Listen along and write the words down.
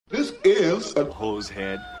is a hose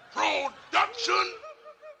head production.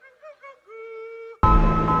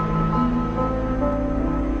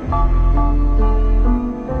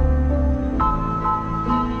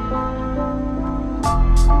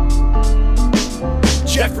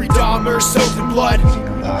 Jeffrey Dahmer soaked in blood.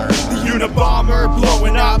 The Unabomber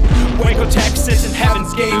blowing up. Waco, Texas and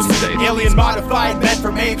Heaven's Gates. Alien modified men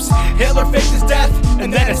from apes. Hitler faked his death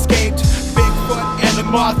and then escaped. Bigfoot and the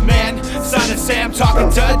Mothman. Son of Sam talking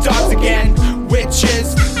to dogs again.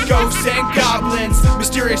 Witches, ghosts and goblins.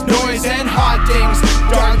 Mysterious noise and hauntings.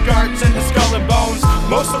 Dark arts and the skull and bones.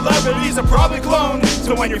 Most celebrities are probably cloned.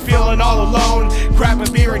 So when you're feeling all alone, grab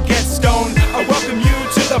a beer and get stoned. I welcome you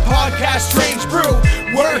to the podcast Strange Brew.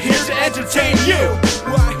 We're here to entertain you.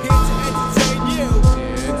 We're here to entertain you.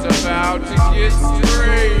 It's about to get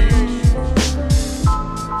strange.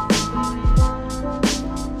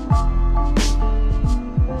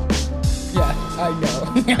 Yeah, I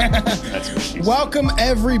know. Welcome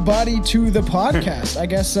everybody to the podcast. I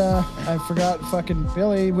guess I forgot fucking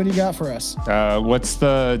Billy. What do you got for us? What's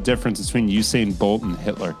the difference between Usain Bolt and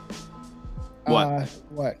Hitler? What?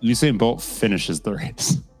 Usain Bolt finishes the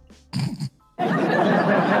race.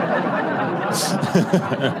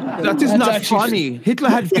 That is not funny. Hitler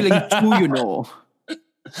had feelings too, you know.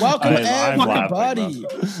 Welcome I'm everybody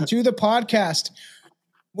to the podcast.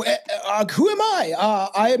 Who am I?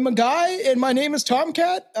 I am a guy, and my name is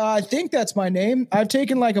Tomcat. I think that's my name. I've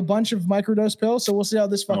taken like a bunch of microdose pills, so we'll see how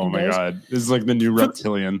this fucking goes. Oh my god, this is like the new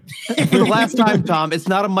reptilian. For the last time, Tom, it's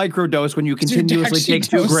not a microdose when you continuously take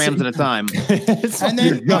 2 grams at a time. And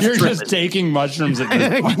then You're just taking mushrooms at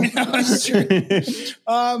this point. No, it's true.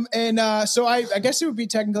 So I guess it would be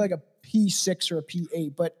technically like a P6 or a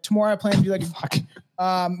P8, but tomorrow I plan to do like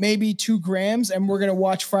maybe 2 grams, and we're gonna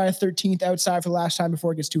watch Friday the 13th outside for the last time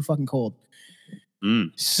before it gets too fucking cold.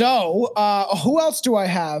 So who else do I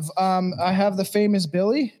have? I have the famous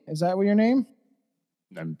Billy. Is that what your name?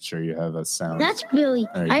 I'm sure you have a sound. That's Billy.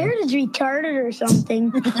 I heard it's retarded or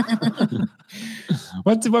something.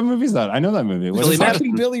 What movie is that? I know that movie. What's Billy it?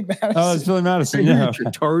 Madison. Billy Madison. Oh, it's Billy Madison. Yeah.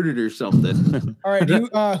 Retarded or something. All right,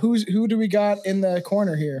 who do we got in the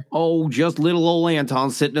corner here? Oh, just little old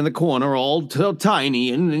Anton sitting in the corner, all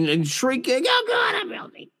tiny and shrieking. Oh God, I'm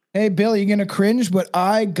Billy. Hey, Billy, you're going to cringe, but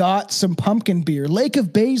I got some pumpkin beer. Lake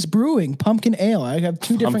of Bays Brewing, pumpkin ale. I have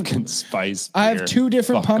 2 different. Pumpkin spice beer. I have 2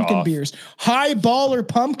 different Fuck pumpkin off. beers. High Baller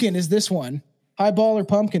Pumpkin is this one. High Baller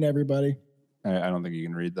Pumpkin, everybody. I don't think you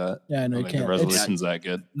can read that. Yeah, I know I you don't think can't. the resolution's that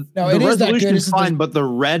good. No, The it is that good. resolution's It's fine, but the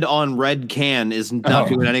red on red can is not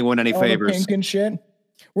doing anyone any all the favors. pink and shit.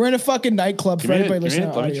 We're in a fucking nightclub for anybody listening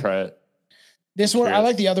to Let me audio. try it. This one, I Curious.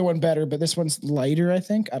 like the other one better, but this one's lighter, I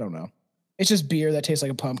think. I don't know. It's just beer that tastes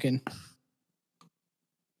like a pumpkin.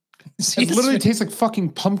 See, It literally tastes like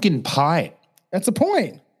fucking pumpkin pie. that's the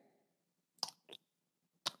point.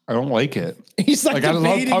 I don't like it. He's like, Like I love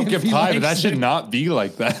debating pumpkin if he pie, but that likes should it. not be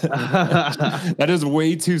like that. That is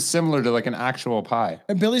way too similar to like an actual pie.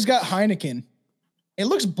 And Billy's got Heineken. It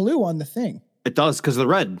looks blue on the thing. It does because of the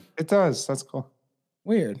red. It does. That's cool.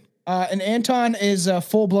 Weird. And Anton is a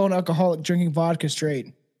full-blown alcoholic drinking vodka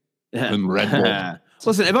straight. And Red Bull.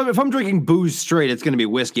 Listen, if I'm drinking booze straight, it's going to be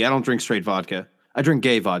whiskey. I don't drink straight vodka. I drink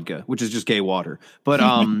gay vodka, which is just gay water. But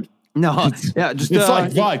no, yeah, just It's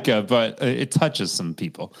like vodka, but it touches some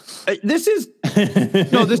people. this is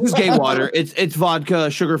gay water. It's vodka,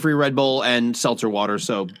 sugar-free Red Bull, and seltzer water.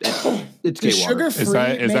 So it's gay water. Sugar-free Is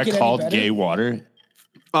that make it any called better? gay water?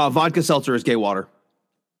 Vodka seltzer is gay water.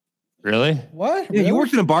 Really? What? Yeah, Really? you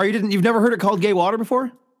worked in a bar. You've never heard it called gay water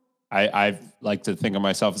before? I like to think of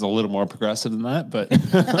myself as a little more progressive than that, but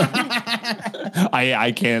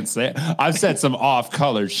I can't say. I've said some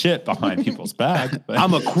off-color shit behind people's back. But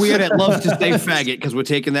I'm a queer that loves to say faggot because we're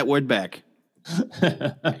taking that word back.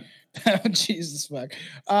 Jesus fuck.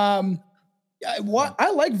 I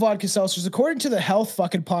like vodka seltzers. According to the health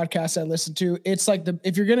fucking podcast I listen to, it's like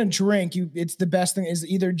if you're gonna drink, it's the best thing is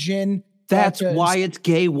either gin. That's vodka, why it's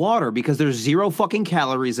gay water, because there's 0 fucking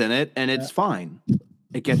calories in it, and it's fine.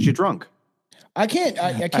 It gets you drunk. I can't.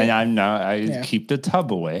 and I'm not. I keep the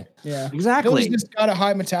tub away. Yeah, Exactly. Billy's just got a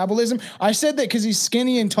high metabolism. I said that because he's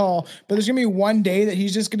skinny and tall, but there's gonna be one day that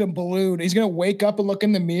he's just gonna balloon. He's gonna wake up and look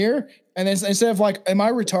in the mirror, and then instead of like, "Am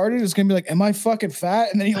I retarded?" it's gonna be like, "Am I fucking fat?"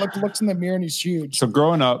 And then he looks in the mirror and he's huge. So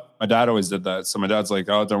growing up, my dad always did that. So my dad's like,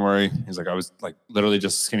 "Oh, don't worry." He's like, "I was like literally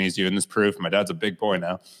just as skinny as you, and this proof." My dad's a big boy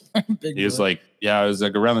now. Big He was boy. like, "Yeah, I was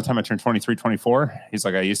like around the time I turned 23, 24." He's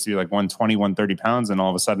like, "I used to be like 120, 130 pounds, and all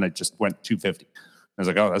of a sudden I just went 250." I was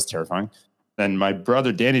like, "Oh, that's terrifying." Then my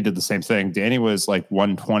brother Danny did the same thing. Danny was like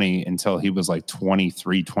 120 until he was like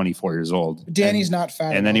 23, 24 years old. Danny's not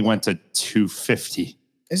fat. And then he went to 250.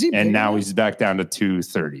 Is he? And now bigger? he's back down to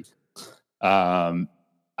 230. I'm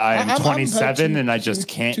I'm 27 about and I just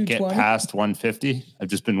can't get 220. past 150. I've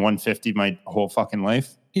just been 150 my whole fucking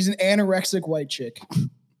life. He's an anorexic white chick.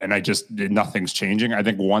 And nothing's changing. I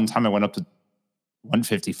think one time I went up to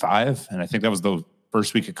 155, and I think that was the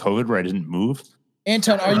first week of COVID where I didn't move.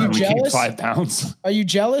 Anton, are you We gained jealous? 5 pounds. Are you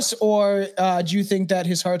jealous, or do you think that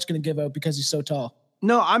his heart's going to give out because he's so tall?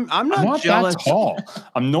 No, I'm I'm not not jealous. that tall.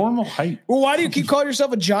 I'm normal height. Well, why do you keep calling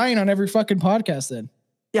yourself a giant on every fucking podcast then?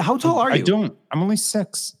 Yeah, how tall are you? I don't. I'm only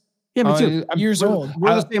 6. Yeah, me too. I'm Years old.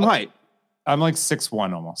 We're the same height. I'm like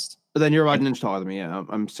 6'1" almost. But then you're about an inch taller than me. Yeah,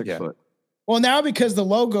 I'm 6 Yeah. foot. Well, now because the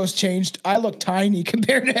logo's changed, I look tiny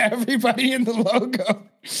compared to everybody in the logo.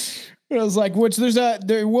 It was like,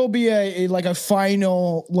 there will be a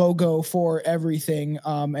final logo for everything.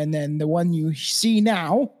 And then the one you see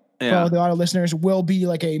now for all the auto listeners will be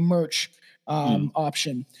like a merch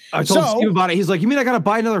option. I told Steve about it. He's like, you mean I got to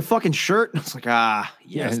buy another fucking shirt? I was like,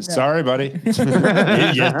 yes. Sorry, buddy.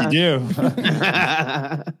 Yes, you do.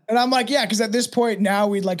 And I'm like, yeah, because at this point now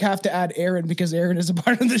we'd like have to add Aaron because Aaron is a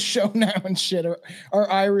part of the show now and shit.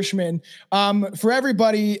 Our Irishman. For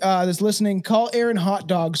everybody that's listening, call Aaron hot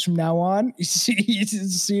dogs from now on. See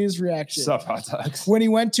his reaction. Sup, hot dogs. When he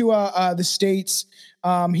went to the States,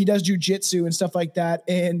 he does jujitsu and stuff like that.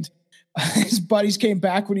 And his buddies came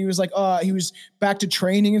back when he was like, he was back to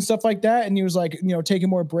training and stuff like that. And he was like, taking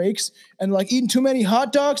more breaks and like eating too many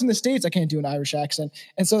hot dogs in the States. I can't do an Irish accent.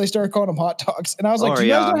 And so they started calling him hot dogs. And I was like, do you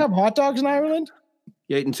guys not have hot dogs in Ireland?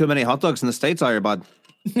 You eating too many hot dogs in the States, are you, bud?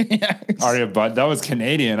 Yeah. Are you, bud? That was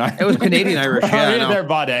Canadian. It was Canadian Irish. Yeah, Are I you know. there,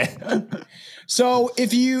 buddy? So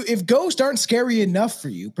if ghosts aren't scary enough for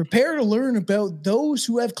you, prepare to learn about those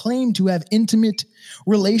who have claimed to have intimate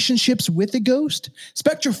relationships with a ghost.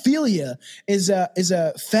 Spectrophilia is a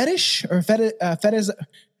fetish or fetishization.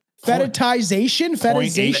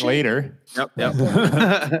 0.8 later. Yep.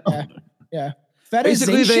 Yeah.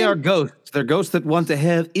 Basically, they Fetishization? are ghosts. They're ghosts that want to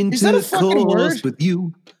have that a intimate fucking course word? with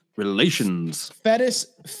you. Relations.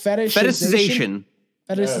 Fetishization.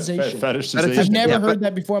 Fetishization. Fetishization. I've never Yeah, heard but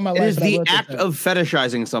that before in my It life. is but I the wrote that act down. of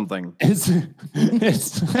fetishizing something. It's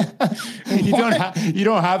you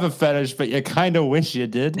don't have a fetish, but you kind of wish you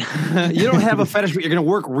did You don't have a fetish, but you're going to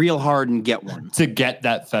work real hard and get one. to get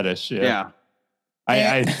that fetish. Yeah. I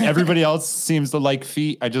everybody else seems to like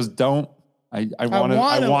feet. I just don't. I want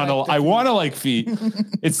to like feet.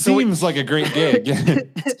 It seems like a great gig.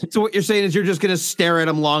 So what you're saying is you're just going to stare at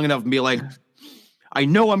them long enough and be like, I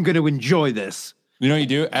know I'm going to enjoy this. You know what you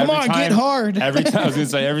do? Get hard. Every time I was gonna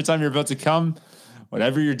say, every time you're about to come,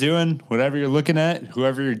 whatever you're doing, whatever you're looking at,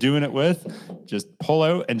 whoever you're doing it with, just pull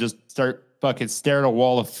out and just start fucking stare at a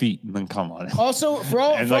wall of feet and then come on it. Also, for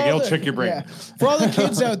all And for like all it'll trick your brain. yeah. For all the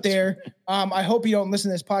kids out there, I hope you don't listen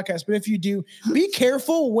to this podcast, but if you do, be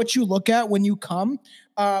careful what you look at when you come.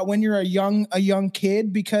 When you're a young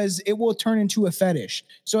kid, because it will turn into a fetish.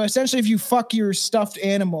 So essentially, if you fuck your stuffed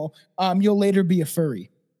animal, you'll later be a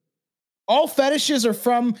furry. All fetishes are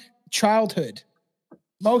from childhood.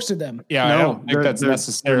 Most of them. Yeah, I don't think that's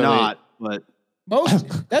necessarily not. But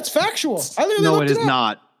That's factual. I literally no, looked it is up.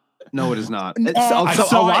 not. No, it is not. I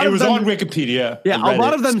saw it was on Wikipedia. Yeah, I a read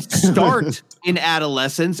lot it. of them start in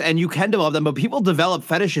adolescence, and you can develop them, but people develop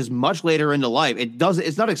fetishes much later into life.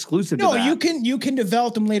 It's not exclusive to No, that. you can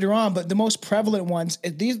develop them later on, but the most prevalent ones.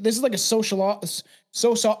 This is like a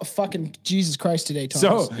fucking Jesus Christ today,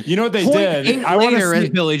 Thomas. So you know what they Point did? eight I want later, as to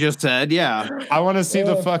see. Billy just said. Yeah, I want to see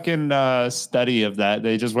the fucking study of that.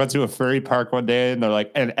 They just went to a furry park one day, and they're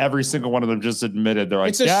like, and every single one of them just admitted they're like,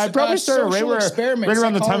 It's a I probably started social experiment, right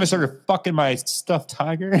around the time I psychology. started fucking my stuffed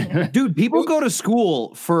tiger. dude, people go to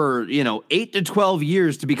school for 8 to 12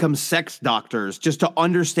 years to become sex doctors just to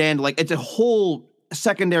understand. Like, it's a whole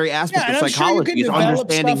secondary aspect Yeah, of and I'm sure you psychology can is develop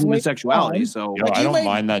understanding stuff human later sexuality. on. So Yo, Like, I you don't may-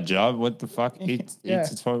 mind that job. What the fuck? Eight Yeah.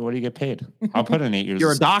 to 12, what do you get paid? I'll put in 8 years.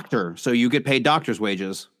 you're a doctor, so you get paid doctor's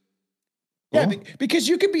wages. Yeah, because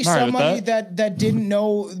you could be All right with somebody that didn't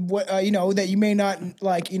know what that you may not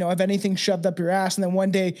have anything shoved up your ass, and then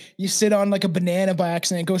one day you sit on like a banana by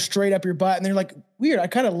accident, it goes straight up your butt, and they're like, weird, I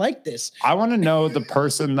kind of like this. I want to know the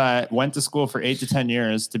person that went to school for 8 to 10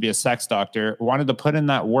 years to be a sex doctor, wanted to put in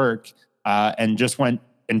that work, and just went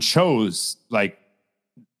and chose, like,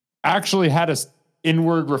 actually had a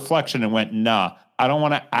inward reflection and went, nah, I don't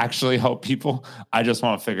want to actually help people. I just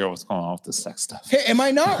want to figure out what's going on with this sex stuff. Hey, am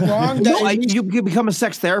I not wrong? That You can become a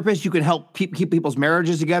sex therapist. You can help keep people's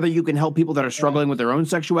marriages together. You can help people that are struggling with their own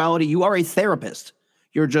sexuality. You are a therapist.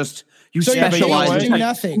 You're just you So you're specialize paid to in do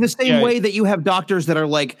nothing. the same way that you have doctors that are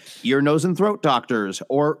like ear, nose, and throat doctors,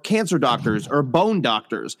 or cancer doctors, or bone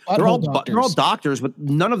doctors. They're all doctors, but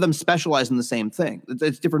none of them specialize in the same thing.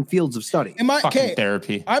 It's different fields of study. Fucking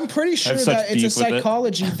therapy. I'm pretty sure that it's a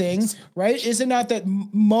psychology thing, right? Is it not that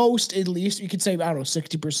most, at least, you could say, I don't know,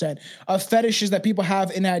 60% of fetishes that people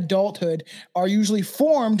have in adulthood are usually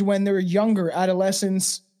formed when they're younger,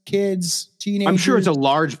 adolescents, kids, teenagers? I'm sure it's a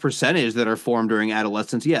large percentage that are formed during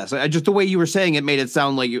adolescence. Yes, just the way you were saying it made it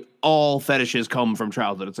sound like all fetishes come from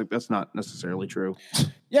childhood. It's like that's not necessarily true.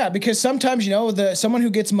 Yeah, because sometimes someone who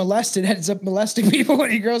gets molested ends up molesting people when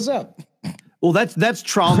he grows up. Well, that's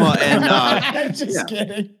trauma and I'm just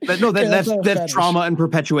kidding. That's trauma and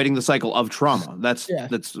perpetuating the cycle of trauma. That's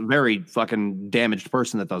a very fucking damaged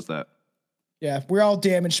person that does that. Yeah, we're all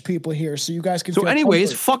damaged people here, so you guys can. So,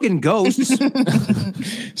 anyways, fucking ghosts.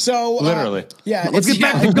 So, literally, Let's get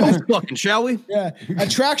back to ghost fucking, shall we? Yeah,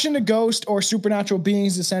 attraction to ghost or supernatural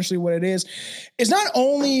beings, essentially what it is not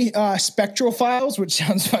only spectrophiles, which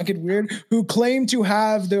sounds fucking weird, who claim to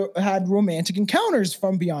have had romantic encounters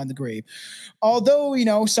from beyond the grave. Although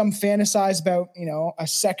some fantasize about a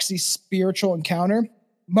sexy spiritual encounter,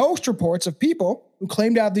 most reports of people who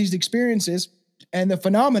claim to have these experiences and the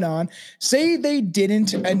phenomenon say they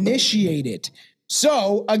didn't initiate it.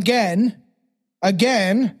 So again,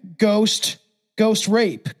 ghost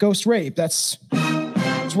rape. That's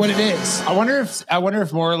what it is. I wonder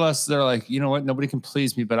if more or less they're like, you know what, nobody can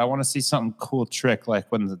please me, but I want to see something cool trick,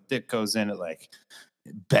 like when the dick goes in, it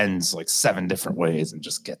bends 7 different ways and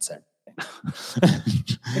just gets everything.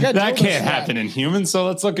 That can't happen in humans, so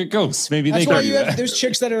let's look at ghosts. Maybe that's why there's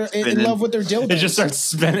chicks that are in love with their dildos. It just starts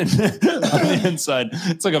spinning on the inside.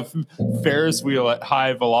 It's like a Ferris wheel at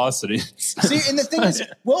high velocity. See, and the thing is,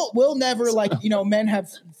 we'll never men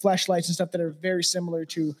have fleshlights and stuff that are very similar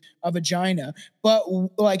to a vagina, but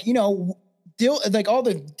all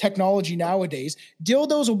the technology nowadays,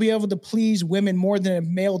 dildos will be able to please women more than a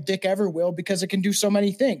male dick ever will, because it can do so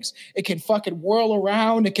many things. It can fucking whirl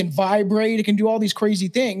around, it can vibrate, it can do all these crazy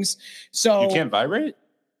things. So you can't vibrate?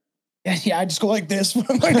 Yeah, I just go like this. I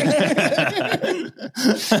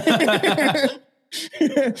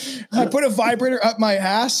put a vibrator up my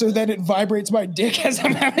ass so that it vibrates my dick as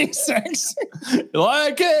I'm having sex.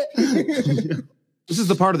 Like it? This is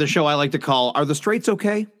the part of the show I like to call, Are the Straights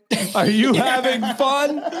Okay? Are you having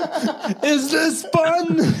fun? Is this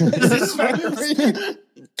fun? Is this fun for you?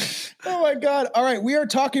 Oh my God. All right. We are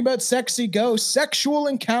talking about sexy ghosts, sexual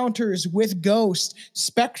encounters with ghosts,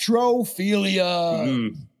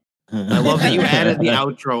 spectrophilia. I love that you added the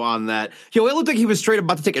outro on that. Yo, it looked like he was straight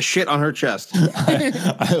about to take a shit on her chest.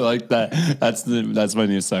 I like that. That's my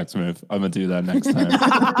new sex move. I'm gonna do that next time.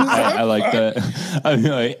 I like that. I'm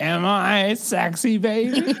like, am I sexy,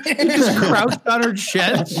 baby? Just crouched on her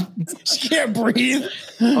chest. She can't breathe.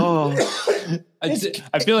 Oh, I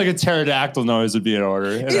feel like a pterodactyl noise would be in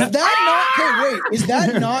order. Is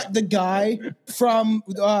that not the guy from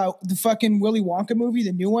the fucking Willy Wonka movie,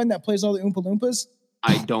 the new one that plays all the Oompa Loompas?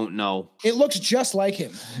 I don't know. It looks just like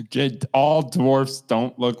him. All dwarfs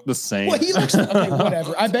don't look the same. Well, he looks okay,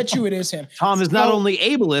 whatever. I bet you it is him. Tom is not only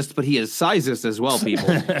ableist, but he is sizist as well, people.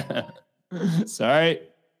 Sorry.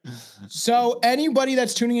 So anybody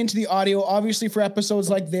that's tuning into the audio, obviously for episodes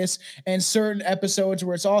like this and certain episodes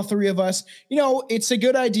where it's all three of us, it's a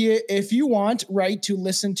good idea if you want, right, to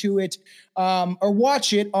listen to it or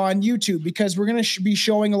watch it on YouTube, because we're going to be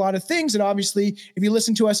showing a lot of things. And obviously, if you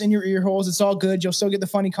listen to us in your ear holes, it's all good. You'll still get the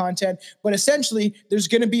funny content. But essentially, there's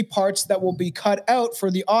going to be parts that will be cut out for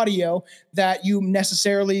the audio that you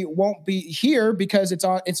necessarily won't be here because it's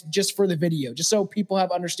just for the video, just so people have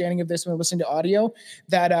understanding of this when listening to audio,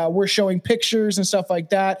 that we're showing pictures and stuff like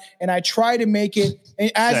that. And I try to make it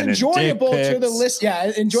as enjoyable to the list.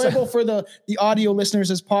 Yeah, enjoyable for the audio listeners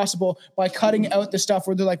as possible by cutting out the stuff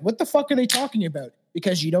where they're like, what the fuck are they talking about?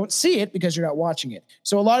 Because you don't see it because you're not watching it.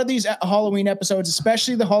 So a lot of these Halloween episodes,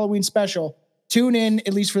 especially the Halloween special, tune in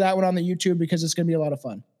at least for that one on the YouTube, because it's going to be a lot of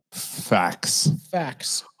fun. Facts.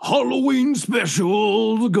 Halloween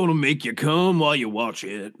special. Gonna make you come while you watch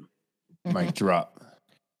it. Mic drop.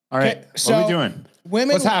 All right. Okay, so what are we doing?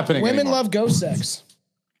 What's happening? Women anymore? love ghost sex.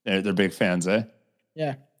 They're big fans, eh?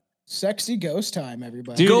 Yeah. Sexy ghost time,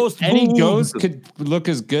 everybody. Dude, Ghost any boobs. ghost could look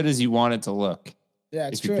as good as you want it to look. Yeah,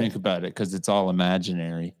 it's if true. you think about it, because it's all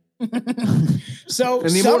imaginary. So In the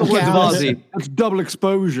some immortal words of gals, Ozzy, it's double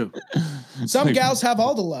exposure. some gals have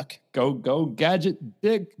all the luck. Go gadget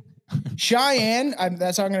dick. Cheyenne,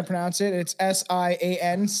 that's how I'm going to pronounce it. It's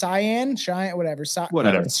Sian, Cheyenne, whatever.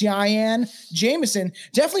 Whatever. Cheyenne Jameson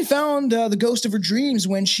definitely found the ghost of her dreams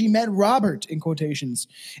when she met Robert, in quotations.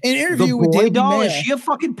 In an interview with Daily doll, Mail. is she a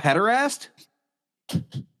fucking pederast?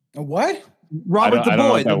 A what? Robert the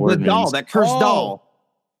boy, the doll, means. that cursed doll.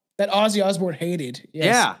 That Ozzy Osbourne hated.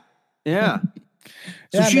 Yes. Yeah.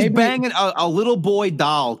 So Yeah, she's maybe- banging a little boy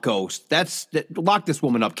doll ghost. Lock this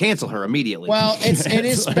woman up. Cancel her immediately. Well, it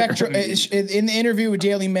is spectro. In the interview with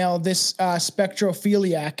Daily Mail, this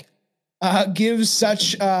spectrophiliac gives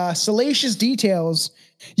such salacious details.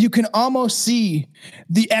 You can almost see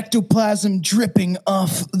the ectoplasm dripping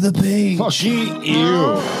off the page. Fucking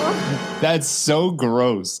ew. That's so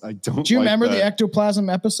gross. I don't. Do you like remember that. the ectoplasm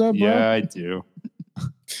episode, bro? Yeah, I do.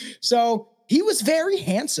 So he was very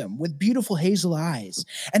handsome with beautiful hazel eyes.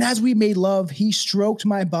 And as we made love, he stroked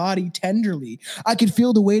my body tenderly. I could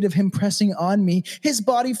feel the weight of him pressing on me. His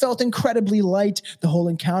body felt incredibly light. The whole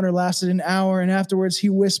encounter lasted an hour. And afterwards he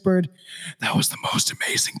whispered, "That was the most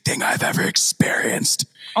amazing thing I've ever experienced."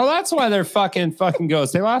 Oh, that's why they're fucking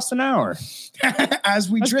ghosts. They last an hour. As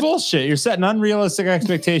we That's drifted, bullshit. You're setting unrealistic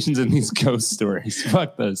expectations in these ghost stories.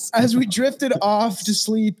 Fuck this. as we drifted off to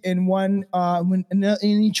sleep in in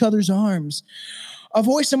each other's arms, a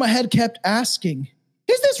voice in my head kept asking,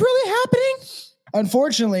 "Is this really happening?"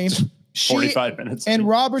 Unfortunately, 45 minutes. and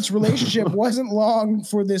Robert's relationship wasn't longed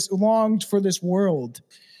for this world.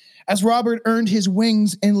 As Robert earned his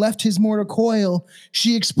wings and left his mortal coil,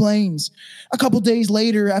 she explains. A couple days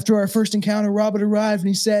later, after our first encounter, Robert arrived and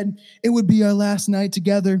he said it would be our last night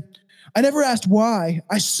together. I never asked why.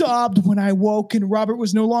 I sobbed when I woke and Robert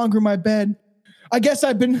was no longer in my bed. I guess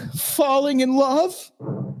I've been falling in love.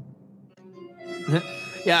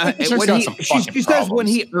 Yeah, He's just got some she fucking says when problems.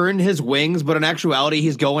 he earned his wings, but in actuality,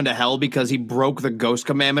 he's going to hell because he broke the ghost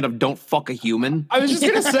commandment of don't fuck a human. I was just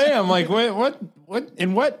gonna say, I'm like, wait, what?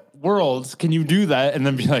 In what world can you do that and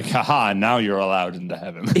then be like, haha, now you're allowed into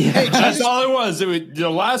heaven? Yeah. That's all it was. The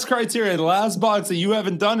last criteria, the last box that you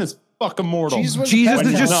haven't done is fucking mortal. Jesus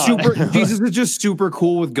is just super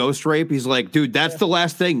cool with ghost rape. He's like, dude, that's the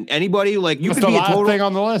last thing. Anybody like you That's could the be a last total thing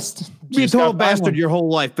on the list. be a Just total gotta find bastard one. your whole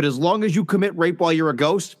life, but as long as you commit rape while you're a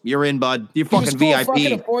ghost, you're in, bud. You're He was fucking cool fucking a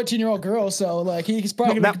VIP. 14-year-old girl, so like he's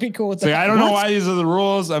probably No, gonna that- be cool with See, that. I don't know why these are the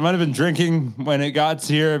rules. I might have been drinking when it got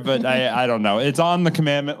here, but I don't know. It's on the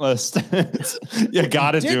commandment list. You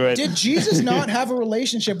got to do it. Did Jesus not have a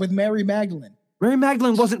relationship with Mary Magdalene? Mary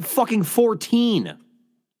Magdalene wasn't fucking 14.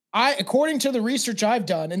 According to the research I've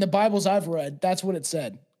done and the Bibles I've read, that's what it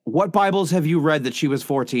said. What Bibles have you read that she was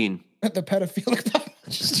 14? The pedophilic Bible.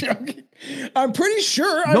 Just joking. I'm pretty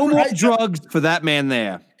sure. No more drugs for that man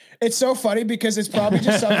there. It's so funny because it's probably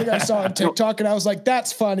just something I saw on TikTok and I was like,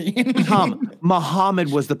 that's funny.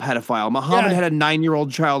 Muhammad was the pedophile. Muhammad Yeah. had a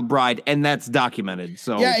 9-year-old child bride, and that's documented.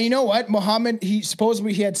 So Yeah, you know what? Muhammad, he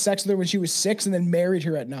had sex with her when she was 6 and then married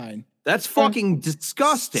her at 9. that's fucking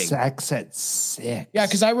disgusting. Sex at 6. Yeah,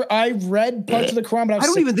 because I read parts of the Quran, but I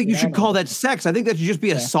don't even think you should call that sex. I think that should just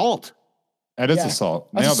be assault. That is Yeah. assault.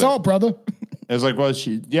 That's Nailed assault, brother. It was like,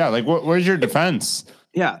 well, where's your defense?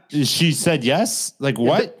 Yeah. She said yes. Like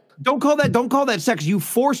what? Don't call that sex. You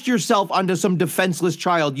forced yourself onto some defenseless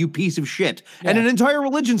child, you piece of shit. And an entire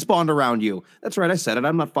religion spawned around you. That's right, I said it.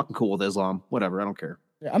 I'm not fucking cool with Islam. Whatever, I don't care.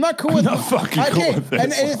 Yeah, I'm not cool with not fucking cool with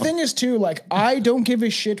and this. the thing is too, like, I don't give a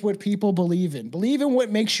shit what people believe in. Believe in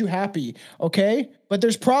what makes you happy, okay? But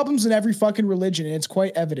there's problems in every fucking religion, and it's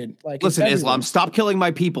quite evident. Like, it's Listen, everywhere. Islam, stop killing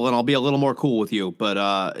my people and I'll be a little more cool with you. But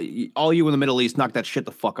all you in the Middle East, knock that shit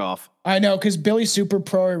the fuck off. I know, because Billy's super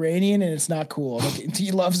pro-Iranian, and it's not cool. Like,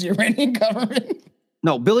 he loves the Iranian government.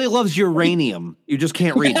 No, Billy loves uranium. You just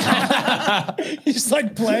can't read that. He's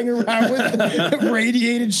like playing around with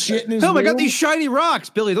radiated shit in his No, I got room. these shiny rocks,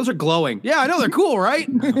 Billy. Those are glowing. Yeah, I know they're cool, right?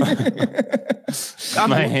 My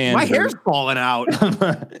hands my are- hair's falling out.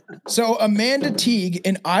 So Amanda Teague,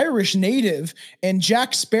 an Irish native, and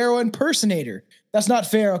Jack Sparrow impersonator. That's not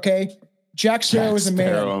fair, okay? Jack Sparrow is a man.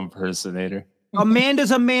 Sparrow impersonator.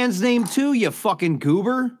 Amanda's a man's name too, you fucking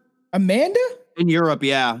goober. Amanda? In Europe,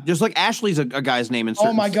 yeah. Just like Ashley's a guy's name in Oh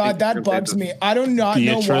certain my God, that circumstances. bugs me. I do not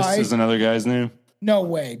know Beatrice why. is another guy's name. No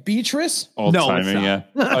way. Beatrice? Old No, it's timing, not.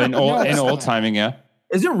 yeah. In it's old not. timing, yeah.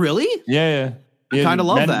 Is it really? Yeah. kinda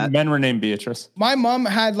love men, that. Men were named Beatrice. My mom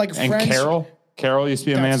had like And friends. Carol. Carol used to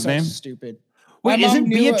be a That's man's so name. Stupid. My Wait, mom isn't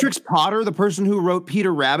knew Beatrix Potter the person who wrote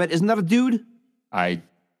Peter Rabbit? Isn't that a dude? I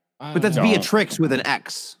But that's don't. Beatrix with an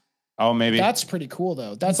X. Oh, maybe. That's pretty cool,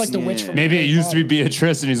 though. That's like the witch from Maybe it Harry used to be Potter.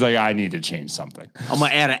 Beatrice, and he's like, I need to change something. I'm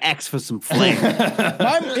gonna add an X for some flair.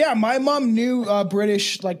 My mom knew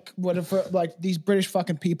British, like whatever, like these British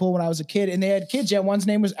fucking people when I was a kid, and they had kids. Yeah, one's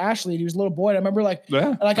name was Ashley. He was a little boy. And I remember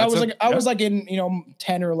I was like in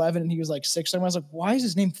 10 or 11, and he was like 6. And I was like, why is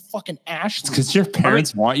his name fucking Ashley? Because your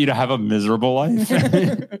parents want you to have a miserable life.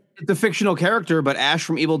 It's a fictional character, but Ash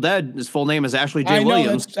from Evil Dead, his full name is Ashley J.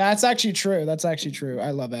 Williams. That's actually true. That's actually true.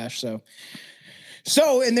 I love Ash.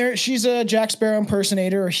 So in there, she's a Jack Sparrow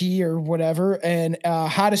impersonator, or he, or whatever, and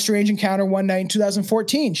had a strange encounter one night in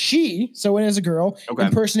 2014. So it is a girl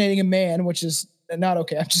impersonating a man, which is not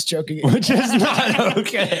okay. I'm just joking. Which is not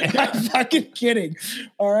okay. I'm fucking kidding.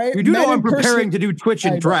 All right. You do know I'm preparing to do Twitch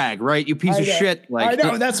and drag, right? You piece of shit. I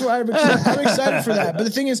know. That's why I'm excited for that. But the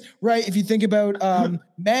thing is, right, if you think about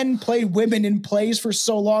men played women in plays for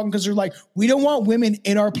so long because they're like, we don't want women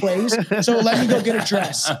in our plays, so let me go get a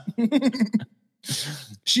dress.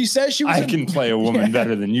 She says she was I can play a woman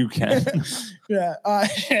better than you can.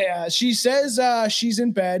 Yeah. She says she's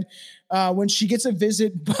in bed when she gets a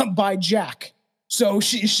visit by Jack. So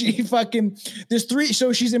she fucking there's 3.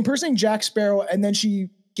 So she's impersonating Jack Sparrow, and then she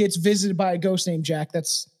gets visited by a ghost named Jack.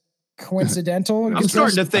 That's coincidental. I'm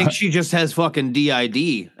starting to think she just has fucking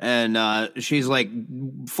DID, and she's like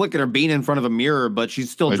flicking her bean in front of a mirror, but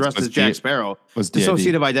she's still dressed as Jack Sparrow.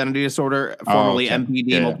 Dissociative identity disorder, formerly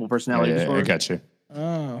MPD, multiple personality disorder. I got you.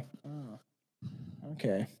 Oh,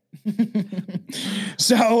 okay.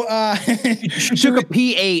 So she took a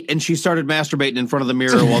P8 and she started masturbating in front of the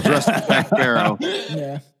mirror while dressed as Jack Sparrow.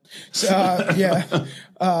 Yeah.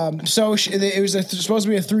 So it was supposed to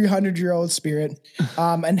be a 300-year-old spirit.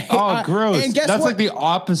 Gross. And guess That's what? like the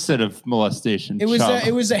opposite of molestation. It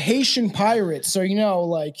was a Haitian pirate. So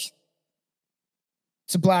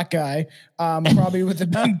it's a black guy, probably with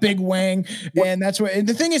a big wang, and that's what. And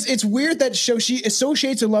the thing is, it's weird that she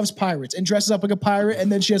associates and loves pirates and dresses up like a pirate,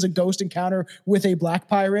 and then she has a ghost encounter with a black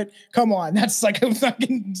pirate. Come on, that's like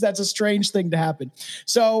that's a strange thing to happen.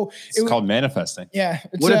 So it's called manifesting. Yeah.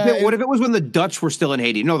 What if it was when the Dutch were still in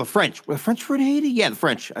Haiti? No, the French. Were the French were in Haiti? Yeah, the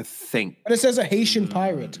French, I think. But it says a Haitian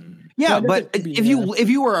pirate. Yeah, but if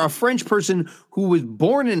you were a French person who was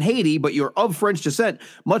born in Haiti, but you're of French descent,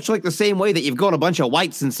 much like the same way that you've got a bunch of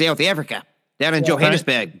whites in South Africa, down in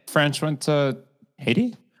Johannesburg. French went to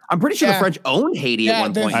Haiti? I'm pretty sure the French owned Haiti at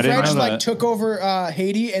one point. The French took over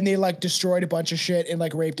Haiti, and they destroyed a bunch of shit and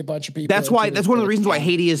raped a bunch of people. That's one of the reasons why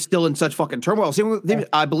Haiti is still in such fucking turmoil.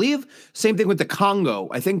 I believe same thing with the Congo.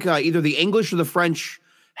 I think either the English or the French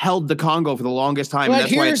held the Congo for the longest time, and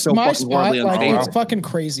that's why it's so fucking horribly unstable. It's fucking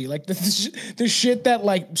crazy. The shit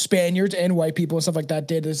that Spaniards and white people and stuff like that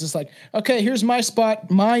did is just okay, here's my spot,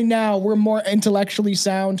 mine now. We're more intellectually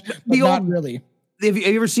sound, but not really. Have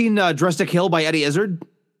you ever seen Drastic Hill by Eddie Izzard?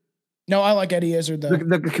 No, I like Eddie Izzard though.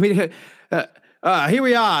 The comedian. Here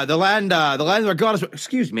we are, the land where God is.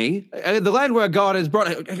 Excuse me, the land where God is brought.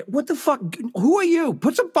 What the fuck? Who are you?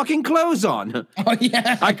 Put some fucking clothes on. Oh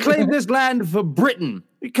yeah. I claim this land for Britain.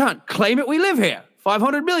 You can't claim it. We live here.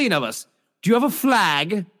 500 million of us. Do you have a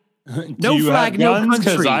flag? No flag, no country.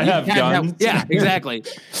 Because I have guns. Yeah, exactly.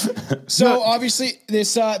 So obviously,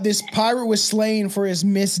 this pirate was slain for his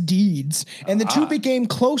misdeeds, and the two became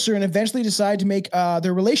closer, and eventually decided to make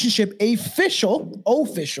their relationship official.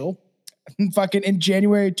 Fucking in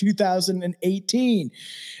January 2018,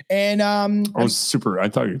 and I was super. I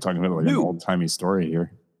thought you were talking about an old timey story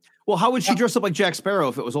here. Well, how would she dress up like Jack Sparrow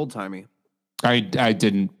if it was old timey? I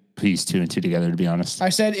didn't piece 2 and 2 together, to be honest. I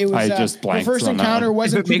said it was. I just blanked. The first encounter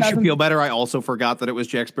wasn't. If it makes you feel better, I also forgot that it was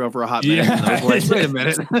Jack Sparrow for a hot minute. Yeah. I was like, wait a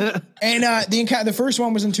minute. And the first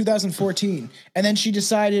one was in 2014, and then she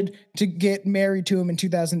decided to get married to him in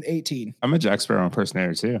 2018. I'm a Jack Sparrow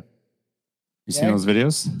impersonator too. You seen those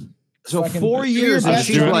videos? So 4 years. I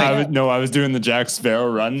was doing the Jack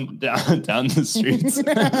Sparrow run down the streets.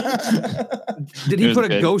 Did he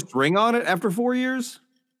put a ghost ring on it after 4 years?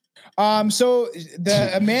 So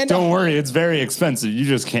the Amanda. Don't worry, it's very expensive. You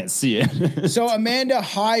just can't see it. So Amanda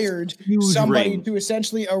hired somebody to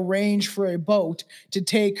essentially arrange for a boat to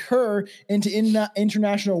take her into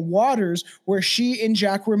international waters where she and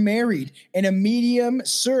Jack were married, and a medium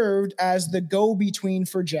served as the go-between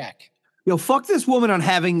for Jack. Yo, fuck this woman on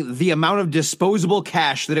having the amount of disposable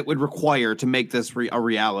cash that it would require to make this a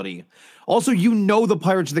reality. Also, the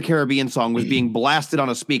Pirates of the Caribbean song was being blasted on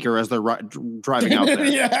a speaker as they're driving out there.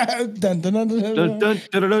 Yeah. Dun, dun, dun, dun,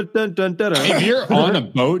 dun. If you're on a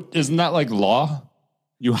boat, isn't that like law?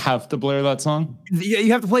 You have to blare that song? Yeah,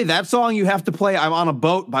 you have to play that song. You have to play I'm on a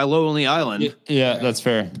Boat by Lonely Island. Yeah, that's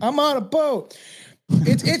fair. I'm on a boat.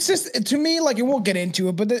 It's just to me like, and we'll get into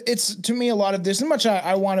it, but it's to me a lot of this. As much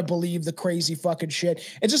I want to believe the crazy fucking shit.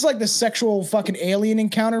 It's just like the sexual fucking alien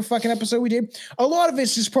encounter fucking episode we did. A lot of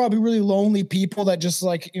it's just probably really lonely people that just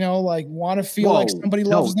like like want to feel like somebody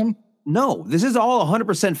loves them. No, this is all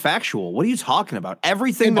 100% factual. What are you talking about?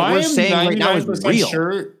 Everything that we're saying right now is real.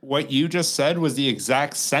 Sure, what you just said was the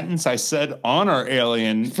exact sentence I said on our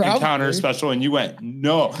alien encounter special, and you went,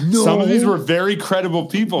 no. Some of these were very credible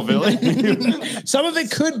people, Billy. Some of it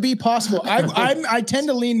could be possible. I tend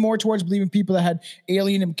to lean more towards believing people that had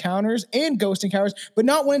alien encounters and ghost encounters, but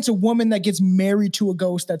not when it's a woman that gets married to a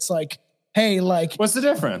ghost that's like, hey, like. What's the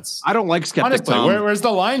difference? I don't like skeptic. Honestly, where's the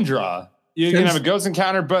line draw? You can have a ghost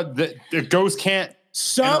encounter, but the ghost can't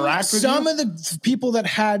interact with some of the people that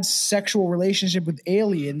had sexual relationship with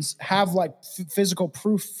aliens have like physical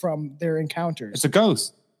proof from their encounters. It's a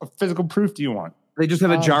ghost. What physical proof do you want? They just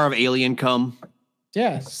have a jar of alien cum.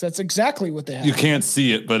 Yes, that's exactly what they have. You can't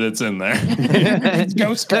see it, but it's in there. It's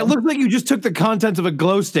ghost cum. It looks like you just took the contents of a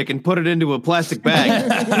glow stick and put it into a plastic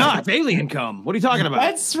bag. No, it's alien cum. What are you talking about?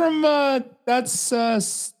 That's from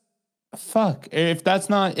fuck. If that's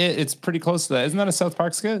not it, it's pretty close to that. Isn't that a South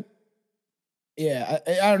Park skit? Yeah,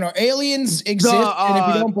 I don't know. Aliens exist, and if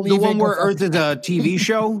you don't believe the one where Earth is a TV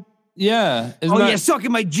show. Yeah. Yeah,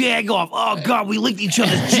 sucking my jag off. Oh God, we licked each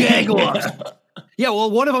other's jag off. Yeah,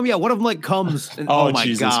 well, one of them like comes. And, oh my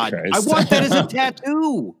Jesus God, Christ. I want that as a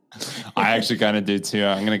tattoo. I actually kind of do too.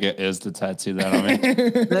 I'm gonna get Iz to tattoo that on me.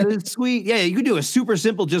 That is sweet. Yeah, you could do a super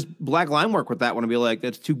simple, just black line work with that one and be like,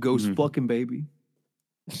 "That's two ghost fucking baby."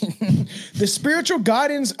 The spiritual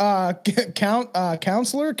guidance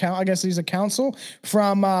counselor, I guess he's a counsel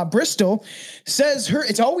from Bristol, says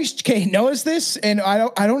it's always okay. Notice this, and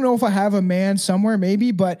I don't know if I have a man somewhere,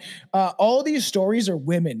 maybe, but all these stories are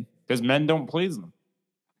women because men don't please them.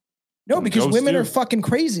 No, because women are fucking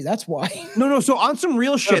crazy. That's why. No. So on some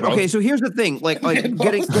real shit. Okay, so here's the thing. Like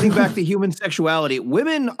getting back to human sexuality,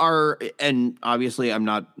 women are, and obviously I'm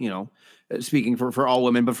not, speaking for all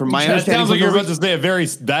women, but from my understanding, sounds like you're about to say a very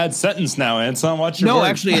bad sentence now, Anson. Watch your words.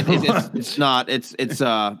 Actually, it's not. It's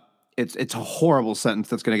a horrible sentence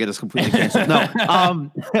that's going to get us completely canceled. No.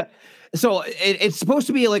 So it's supposed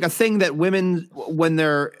to be like a thing that women, when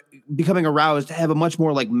they're becoming aroused, have a much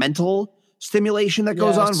more like mental stimulation that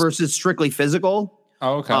goes on versus strictly physical.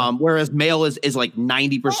 Oh, okay. Whereas male is like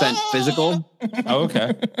 90% physical. Oh,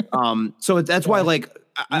 okay. So that's why like.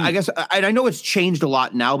 I guess I know it's changed a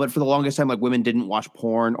lot now, but for the longest time, like women didn't watch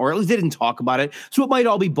porn, or at least they didn't talk about it. So it might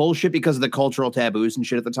all be bullshit because of the cultural taboos and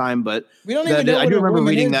shit at the time. But we don't even know. I do remember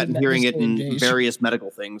reading that and hearing it in various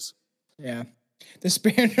medical things. Yeah, the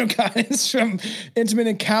spiritual guidance from intimate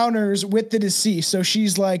encounters with the deceased. So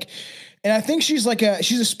she's like. And I think she's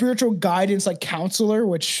a spiritual guidance like counselor,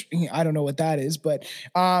 which I don't know what that is, but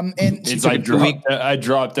and it's I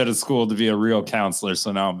dropped out of school to be a real counselor,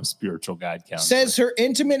 so now I'm a spiritual guide counselor. Says her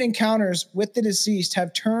intimate encounters with the deceased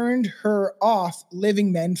have turned her off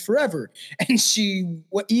living men forever, and she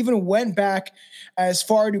even went back as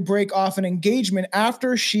far to break off an engagement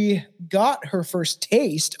after she got her first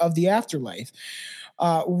taste of the afterlife.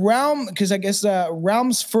 Because I guess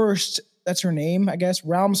Realm's first. That's her name, I guess.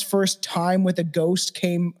 Realm's first time with a ghost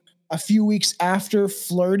came a few weeks after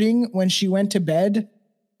flirting when she went to bed.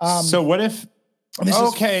 So what if? This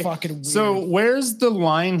is fucking weird. So where's the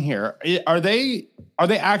line here? Are they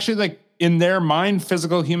actually like in their mind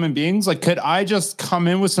physical human beings? Like, could I just come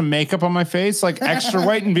in with some makeup on my face, like extra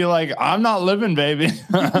white, and be like, "I'm not living, baby.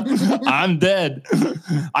 I'm dead.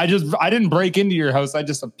 I didn't break into your house. I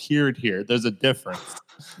just appeared here. There's a difference."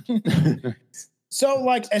 So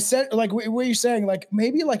like I said, like what you're saying, like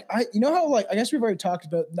maybe like I guess we've already talked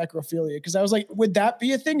about necrophilia, because I was like, would that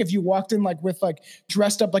be a thing if you walked in like with like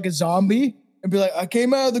dressed up like a zombie and be like, I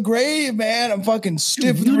came out of the grave, man, I'm fucking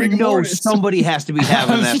stiff with rigor mortis. Somebody has to be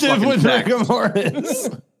having that stiff fucking with rigor mortis.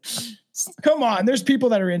 Come on, there's people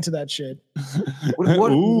that are into that shit.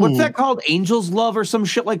 What's that called? Angel's love or some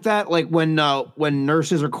shit like that? Like when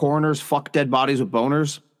nurses or coroners fuck dead bodies with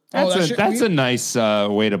boners. That's a nice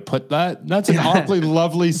way to put that. That's an awfully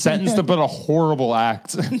lovely sentence to put a horrible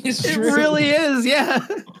act. It really is, yeah.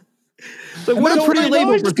 So what a pretty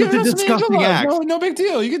label for such a disgusting act. No big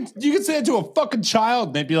deal. You can say it to a fucking child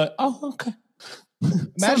and they'd be like, "Oh, okay."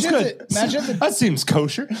 Imagine that seems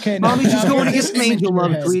kosher. Okay, Mommy's just going to get some angel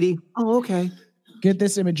love, sweetie. Oh, okay. Get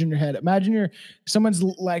this image in your head. Imagine someone's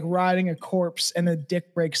like riding a corpse and the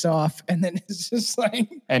dick breaks off, and then it's just like.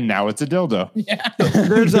 And now it's a dildo. Yeah.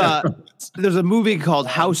 There's a movie called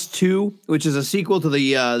House 2, which is a sequel to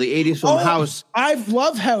the 80s film House. I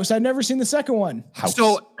love House. I've never seen the second one.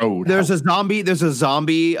 There's a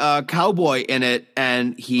zombie cowboy in it,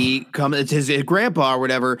 and it's his grandpa or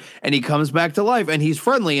whatever, and he comes back to life, and he's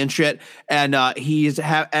friendly and shit, and he's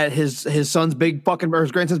at his son's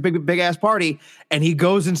his grandson's big ass party, and he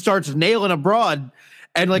goes and starts nailing a broad,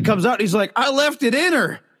 and like comes out, and he's like, I left it in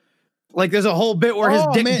her. Like there's a whole bit where his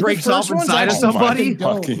dick breaks off inside of somebody.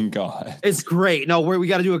 Fucking God. It's great. No, we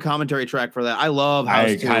got to do a commentary track for that. I love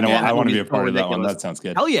House 2. I want to be a part of that one. That sounds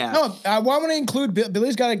good. Hell yeah. No, I want to include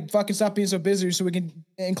Billy's got to fucking stop being so busy so we can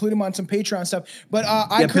include him on some Patreon stuff. But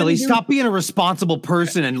Billy, stop being a responsible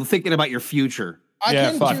person and thinking about your future. What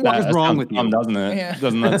is wrong with you? Doesn't it? Yeah.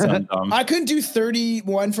 Doesn't that sound dumb? I couldn't do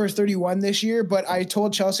 31 for 31 this year, but I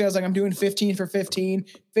told Chelsea, I was like, I'm doing 15 for 15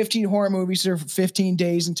 horror movies for 15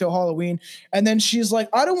 days until Halloween. And then she's like,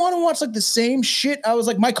 I don't want to watch like the same shit. I was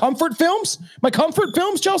like, my comfort films,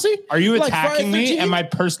 Chelsea? Are you like attacking me and my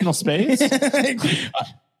personal space?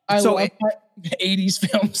 I love my 80s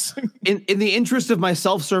films. in the interest of my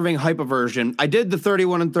self-serving hype aversion, I did the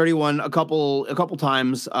 31 and 31 a couple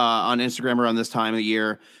times on Instagram around this time of the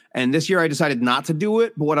year. And this year I decided not to do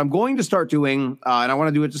it. But what I'm going to start doing, and I want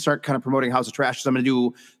to do it to start kind of promoting House of Trash, is I'm going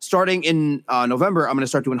to do, starting in November, I'm going to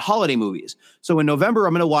start doing holiday movies. So in November,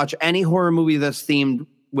 I'm going to watch any horror movie that's themed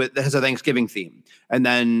that has a Thanksgiving theme. And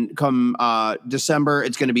then come December,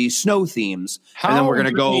 it's going to be snow themes. And then we're going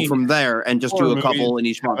to go from there and just do a couple in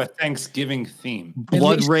each month. A Thanksgiving theme.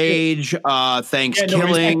 Blood Rage,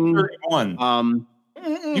 Thanksgiving.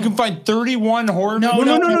 You can find 31 horror movies.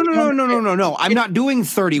 No. I'm not doing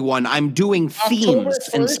 31. I'm doing themes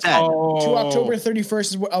instead. To October 31st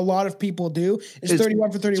is what a lot of people do. It's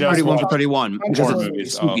 31 for 31. 31 for 31. Horror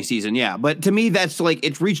movies. Spooky season, yeah. But to me, that's like,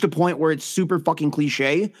 it's reached a point where it's super fucking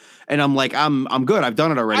cliche. And I'm like, I'm good. I've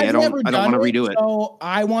done it already. I don't want to redo it. So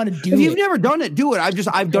I want to do it. If it. you've never done it, do it.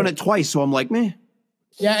 I've done it twice. So I'm like, meh.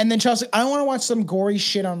 Yeah. And then Chelsea, I don't want to watch some gory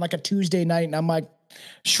shit on like a Tuesday night. And I'm like,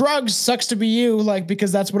 shrugs, sucks to be you, like,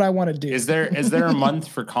 because that's what I want to do. Is there a month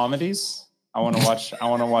for comedies? I want to watch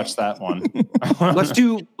that one. Let's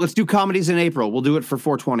do comedies in April. We'll do it for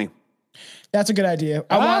 420. That's a good idea.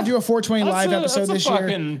 I want to do a 420 live episode this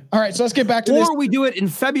year. All right, so let's get back to this. Or we do it in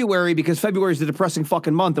February because February is the depressing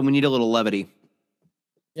fucking month and we need a little levity.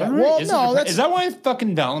 Yeah, well, is that why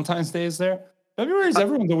fucking Valentine's Day is there? February is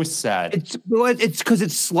everyone's always sad. It's because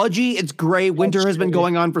it's sludgy, it's gray. Winter has been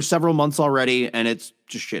going on for several months already, and it's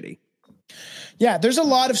just shitty. Yeah, there's a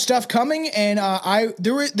lot of stuff coming, and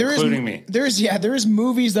there is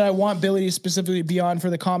movies that I want Billy to specifically be on for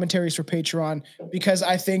the commentaries for Patreon, because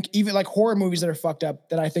I think even like horror movies that are fucked up,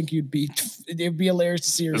 that I think it'd be hilarious to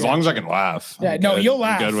see. As long as I can laugh. Yeah, you'll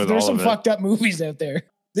laugh. There's some fucked up movies out there.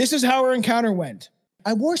 This is how our encounter went.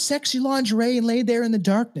 I wore sexy lingerie and lay there in the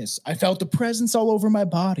darkness. I felt the presence all over my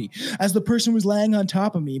body as the person was laying on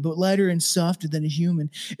top of me, but lighter and softer than a human.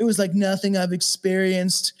 It was like nothing I've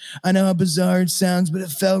experienced. I know how bizarre it sounds, but it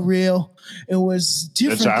felt real. It was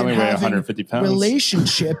different than having 150 pounds.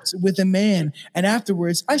 relationships with a man. And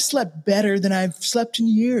afterwards, I slept better than I've slept in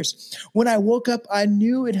years. When I woke up, I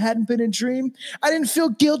knew it hadn't been a dream. I didn't feel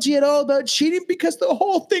guilty at all about cheating because the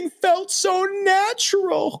whole thing felt so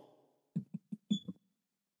natural.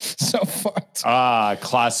 So fucked.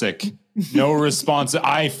 Classic. No response.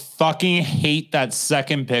 I fucking hate that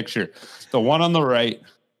second picture. The one on the right.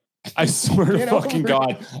 I swear to fucking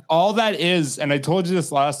God. All that is, and I told you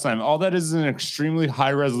this last time, all that is an extremely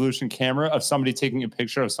high resolution camera of somebody taking a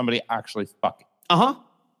picture of somebody actually fucking. Uh-huh.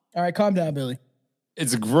 All right, calm down, Billy.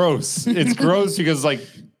 It's gross. It's gross because like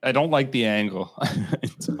I don't like the angle.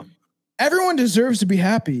 Everyone deserves to be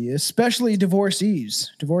happy, especially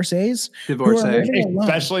divorcees. Especially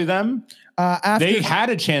them. They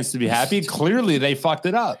had a chance to be happy. Clearly, they fucked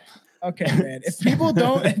it up. Okay, man. If people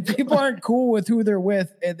aren't cool with who they're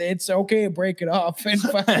with, it's okay to break it off. And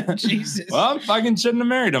fucking Jesus. Well, fucking shouldn't have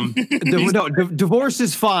married him. Divorce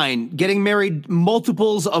is fine. Getting married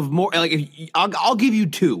multiples of more. Like, I'll give you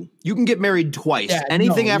 2. You can get married twice. Yeah,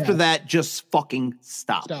 anything after that, just fucking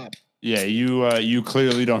stop. Yeah, you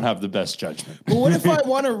clearly don't have the best judgment. But what if I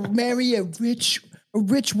want to marry a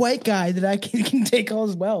rich white guy that I can take all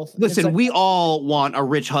his wealth? Listen, we all want a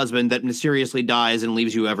rich husband that mysteriously dies and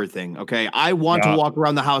leaves you everything, okay? I want to walk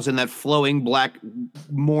around the house in that flowing black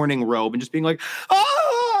mourning robe and just being like,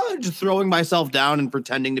 just throwing myself down and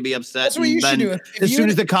pretending to be upset. That's what you should do. As soon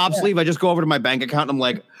as the cops leave, I just go over to my bank account and I'm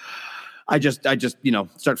like, I just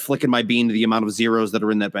start flicking my bean to the amount of zeros that are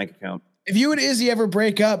in that bank account. If you and Izzy ever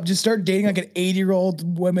break up, just start dating like an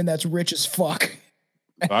 80-year-old woman that's rich as fuck.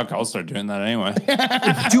 Fuck, I'll start doing that anyway.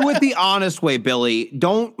 Do it the honest way, Billy.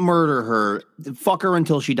 Don't murder her. Fuck her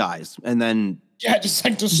until she dies, and then just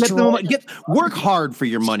like destroy. Work hard for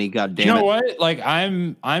your money. God damn it. You know what? Like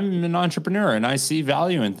I'm an entrepreneur, and I see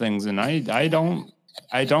value in things, and I don't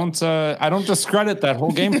discredit that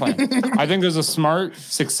whole game plan. I think there's a smart,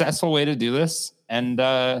 successful way to do this, and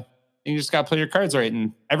you just got to play your cards right.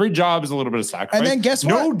 And every job is a little bit of sacrifice. And then guess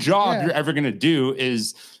what? No job you're ever going to do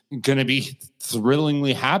is going to be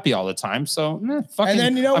thrillingly happy all the time. So fucking, and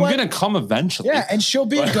then you know I'm what? going to come eventually. Yeah, and she'll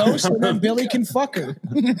be a ghost, and then Billy can fuck her.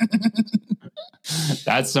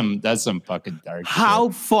 That's some fucking dark How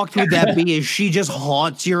shit. fucked would that be if she just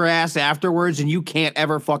haunts your ass afterwards and you can't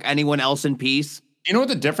ever fuck anyone else in peace? You know what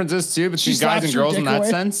the difference is too between She guys and slaps your girls in dick that away.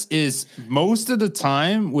 sense is most of the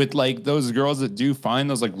time with like those girls that do find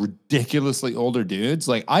those like ridiculously older dudes,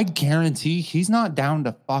 like I guarantee he's not down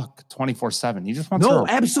to fuck 24/7. He just wants No,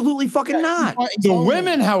 her. absolutely fucking not. The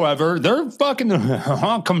women, however, they're fucking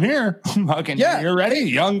come here. Fucking you're ready?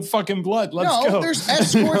 Young fucking blood. Let's go. There's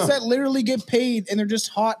escorts that literally get paid and they're just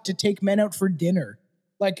hot to take men out for dinner.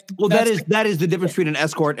 Like, well, that is the difference between an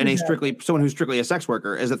escort and someone who's strictly a sex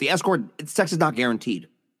worker, is that the escort sex is not guaranteed.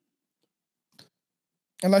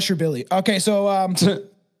 Unless you're Billy. Okay, so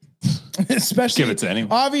especially give it to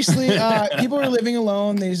anyone. Obviously, people are living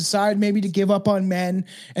alone. They decide maybe to give up on men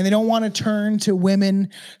and they don't want to turn to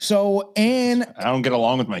women. So I don't get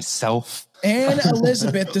along with myself. Anne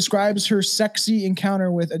Elizabeth describes her sexy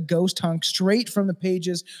encounter with a ghost hunk straight from the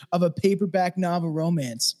pages of a paperback novel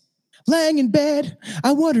romance. Laying in bed,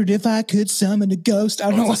 I wondered if I could summon a ghost. I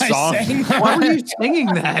don't know why I sang. Why were you singing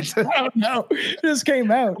that? I don't know. It just came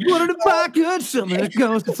out. Wondered if I could summon a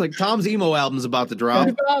ghost. It's like Tom's emo album's about to drop.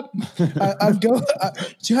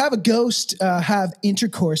 To have a ghost have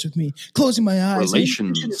intercourse with me, closing my eyes.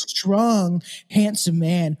 Relations. A strong, handsome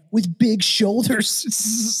man with big shoulders.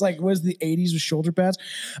 It's like, was the 80s with shoulder pads?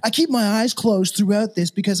 I keep my eyes closed throughout this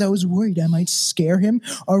because I was worried I might scare him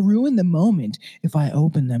or ruin the moment if I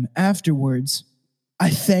open them. Afterwards, I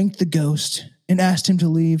thanked the ghost and asked him to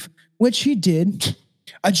leave, which he did.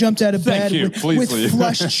 I jumped out of bed with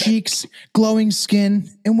flushed cheeks, glowing skin,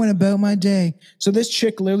 and went about my day. So this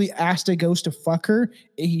chick literally asked a ghost to fuck her.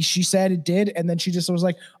 She said it did, and then she just was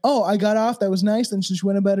like, "Oh, I got off. That was nice." And she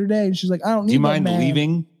went about her day. And she's like, "I don't need. Do you mind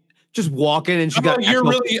leaving?" Just walking, and she got. You're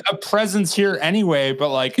really a presence here anyway, but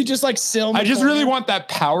like he just like still. I just really want that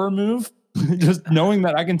power move, just knowing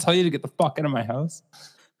that I can tell you to get the fuck out of my house.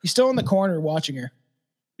 He's still in the corner watching her.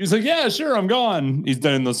 He's like, yeah, sure, I'm gone. He's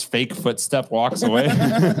doing those fake footstep walks away.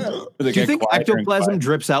 Do you think ectoplasm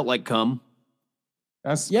drips out like cum?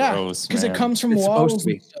 That's gross, because it comes from it's walls. Supposed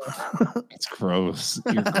to be. It's gross.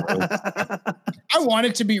 You're gross. I want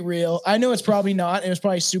it to be real. I know it's probably not. It was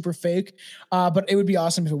probably super fake, but it would be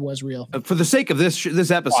awesome if it was real. For the sake of this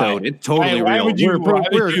episode, it's totally why real. Would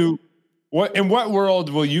you, in what world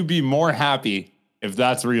will you be more happy if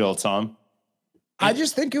that's real, Tom? I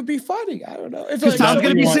just think it would be funny. I don't know. Because Tom's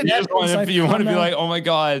going to be sitting there. You want to be like, oh my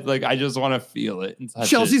God, like I just want to feel it.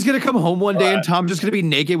 Chelsea's going to come home one day and Tom's just going to be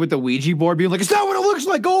naked with the Ouija board being like, it's not what it looks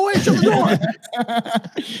like. Go away, shut the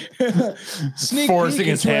door. Forcing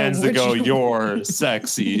his hands to go, you're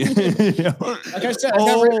sexy. Like I said,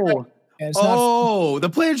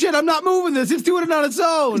 the planchette, I'm not moving this. It's doing it on its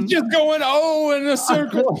own. It's just going in a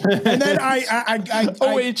circle. And then I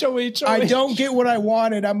don't get what I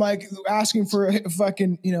wanted. I'm like asking for a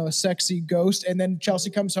fucking, a sexy ghost. And then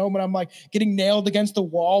Chelsea comes home and I'm like getting nailed against the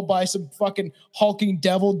wall by some fucking hulking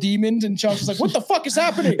devil demons. And Chelsea's like, what the fuck is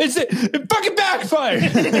happening? It fucking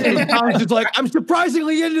backfired. Tom's just like, I'm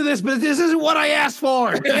surprisingly into this, but this isn't what I asked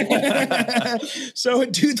for. So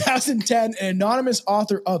in 2010, an anonymous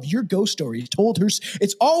author of Your Ghost Story told her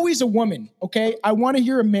it's always a woman. Okay, I want to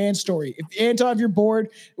hear a man story. If Anton, if you're bored,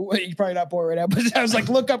 well, you're probably not bored right now, but I was like,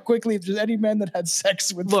 look up quickly if there's any men that had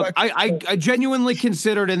sex with. Look, I genuinely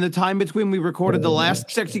considered in the time between we recorded the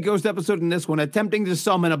last Sexy Ghost episode and this one, attempting to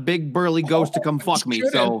summon a big burly ghost to come fuck me.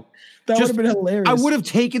 So that would have been hilarious. I would have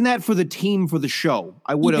taken that for the team for the show.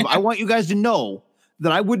 I would have. I want you guys to know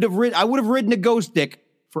that I would have ridden a ghost dick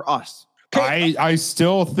for us. I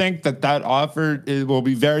still think that offer will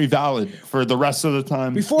be very valid for the rest of the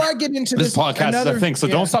time. Before I get into this podcast is a thing, so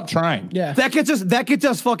don't stop trying. Yeah, that gets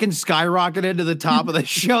us fucking skyrocketed to the top of the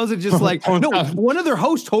shows. It's just like no, one of their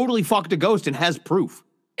hosts totally fucked a ghost and has proof.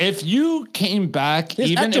 If you came back,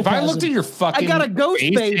 His even if I looked ectoplasm. at your fucking I got a ghost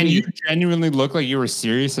face baby. and you genuinely looked like you were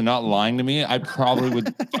serious and not lying to me, I probably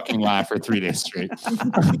would fucking laugh for 3 days straight.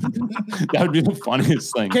 That would be the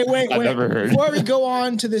funniest thing Okay, wait. I've ever heard. Before we go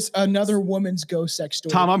on to this another woman's ghost sex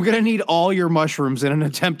story. Tom, I'm gonna need all your mushrooms in an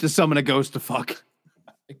attempt to summon a ghost to fuck.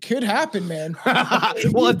 It could happen, man.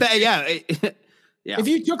 Well, if that, yeah. If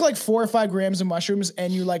you took like 4 or 5 grams of mushrooms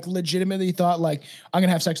and you like legitimately thought like, I'm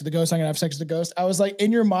gonna have sex with the ghost, I'm gonna have sex with the ghost, I was like,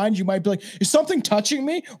 in your mind, you might be like, is something touching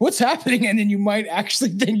me? What's happening? And then you might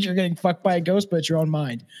actually think you're getting fucked by a ghost, but it's your own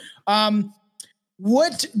mind.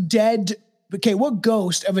 What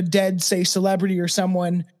ghost of a dead, say, celebrity or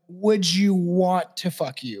someone would you want to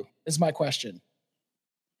fuck you? Is my question.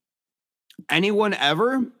 Anyone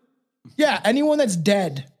ever? Yeah, anyone that's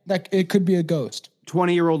dead, that it could be a ghost.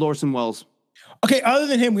 20-year-old Orson Welles. Okay, other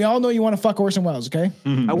than him, we all know you want to fuck Orson Welles, okay?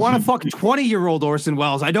 I want to fuck 20-year-old Orson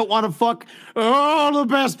Welles. I don't want to fuck all the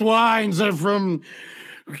best wines are from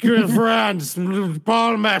France.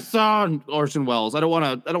 Paul Masson, Orson Welles. I don't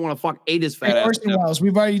want to fuck Ada's fat ass. Orson Welles.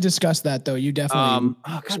 We've already discussed that, though. You definitely.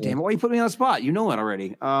 Oh, God damn it. Why are you putting me on the spot? You know that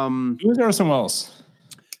already. Who's Orson Welles?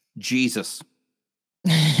 Jesus.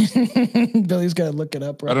 Billy's got to look it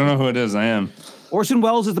up. Right? I don't know who it is. I am. Orson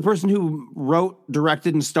Welles is the person who wrote,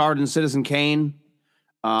 directed, and starred in Citizen Kane.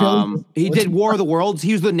 He did War of the Worlds.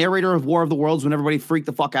 He was the narrator of War of the Worlds when everybody freaked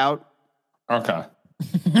the fuck out. Okay.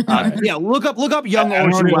 Yeah, look up young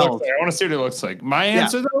Orson Welles. I want to see what it looks like. My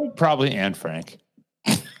answer, though, probably Anne Frank.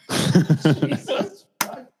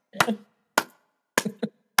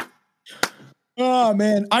 Oh,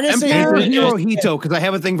 man. I'm going to say Emperor Hirohito, because I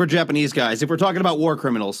have a thing for Japanese guys. If we're talking about war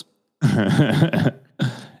criminals.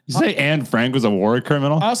 You say Anne Frank was a war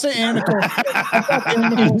criminal? I'll say Anne Nicole. I fuck Anne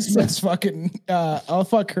Nicole Smith's fucking. I'll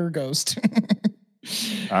fuck her ghost.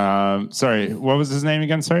 Sorry, what was his name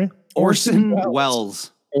again? Sorry, Orson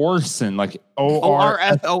Welles. Orson, like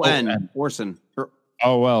Orson. Orson.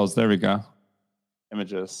 Oh, Wells. There we go.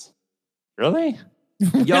 Images. Really?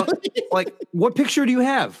 Young, like, what picture do you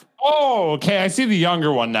have? Oh, okay. I see the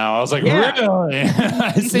younger one now. I was like, really?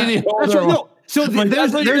 I see the older one. No. So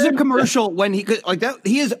there's a commercial when he could like that.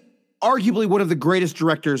 He is arguably one of the greatest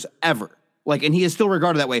directors ever. Like, and he is still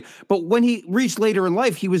regarded that way. But when he reached later in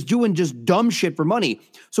life, he was doing just dumb shit for money.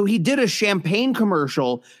 So he did a champagne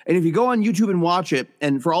commercial. And if you go on YouTube and watch it,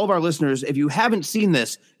 and for all of our listeners, if you haven't seen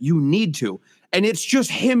this, you need to. And it's just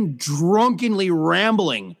him drunkenly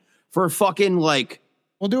rambling for fucking like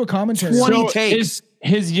we'll do a commentary. 20 takes.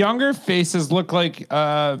 His younger faces look like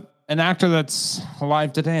an actor that's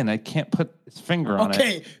alive today, and I can't put his finger on it.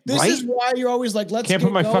 Okay, this is why you're always like, let's can't get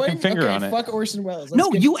put my going. fucking finger on it. Fuck Orson Welles.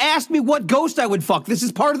 No, you asked me what ghost I would fuck. This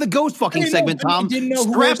is part of the ghost fucking segment, Tom.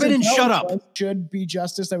 Scrap it and shut up. Should be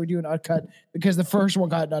justice that we do an uncut because the first one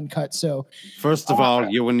got an uncut. So first of all,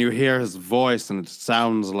 when you hear his voice and it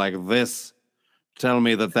sounds like this, tell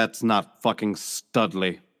me that that's not fucking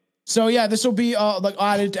Studley. So yeah, this will be like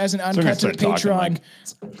added as an uncut to the Patreon.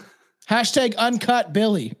 Hashtag uncut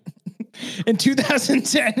Billy. In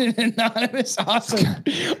 2010, an anonymous awesome.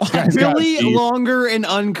 Billy Longer and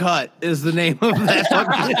Uncut is the name of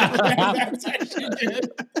that. That's actually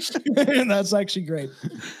good. That's actually great.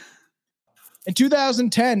 In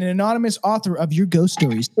 2010, an anonymous author of Your Ghost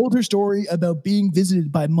Stories told her story about being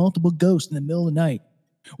visited by multiple ghosts in the middle of the night.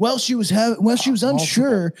 While she was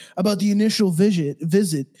unsure about the initial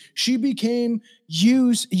visit, she became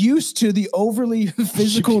used to the overly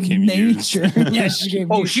physical nature. Yeah, she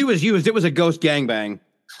was used. It was a ghost gangbang.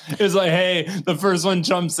 It was like, hey, the first one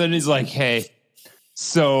jumps in. He's like, hey,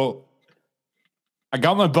 so I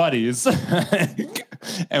got my buddies,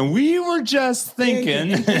 and we were just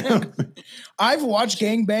thinking. I've watched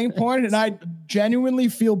gangbang porn, and I genuinely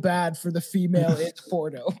feel bad for the female in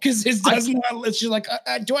porno because it does not. She's like,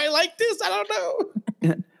 do I like this? I don't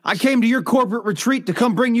know. I came to your corporate retreat to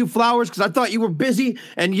come bring you flowers because I thought you were busy,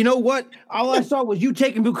 and you know what? All I saw was you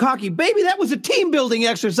taking bukkake. Baby, that was a team building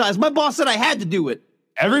exercise. My boss said I had to do it.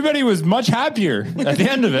 Everybody was much happier at the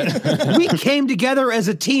end of it. We came together as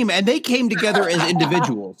a team, and they came together as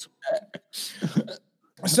individuals.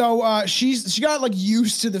 So she got like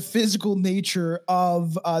used to the physical nature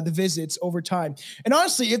of the visits over time. And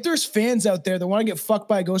honestly, if there's fans out there that want to get fucked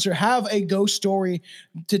by a ghost or have a ghost story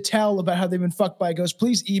to tell about how they've been fucked by a ghost,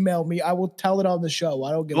 please email me. I will tell it on the show.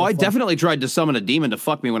 I don't give a fuck. I definitely tried to summon a demon to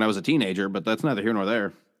fuck me when I was a teenager, but that's neither here nor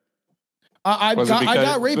there. I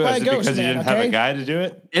got raped by a ghost. Because you didn't have a guy to do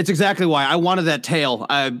it? It's exactly why. I wanted that tail.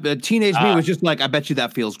 Teenage me was just like, I bet you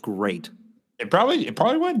that feels great. It probably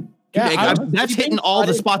would. Dude, Yeah, that's hitting all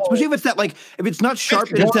the spots, especially if it's that like if it's not sharp,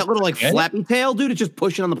 and it's that little like flappy tail, dude. It's just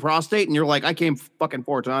pushing on the prostate, and you're like, I came fucking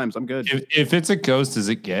 4 times. I'm good. If it's a ghost, is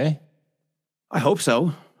it gay? I hope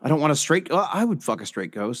so. I don't want a straight. I would fuck a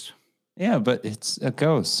straight ghost. Yeah, but it's a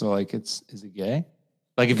ghost, so like, is it gay?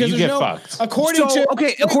 Like if Because you there's get no- fucked. According to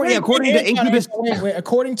according to Incubus,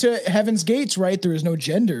 according to Heaven's Gates, right? There is no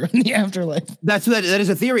gender in the afterlife. that is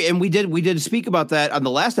a theory, and we did speak about that on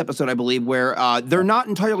the last episode, I believe, where they're not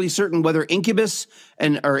entirely certain whether incubus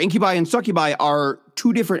or incubi and succubi are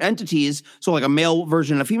 2 different entities, so like a male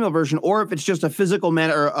version and a female version, or if it's just a physical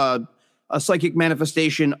a psychic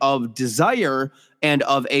manifestation of desire and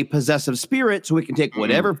of a possessive spirit, so it can take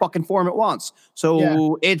whatever fucking form it wants.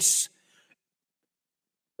 So it's.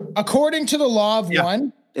 According to the Law of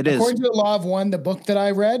One, it is. According to the Law of One, the book that I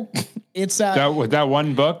read, it's that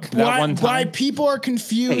one book, that one time. Why people are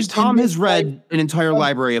confused. Hey, Tom has read an entire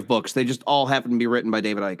library of books. They just all happen to be written by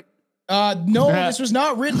David Icke. No, this was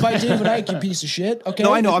not written by David Icke, you piece of shit. Okay.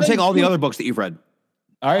 No, I know. I'm saying all the other books that you've read.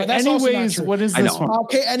 All right. That's also not Anyways, true. what is this one?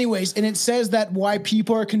 Okay. Anyways, and it says that why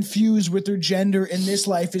people are confused with their gender in this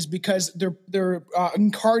life is because their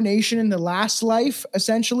incarnation in the last life,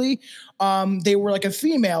 essentially, they were like a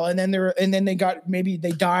female, and then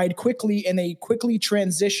they died quickly, and they quickly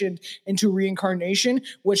transitioned into reincarnation,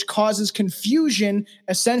 which causes confusion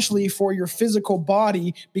essentially for your physical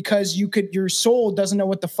body because your soul doesn't know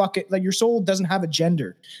what the fuck your soul doesn't have a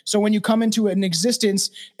gender. So when you come into an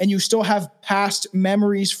existence and you still have past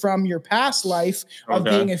memories from your past life of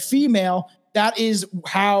being a female, that is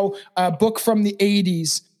how a book from the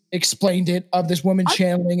 80s explained it, of this woman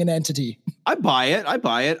channeling an entity. I buy it.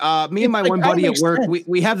 Me and my one buddy at work,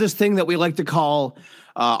 we have this thing that we like to call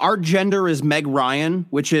our gender is Meg Ryan,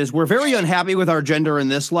 which is we're very unhappy with our gender in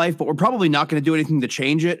this life, but we're probably not going to do anything to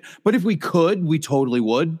change it. But if we could, we totally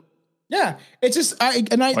would. Yeah, it's just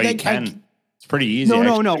it's pretty easy.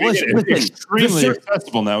 No. Listen, extremely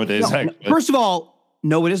accessible nowadays. First of all,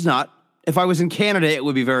 no, it is not. If I was in Canada, it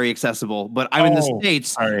would be very accessible, but I'm in the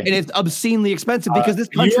States, and it's obscenely expensive because this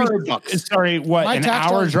country sucks. Sorry, what? An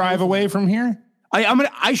hour drive away from here?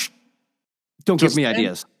 Don't give me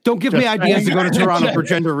ideas. Don't give me ideas to go to Toronto for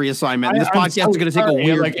gender reassignment. This podcast is going to take a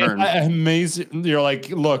weird turn. Amazing. You're like,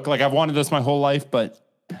 look, like I've wanted this my whole life, but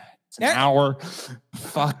it's an hour.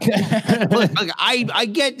 Fuck. I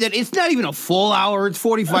get that it's not even a full hour. It's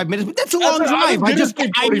 45 minutes, but that's a long drive.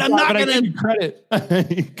 I'm not going to credit.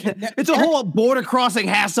 It's a whole border crossing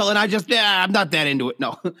hassle, and I'm not that into it.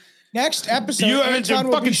 No. Next episode, it's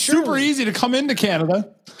fucking super easy to come into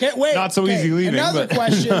Canada. Okay, wait. Not so easy leaving. Another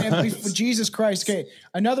question. Jesus Christ. Okay,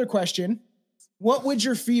 another question. What would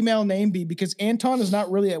your female name be? Because Anton is not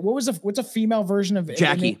really. What's a female version of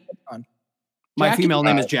Jackie? Anton? My female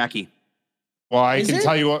name is Jackie. Well, I can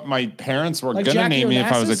tell you what my parents were gonna name me if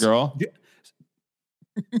I was a girl.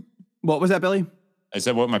 What was that, Billy? I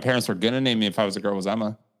said what my parents were gonna name me if I was a girl was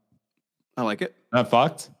Emma. I like it. Not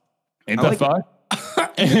fucked. Ain't that fucked?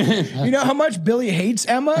 You know how much Billy hates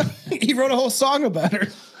Emma? He wrote a whole song about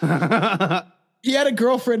her. He had a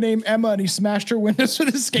girlfriend named Emma, and he smashed her windows with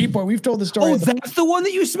a skateboard. We've told the story. Oh, that's the one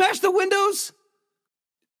that you smashed the windows?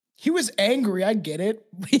 He was angry. I get it.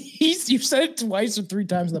 You said it twice or 3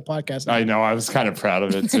 times in the podcast. I know. I was kind of proud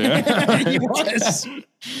of it too. He was.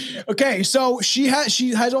 Okay, so she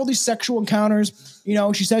has all these sexual encounters. You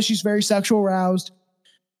know, she says she's very sexual aroused.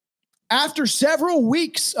 After several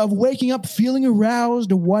weeks of waking up feeling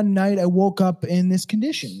aroused, one night I woke up in this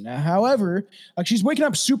condition. However, like she's waking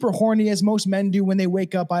up super horny, as most men do when they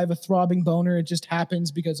wake up. I have a throbbing boner. It just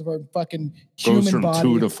happens because of our fucking human goes from body.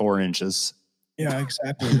 2 to 4 inches. Yeah,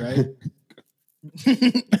 exactly right.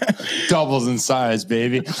 Doubles in size,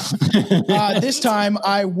 baby. This time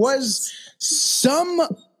I was somehow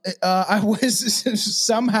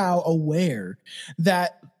aware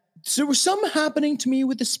that there was something happening to me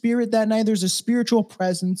with the spirit that night. There's a spiritual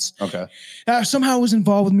presence. Okay. Somehow was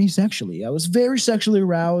involved with me sexually. I was very sexually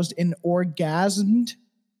aroused and orgasmed.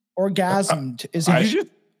 Orgasmed is Did you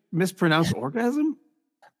just mispronounce orgasm?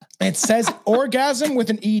 It says orgasm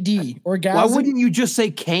with an ED. Orgasm. Why wouldn't you just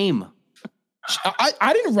say came?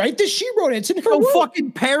 I didn't write this. She wrote it. It's in her Don't word.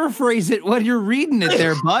 fucking paraphrase it when you're reading it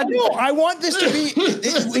there, bud. No, I want this to be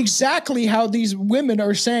exactly how these women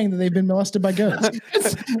are saying that they've been molested by ghosts.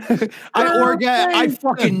 I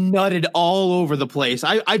fucking nutted all over the place.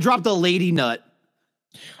 I dropped a lady nut.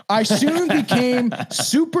 I soon became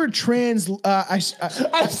super trans. I soon.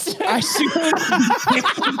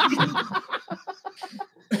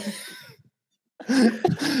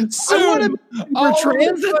 Soon,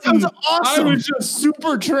 trans. That sounds awesome. I was just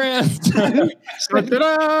super trans.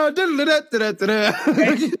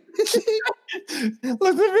 at me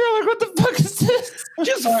like, what the fuck is this?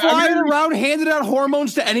 Just flying around, handing out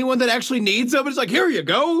hormones to anyone that actually needs them. It's like, here you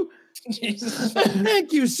go. Jesus.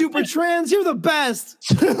 Thank you, Super Trans. You're the best.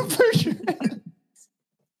 Super Trans.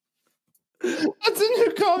 That's a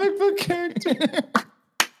new comic book character.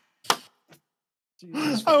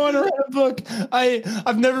 I want to write a book.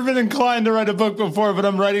 I've never been inclined to write a book before, but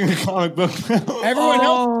I'm writing a comic book. Everyone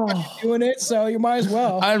else is doing it, so you might as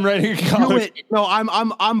well. I'm writing a Do comic. it. No,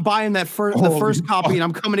 I'm buying that the first copy, and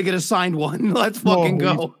I'm coming to get a signed one. Let's fucking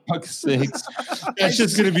go. Fuck's sakes. That's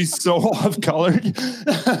just gonna be so off colored.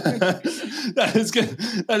 that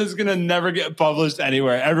is gonna never get published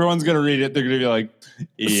anywhere. Everyone's gonna read it. They're gonna be like,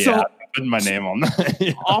 yeah. So, put my name on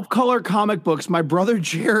that. off-color comic books. My brother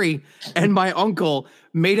Jerry and my uncle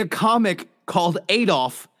made a comic called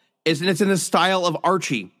Adolf. It's in the style of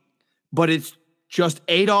Archie, but it's just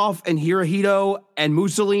Adolf and Hirohito and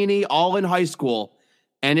Mussolini all in high school,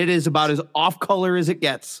 and it is about as off-color as it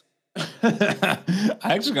gets. I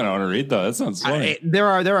actually kind of want to read that. That sounds funny. There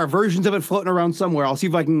are versions of it floating around somewhere. I'll see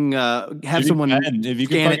if I can have someone if you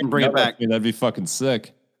scan it and bring it back. That'd be fucking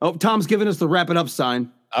sick. Oh, Tom's giving us the wrap it up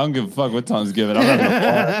sign. I don't give a fuck what Tom's giving. I'm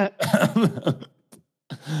having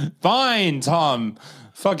Fine, Tom.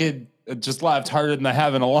 Fucking just laughed harder than I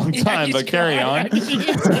have in a long time, but carry on.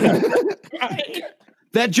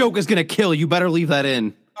 That joke is gonna kill. You better leave that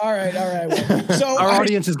in. All right. Well, so our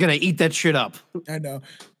audience is gonna eat that shit up. I know.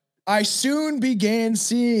 I soon began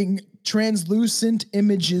seeing translucent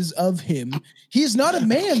images of him. He's not a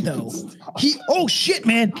man, though. Oh shit,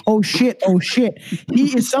 man. Oh shit.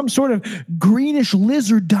 He is some sort of greenish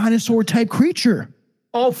lizard dinosaur type creature.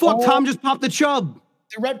 Oh fuck, Tom just popped the chub.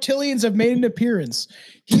 The reptilians have made an appearance.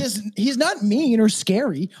 He's not mean or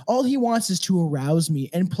scary. All he wants is to arouse me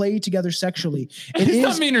and play together sexually. He's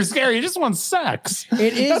not mean or scary. He just wants sex.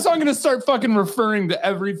 That's why I'm going to start fucking referring to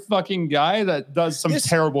every fucking guy that does some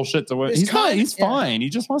terrible shit to women. He's fine. He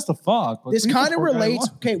just wants to fuck. This kind of relates.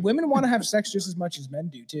 Okay, women want to have sex just as much as men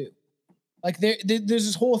do too. Like there's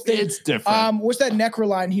this whole thing. It's different. What's that Necro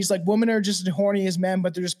line? He's like, women are just as horny as men,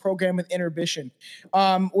 but they're just programmed with inhibition.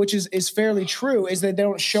 Which is fairly true. Is that they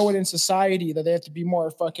don't show it in society that they have to be more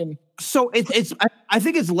fucking. So I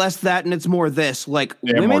think it's less that and it's more this. Like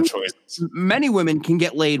more choices. Many women can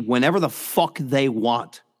get laid whenever the fuck they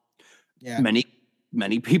want. Yeah.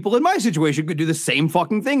 Many people in my situation could do the same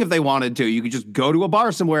fucking thing if they wanted to. You could just go to a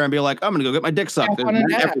bar somewhere and be like, I'm gonna go get my dick sucked.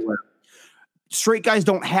 Everywhere. Straight guys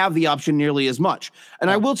don't have the option nearly as much. And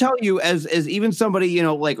I will tell you, as even somebody, you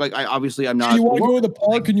know, like I obviously I'm not. You want to go to the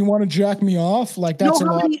park and you want to jack me off? Like that's a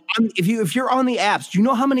lot. If you're on the apps, do you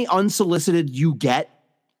know how many unsolicited you get?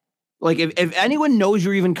 Like if anyone knows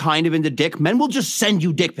you're even kind of into dick, men will just send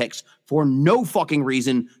you dick pics for no fucking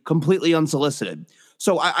reason, completely unsolicited.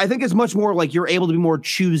 So I think it's much more like you're able to be more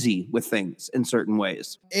choosy with things in certain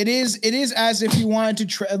ways. It is as if you wanted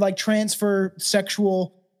to transfer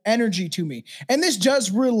sexual energy to me, and this does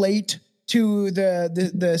relate to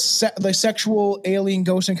the sexual alien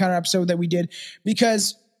ghost encounter episode that we did,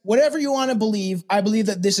 because whatever you want to believe, I believe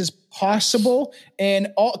that this is possible. And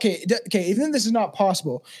even this is not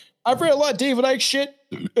possible. I've read a lot of David Icke shit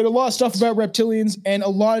and a lot of stuff about reptilians, and a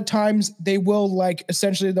lot of times they will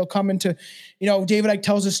they'll come into, David Icke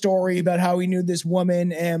tells a story about how he knew this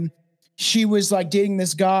woman and she was like dating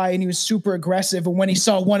this guy and he was super aggressive. And when he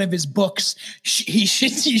saw one of his books, he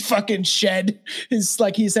fucking shed his,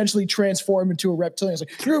 he essentially transformed into a reptilian. It's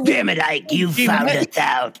like, damn it, Ike, you found it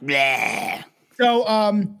out. Blah. So,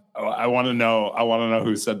 I want to know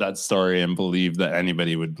who said that story and believe that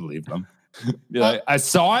anybody would believe them. Be like, I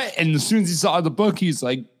saw it, and as soon as he saw the book, he's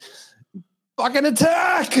like, fucking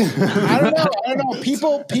attack. I don't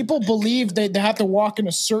know. People believe they have to walk in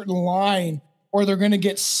a certain line or they're going to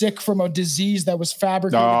get sick from a disease that was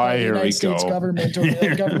fabricated by the United States government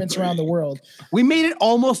or governments around the world. We made it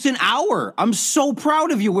almost an hour. I'm so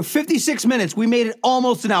proud of you. We're 56 minutes. We made it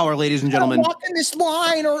almost an hour, ladies and gentlemen. I'm walking this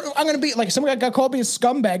line, or I'm going to be like, somebody got called me a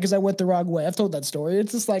scumbag because I went the wrong way. I've told that story.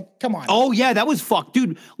 It's just like, come on. Oh, yeah, that was fucked.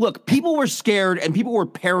 Dude, look, people were scared and people were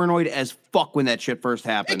paranoid as fuck when that shit first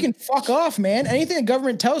happened. They can fuck off, man. Anything the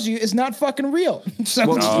government tells you is not fucking real. So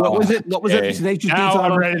what was it? What was it? Now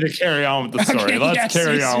I'm ready to carry on with the story. Okay, Let's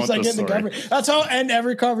carry on with the story. Government. That's how I'll end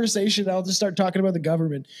every conversation. I'll just start talking about the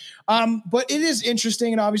government. But it is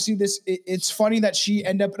interesting, and obviously it's funny that she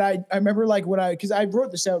ended up. And I remember because I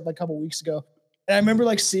wrote this out a couple weeks ago, and I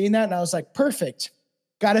remember seeing that, and I was like, perfect.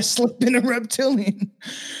 Got to slip in a reptilian.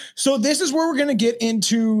 So this is where we're going to get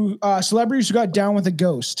into celebrities who got down with a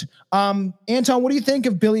ghost. Anton, what do you think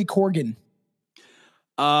of Billy Corgan?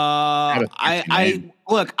 I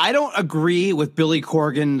look, I don't agree with Billy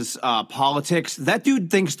Corgan's politics. That dude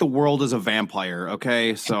thinks the world is a vampire.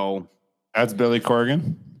 Okay, so That's Billy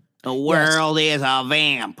Corgan. the world is a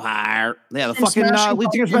vampire. Yeah, the From fucking Smashing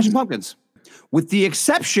lead singer of Smashing Pumpkins. With the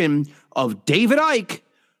exception of David Icke,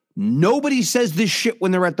 nobody says this shit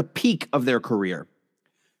when they're at the peak of their career.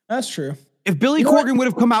 That's true. If Billy You know what? Corgan would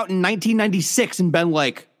have come out in 1996 and been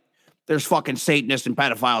like, there's fucking Satanists and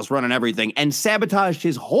pedophiles running everything, and sabotaged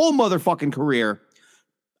his whole motherfucking career,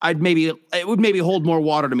 it would maybe hold more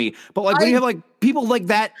water to me. But like when you have like people like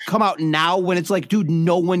that come out now, when it's like, dude,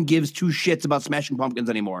 no one gives two shits about Smashing Pumpkins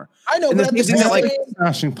anymore. I know, And but the at the thing that, like, same-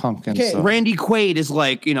 Smashing Pumpkins. Okay. so- Randy Quaid is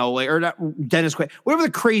like, you know, like, or not Dennis Quaid, whatever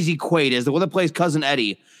the crazy Quaid is, the one that plays Cousin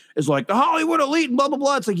Eddie, is like the Hollywood elite and blah blah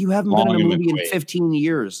blah. It's like you haven't been in a Long movie in McQuaid. 15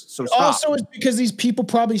 years, so stop. Also, it's because these people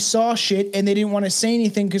probably saw shit and they didn't want to say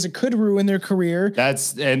anything because it could ruin their career.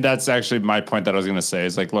 That's actually my point that I was gonna say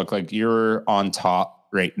is like, look, like you're on top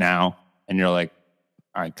right now, and you're like,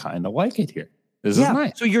 I kind of like it here. This is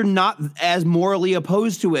nice. So you're not as morally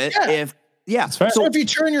opposed to it. Yeah. fair. So if you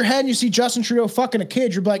turn your head and you see Justin Trudeau fucking a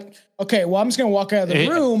kid, you're like, okay, well, I'm just gonna walk out of the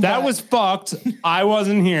room. That but- was fucked. I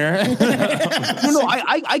wasn't here. No,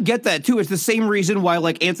 I get that too. It's the same reason why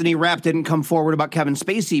like Anthony Rapp didn't come forward about Kevin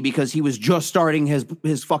Spacey, because he was just starting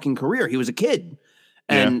his fucking career. He was a kid.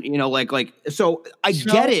 And you know, like so I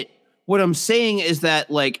get it. What I'm saying is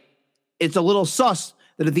that like it's a little sus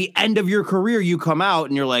that at the end of your career you come out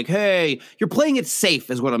and you're like, hey, you're playing it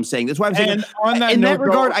safe, is what I'm saying. That's why I'm saying And on that in that note,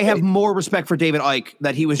 regard, though, I have more respect for David Icke,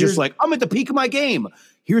 that he was just like, I'm at the peak of my game.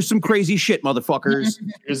 Here's some crazy shit, motherfuckers.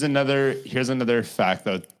 Here's another fact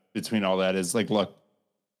though between all that is like, look,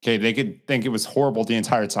 okay, they could think it was horrible the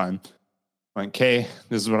entire time. Like, okay,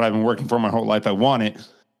 this is what I've been working for my whole life. I want it.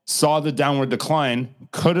 Saw the downward decline,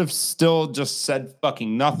 could have still just said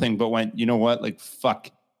fucking nothing, but went, you know what? Like,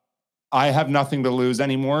 fuck. I have nothing to lose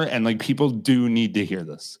anymore. And like people do need to hear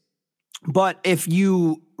this. But if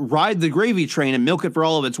you ride the gravy train and milk it for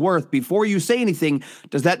all of its worth before you say anything,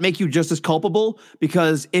 does that make you just as culpable?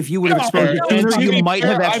 Because if you would have exposed it And sooner, to you be might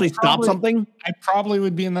fair, have actually I stopped probably- something. I probably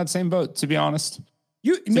would be in that same boat, to be honest.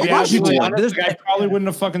 You, To be maybe course you absolutely would. honest, This- like, I probably wouldn't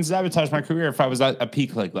have fucking sabotaged my career if I was at a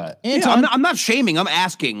peak like that. Yeah, Anton, I'm not shaming. I'm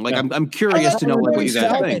asking. Like, I'm tell curious that to know like, what you Corey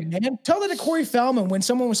guys Feldman, think. Man. Tell that to Corey Feldman when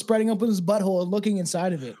someone was spreading open his butthole and looking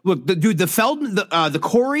inside of it. Look, the Feldman, the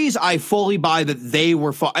Coreys, I fully buy that they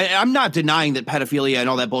were. I'm not denying that pedophilia and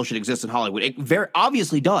all that bullshit exists in Hollywood. It very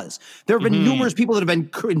obviously does. There have been numerous people that have been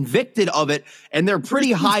convicted of it, and they're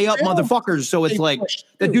pretty high up jail. motherfuckers. So it's They like pushed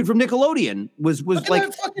the through. dude from Nickelodeon was Look like.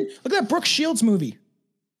 at that Brooke Shields movie.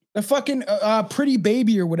 The fucking Pretty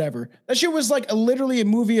Baby or whatever. That shit was like literally a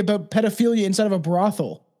movie about pedophilia inside of a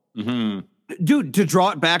brothel. Dude, to draw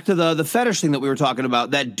it back to the fetish thing that we were talking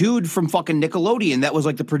about, that dude from fucking Nickelodeon that was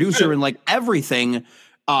like the producer and like everything,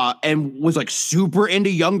 and was like super into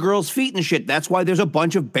young girls' feet and shit. That's why there's a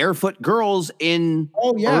bunch of barefoot girls in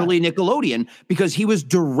early Nickelodeon, because he was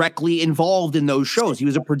directly involved in those shows. He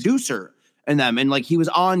was a producer in them, and like he was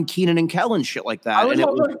on Keenan and Kel and shit like that. I would, And it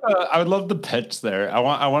was, I would love the pitch there. I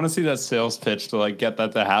want to see that sales pitch to like get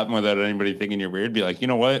that to happen without anybody thinking you're weird. Be like, you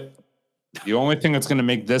know what? The only thing that's going to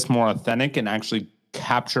make this more authentic and actually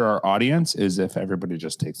capture our audience is if everybody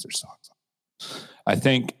just takes their socks off. I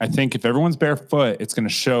think if everyone's barefoot, it's going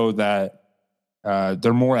to show that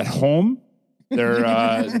they're more at home.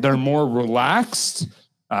 They're more relaxed,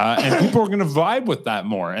 and people are going to vibe with that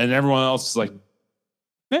more. And everyone else is like,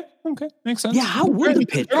 yeah, okay, makes sense. yeah, how would the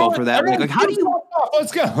pitch go for that? Like, how do you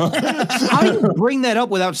Let's go. how do you bring that up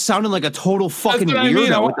without sounding like a total fucking That's what I weirdo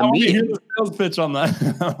mean. I at want the to hear meeting? the sales pitch on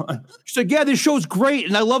that. She's like, yeah, this show's great,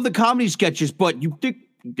 and I love the comedy sketches, but you think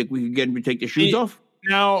we could get him to take the shoes off?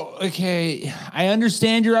 Now, okay, I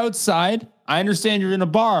understand you're outside. I understand you're in a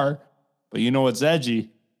bar, but you know what's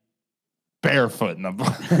edgy? Barefoot in a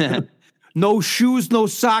bar. No shoes, no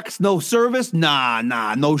socks, no service? Nah,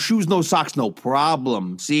 no shoes, no socks, no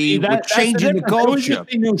problem. See, we're That's changing the difference. I was culture. just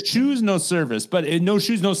saying no shoes, no service, but no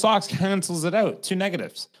shoes, no socks cancels it out. Two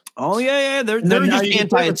negatives. Oh, yeah, they're then now just you can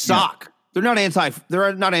play with anti-sock. They're not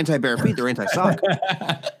anti-bare feet, they're anti-sock.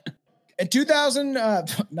 In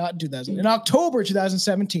October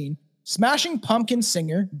 2017, Smashing Pumpkins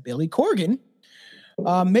singer Billy Corgan,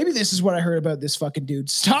 maybe this is what I heard about this fucking dude,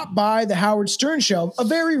 stopped by the Howard Stern show, a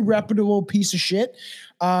very reputable piece of shit,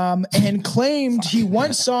 and claimed he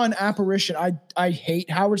once saw an apparition. I hate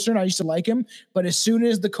Howard Stern. I used to like him, but as soon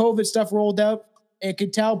as the COVID stuff rolled out, it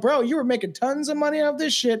could tell, bro, you were making tons of money off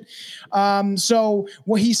this shit. So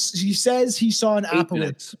what he says he saw an 8 apparition.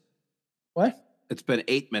 minutes. What? It's been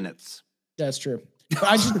 8 minutes. That's true.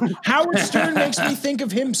 Howard Stern makes me think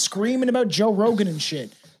of him screaming about Joe Rogan and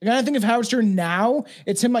shit. Like, I think of Howard Stern now,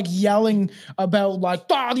 it's him like yelling about like,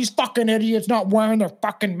 these fucking idiots not wearing their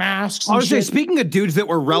fucking masks. I was saying, speaking of dudes that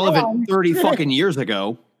were relevant 30 fucking years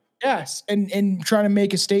ago. Yes, and trying to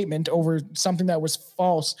make a statement over something that was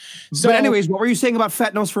false. So, but anyways, what were you saying about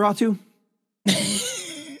Fat Nosferatu?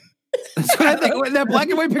 That's what I think. When that black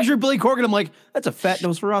and white picture of Billy Corgan, I'm like, that's a Fat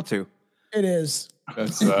Nosferatu. It is.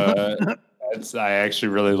 I actually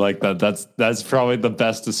really like that. That's probably the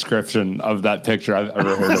best description of that picture I've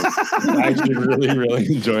ever heard of. I actually really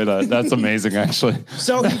enjoy that. That's amazing, actually.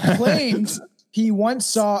 So he claims he once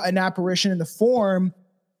saw an apparition in the form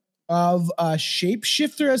of a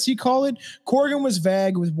shapeshifter, as he called it. Corgan was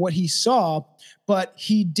vague with what he saw, but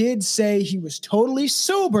he did say he was totally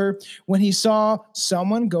sober when he saw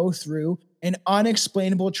someone go through an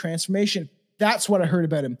unexplainable transformation. That's what I heard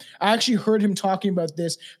about him. I actually heard him talking about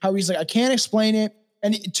this, how he's like, I can't explain it.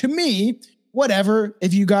 And to me, whatever,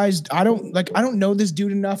 if you guys, I don't know this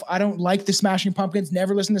dude enough. I don't like the Smashing Pumpkins.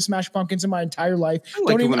 Never listened to Smashing Pumpkins in my entire life.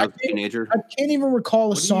 When I was a teenager. I can't even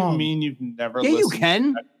recall a song. What do you mean you've never listened to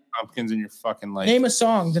Smashing Pumpkins in your fucking life? Name a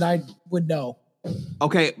song that I would know.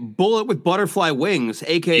 Okay, Bullet with Butterfly Wings,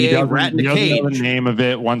 aka Rat in the Cage. Know the name of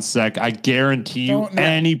it. 1 sec. I guarantee you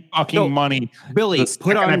any fucking money. Billy,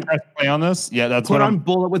 put on. I press play on this. Yeah, that's put what on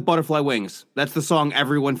Bullet with Butterfly Wings. That's the song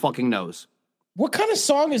everyone fucking knows. What kind of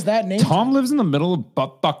song is that name? Tom lives in the middle of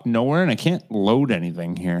butt nowhere, and I can't load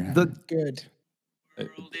anything here. Good. The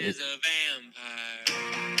world is a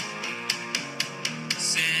vampire.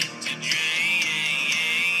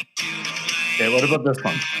 Okay, what about this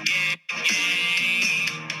one?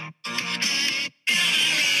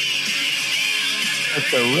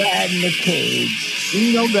 It's a rat in the cage.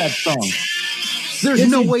 You know that song. There's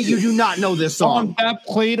no way you do not know this song. That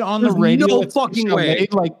played on the radio. No fucking way.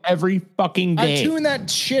 Like every fucking day. I tune that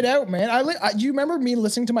shit out, man. Do you remember me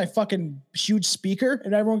listening to my fucking huge speaker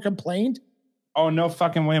and everyone complained? Oh, no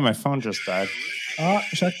fucking way. My phone just died.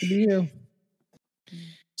 Sucks to be you.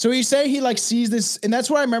 So he say he like sees this, and that's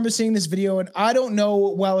why I remember seeing this video, and I don't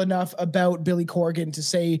know well enough about Billy Corgan to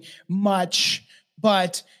say much,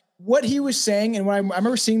 but what he was saying, and when I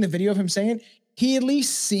remember seeing the video of him saying it, he at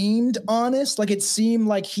least seemed honest. Like it seemed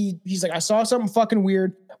like he's like, I saw something fucking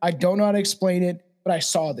weird. I don't know how to explain it, but I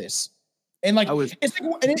saw this. And like,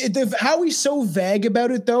 how he's so vague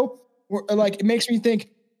about it though, like it makes me think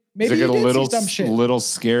maybe he did see some shit. Little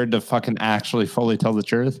scared to fucking actually fully tell the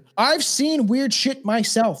truth. I've seen weird shit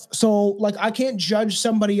myself. So like, I can't judge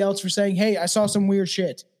somebody else for saying, hey, I saw some weird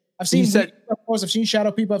shit. I've seen I've seen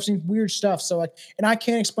shadow people. I've seen weird stuff. So like, and I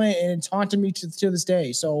can't explain it, and it's haunted me to this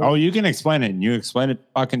day. So you can explain it, and you explain it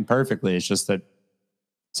fucking perfectly. It's just that it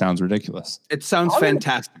sounds ridiculous. It sounds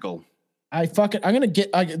fantastical. I'm gonna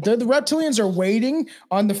get. The reptilians are waiting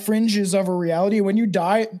on the fringes of a reality. When you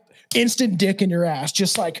die, instant dick in your ass,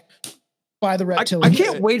 just like by the reptilians. I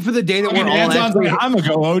can't wait for the day that we're all actually. I'm gonna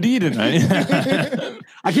go OD tonight.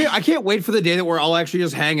 I can't wait for the day that we're all actually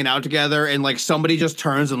just hanging out together and like somebody just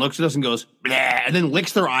turns and looks at us and goes, bleh, and then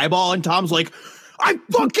licks their eyeball, and Tom's like, I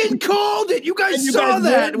fucking called it. You guys saw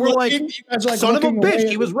that. And we're like, son of a bitch,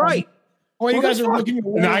 he was right. Well, you guys are looking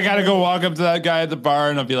away. And I gotta go walk up to that guy at the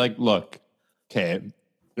bar and I'll be like, look, okay,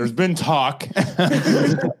 there's been talk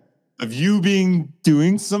of you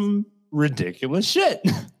doing some ridiculous shit.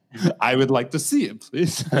 I would like to see it,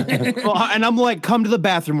 please. And I'm like, come to the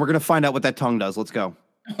bathroom. We're going to find out what that tongue does. Let's go.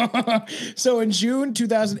 So in June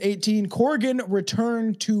 2018, Corgan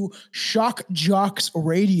returned to Shock Jocks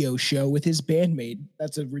radio show with his bandmate.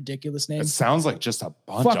 That's a ridiculous name. It sounds like just a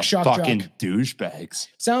bunch of Shock fucking Jock. Douchebags.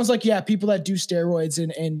 Sounds like, people that do steroids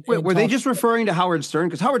and wait, were they just referring to Howard Stern?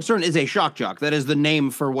 Because Howard Stern is a shock jock. That is the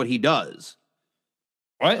name for what he does.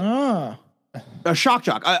 What? A shock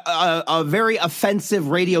jock, a very offensive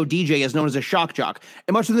radio DJ is known as a shock jock.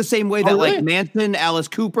 And much in the same way that like Manson, Alice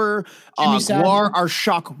Cooper, Guar are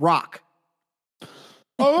shock rock.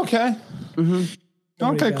 Oh, okay. Mm-hmm.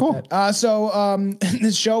 Okay, cool.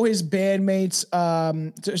 This show, his bandmates,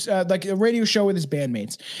 like a radio show with his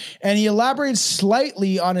bandmates, and he elaborates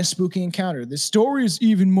slightly on his spooky encounter. The story is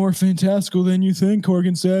even more fantastical than you think,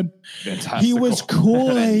 Corgan said. He was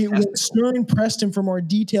coy when Stern pressed him for more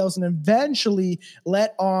details and eventually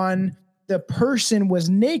let on the person was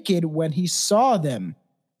naked when he saw them.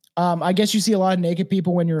 I guess you see a lot of naked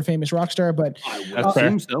people when you're a famous rock star, but I would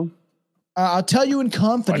assume so. I'll tell you in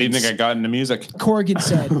confidence. Why do you think I got into music? Corgan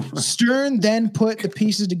said. Stern then put the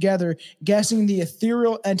pieces together, guessing the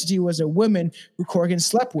ethereal entity was a woman who Corgan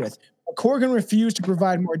slept with. But Corgan refused to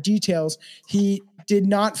provide more details. He did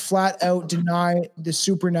not flat out deny the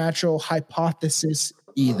supernatural hypothesis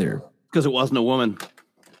either. Because it wasn't a woman.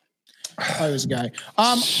 Oh, it was a guy.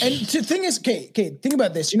 And the thing is, okay, think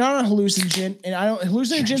about this. You're not on a hallucinogen, and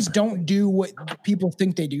hallucinogens don't do what people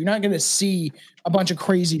think they do. You're not going to see a bunch of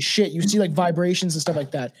crazy shit. You see like vibrations and stuff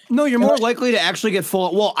like that. No, you're more likely to actually get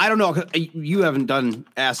full. Well, I don't know. 'Cause you haven't done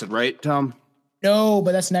acid, right, Tom? No,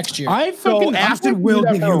 but that's next year. Acid will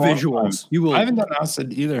give you visuals. You will. I haven't done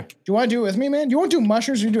acid either. Do you want to do it with me, man? You want to do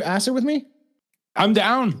mushrooms or you do acid with me? I'm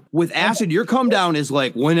down. With acid, your calm down is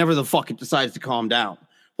like whenever the fuck it decides to calm down.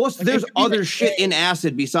 Plus, there's other shit in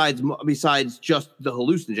acid besides just the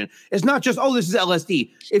hallucinogen. It's not just, this is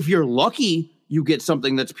LSD. If you're lucky, you get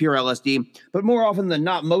something that's pure LSD. But more often than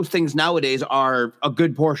not, most things nowadays are a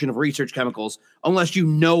good portion of research chemicals, unless you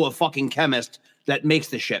know a fucking chemist that makes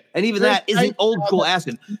the shit. And even that isn't old school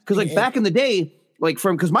acid. Because like back in the day,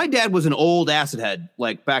 because my dad was an old acid head,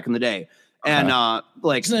 like back in the day. And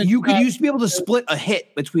you used to be able to split a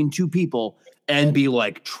hit between two people and be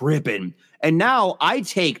like tripping. And now I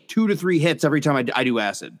take 2 to 3 hits every time I do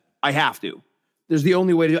acid. I have to. There's the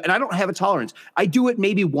only way to do it. And I don't have a tolerance. I do it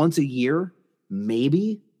maybe once a year,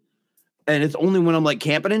 maybe. And it's only when I'm like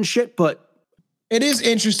camping and shit, but it is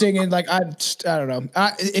interesting. And like, I don't know.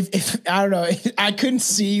 If I don't know, I couldn't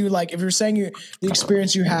see you, like, if you're saying the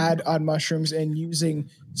experience you had on mushrooms and using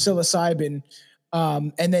psilocybin,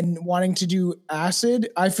 and then wanting to do acid,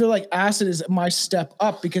 I feel like acid is my step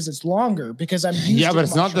up because it's longer, because I'm used to but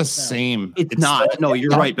it's not the now. same. It's not. No,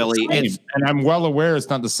 you're right, Billy. And I'm well aware it's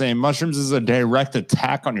not the same. Mushrooms is a direct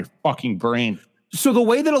attack on your fucking brain. So the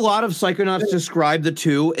way that a lot of psychonauts describe the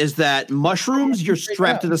two is that mushrooms, you're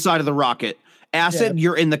strapped to the side of the rocket. Acid,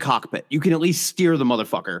 you're in the cockpit. You can at least steer the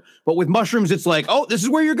motherfucker. But with mushrooms, it's like, this is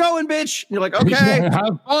where you're going, bitch. And you're like, okay.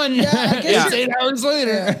 Have fun. It's 8 hours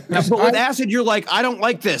later. But with acid, you're like, I don't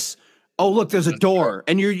like this. Oh, look, there's a door.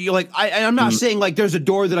 And you're like, I'm not saying like there's a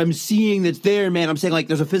door that I'm seeing that's there, man. I'm saying like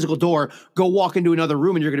there's a physical door. Go walk into another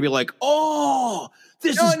room and you're going to be like,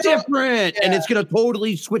 this is different. Yeah. And it's going to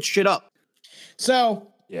totally switch shit up.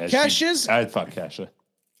 So, Kesha's. I'd fuck Kesha.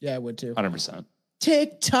 Yeah, I would too. 100%.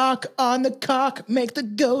 TikTok on the cock, make the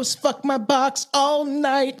ghost fuck my box all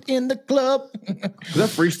night in the club. Is that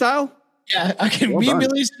freestyle? Yeah, I can. Me and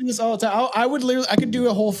Billy do this all the time. I could do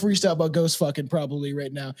a whole freestyle about ghost fucking probably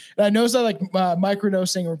right now. And I noticed that like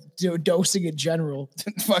microdosing or dosing in general.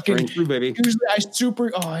 Fucking through, baby. Usually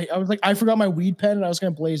I was like, I forgot my weed pen and I was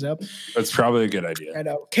gonna blaze up. That's probably a good idea. I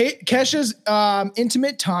know. Kesha's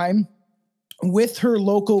intimate time with her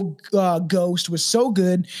local ghost was so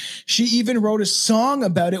good. She even wrote a song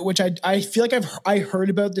about it, which I feel like I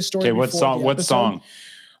heard about this story. Okay, what song? What song?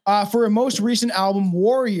 For her most recent album,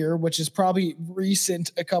 Warrior, which is probably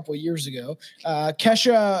recent, a couple of years ago,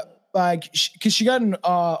 Kesha, because she got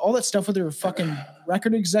all that stuff with her fucking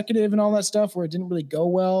record executive and all that stuff where it didn't really go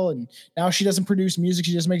well, and now she doesn't produce music;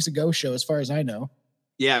 she just makes a ghost show, as far as I know.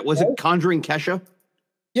 Yeah, was it Conjuring Kesha?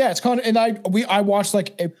 Yeah, it's and I watched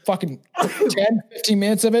like a fucking 10-15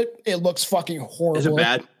 minutes of it. It looks fucking horrible. Is it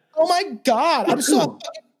bad? Oh my god, I'm so fucking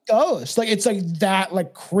ghost. Like it's like that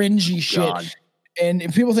like cringy shit. God. And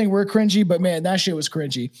if people think we're cringy, but man, that shit was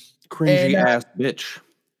cringy. Cringy ass bitch.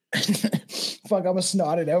 Fuck, I'm a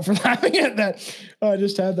snotted out for laughing at that. I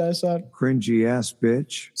just had that son. Cringy ass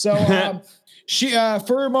bitch. So she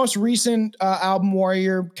for her most recent album,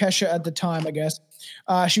 Warrior, Kesha at the time, I guess.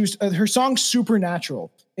 She was her song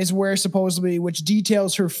Supernatural is where supposedly, which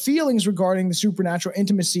details her feelings regarding the supernatural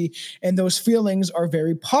intimacy, and those feelings are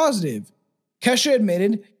very positive. Kesha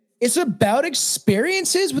admitted, "It's about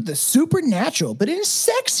experiences with the supernatural, but in a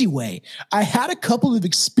sexy way. I had a couple of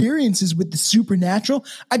experiences with the supernatural.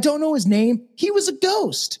 I don't know his name. He was a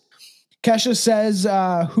ghost." Kesha says,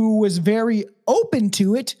 who was very open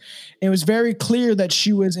to it. It was very clear that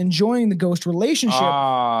she was enjoying the ghost relationship.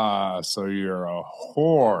 So you're a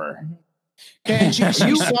whore. Okay, and she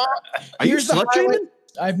saw. Are you slut shaming?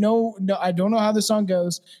 I don't know how the song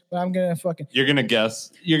goes, but I'm gonna fucking. You're gonna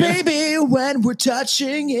guess. Baby, when we're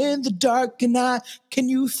touching in the dark, can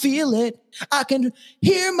you feel it? I can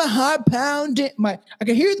hear my heart pounding. I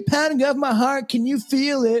can hear the pounding of my heart. Can you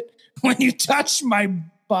feel it? When you touch my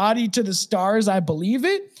body to the stars, I believe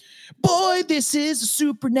it. Boy, this is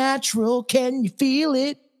supernatural. Can you feel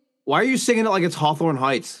it? Why are you singing it like it's Hawthorne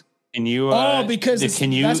Heights? Can you? Because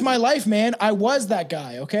that's my life, man. I was that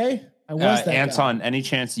guy. Okay, I was that Anton, guy. any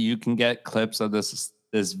chance you can get clips of this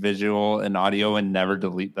visual and audio and never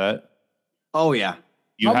delete that? Oh yeah,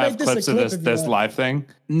 I'll have clips of this live thing.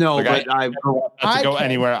 No, like, but I want to go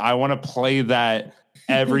anywhere. I want to play that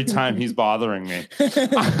every time he's bothering me.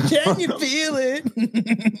 Can you feel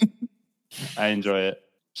it? I enjoy it.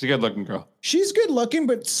 She's a good looking girl. She's good looking,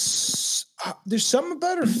 but There's something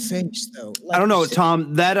about her face, though. I don't know,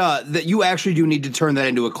 Tom. That you actually do need to turn that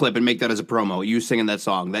into a clip and make that as a promo. You singing that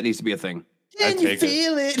song. That needs to be a thing. Can you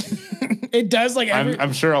feel it? It does like every.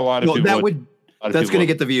 I'm sure a lot of people. That's gonna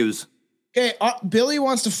get the views. Okay, Billy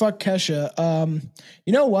wants to fuck Kesha.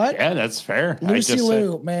 You know what? Yeah, that's fair. Lucy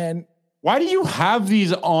Liu, man. Why do you have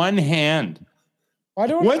these on hand?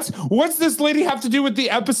 What's this lady have to do with the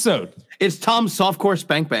episode? It's Tom's softcore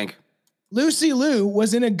spank bank. Lucy Liu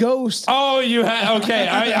was in a ghost. Oh, you had okay.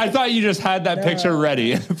 I thought you just had that picture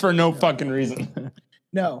ready for no fucking reason.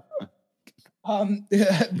 No.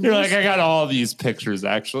 You're like, I got all these pictures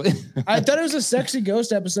actually. I thought it was a sexy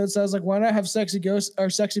ghost episode, so I was like, why not have sexy ghosts or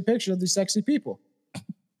sexy picture of these sexy people?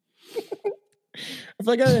 I feel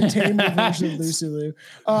like I had a tamer version of Lucy Liu.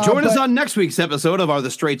 Join us on next week's episode of Are the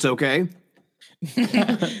Straights Okay?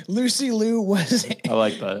 Lucy Liu was I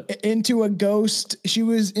like that. Into a ghost. She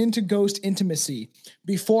was into ghost intimacy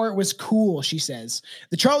before it was cool, she says.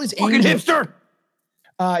 The Charlie's fucking hipster.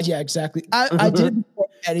 Yeah, exactly. I did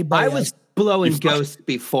anybody. I was blowing ghosts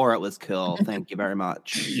before it was cool. Thank you very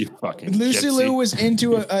much. You fucking Lucy Liu was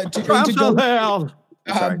into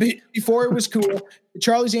before it was cool. The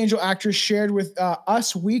Charlie's Angel actress shared with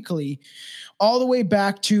Us Weekly all the way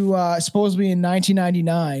back to supposedly in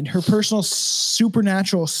 1999, her personal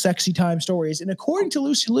supernatural sexy time stories. And according to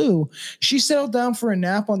Lucy Liu, she settled down for a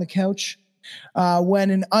nap on the couch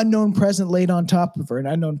when an unknown presence laid on top of her. An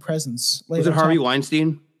unknown presence. Was it Harvey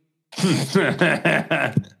Weinstein?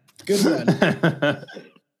 Good one.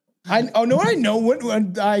 I know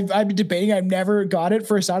when I've been debating. I've never got it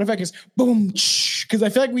for a sound effect. Is boom, because I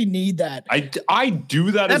feel like we need that. I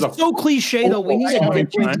do that. That's so cliche though. We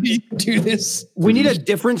need to do this. We need a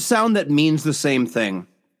different sound that means the same thing.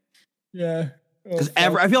 Yeah, because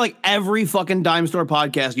I feel like every fucking dime store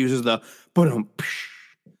podcast uses the boom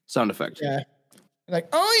sound effect. Yeah. Like,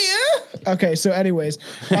 oh yeah. Okay, so anyways,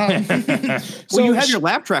 so you have your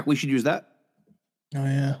lap track. We should use that. Oh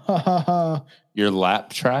yeah. Your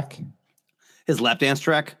lap track? His lap dance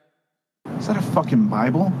track? Is that a fucking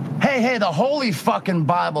Bible? Hey, the holy fucking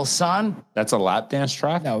Bible, son. That's a lap dance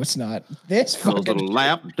track? No, it's not. This fucking the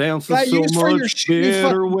lap dance is so much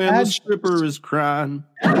better when the stripper is crying.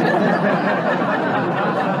 My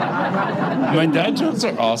dad jokes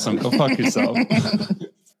are awesome. Go fuck yourself.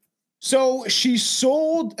 So she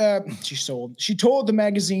told the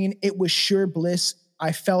magazine it was sure bliss.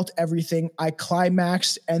 I felt everything. I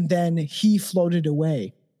climaxed and then he floated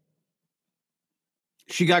away.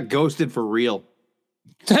 She got ghosted for real.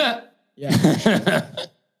 Yeah.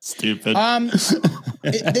 Stupid.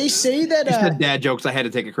 They say that dad jokes. I had to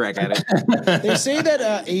take a crack at it. They say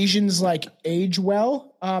that Asians like age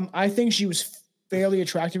well. I think she was fairly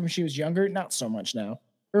attractive when she was younger. Not so much now.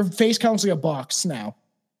 Her face counts like a box now.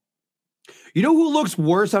 You know who looks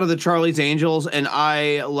worse out of the Charlie's Angels, and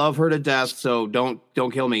I love her to death, so don't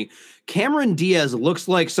kill me. Cameron Diaz looks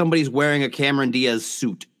like somebody's wearing a Cameron Diaz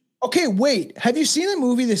suit. Okay, wait. Have you seen the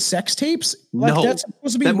movie The Sex Tapes? Like, no. That's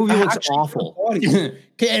supposed to be that movie looks awful. Okay,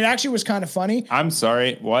 it actually was kind of funny. I'm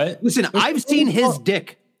sorry, what? Listen, I've seen his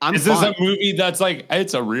dick. Is this a movie that's like,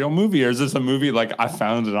 it's a real movie, or is this a movie like I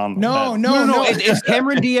found it on the No. It's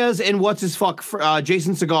Cameron Diaz and what's his fuck,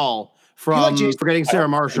 Jason Segel. From Forgetting Sarah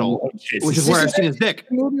Marshall, which is where I've seen his dick.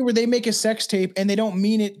 A movie where they make a sex tape and they don't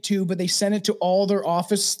mean it to, but they send it to all their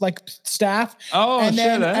office staff. And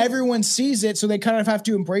then everyone sees it, so they kind of have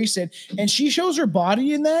to embrace it. And she shows her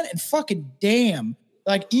body in that, and fucking damn,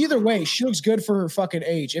 like either way, she looks good for her fucking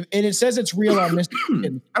age. And it says it's real on this.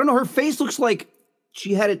 I don't know. Her face looks like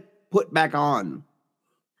she had it put back on.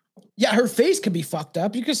 Yeah, her face could be fucked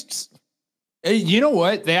up. You just. You know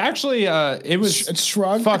what? They actually, it was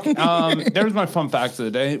shrunk. Fuck. There was my fun fact of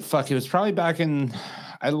the day. Fuck. It was probably back in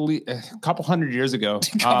at least a couple hundred years ago.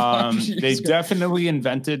 They definitely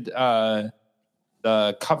invented the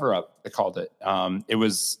cover up. They called it. It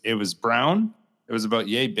was brown. It was about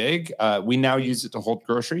yay big. We now use it to hold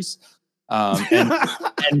groceries.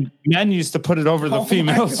 And men used to put it over the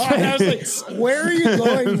females' face. I was like, where are you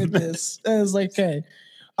going with this? I was like, okay.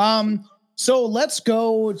 So let's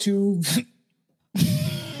go to.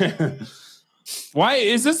 Why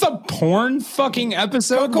is this a porn fucking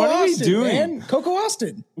episode? Coco what are Austin, we doing? Man. Coco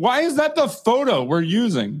Austin. Why is that the photo we're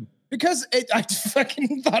using? Because I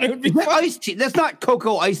fucking thought it would be Ice-T. That's not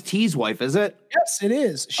Coco Ice-T's wife, is it? Yes, it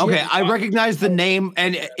is. Okay, I recognize the name.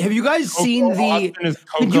 And have you guys seen the?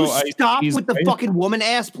 Can you stop with the fucking woman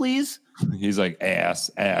ass, please? He's like ass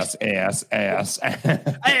and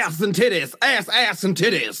titties, ass and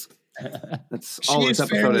titties. That's all this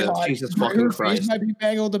episode is. Jesus fucking Christ. Face might be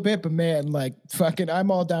mangled a bit, but man, like fucking,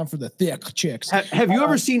 I'm all down for the thick chicks. Have you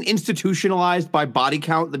ever seen Institutionalized by Body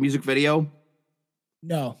Count, the music video?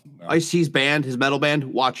 No. Ice-T's band, his metal band.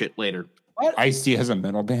 Watch it later. What? Ice-T has a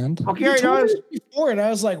metal band? Okay, You he told does. me before, and I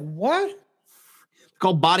was like, what? It's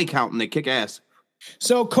called Body Count, and they kick ass.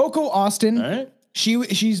 So Coco Austin, All right.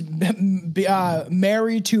 she's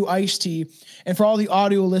married to Ice-T, and for all the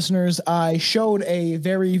audio listeners, I showed a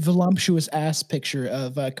very voluptuous ass picture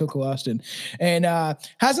of Coco Austin, and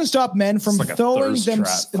hasn't stopped men from It's like a throwing thirst them.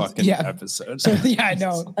 trap fucking episode. So yeah, I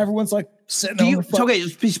know everyone's like sitting Do on you, the fuck. okay,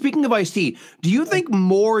 speaking of Ice-T, do you think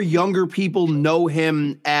more younger people know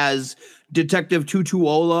him as Detective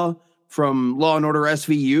Tutuola from Law and Order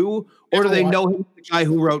SVU, or do they know him as the guy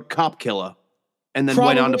who wrote Cop Killer and then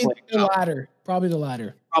went on to play the latter. Probably the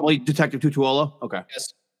latter. Probably Detective Tutuola. Okay.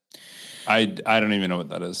 Yes. I don't even know what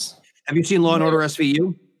that is. Have you seen Law and Order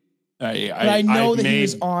SVU? I know I've that he made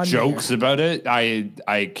was on jokes about it.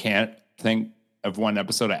 I can't think of one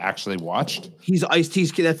episode I actually watched. He's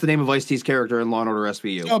Ice-T's. That's the name of Ice-T's character in Law and Order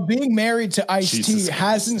SVU. So being married to Ice-T Jesus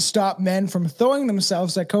hasn't stopped men from throwing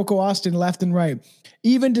themselves at Coco Austin left and right.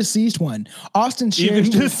 Even deceased one. Austin shared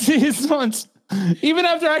Even deceased ones. Even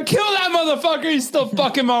after I kill that motherfucker, he's still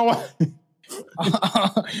fucking my wife.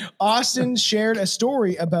 Austin shared a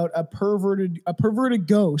story about a perverted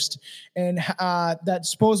ghost, and that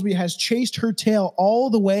supposedly has chased her tail all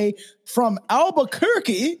the way from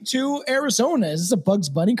Albuquerque to Arizona. Is this a Bugs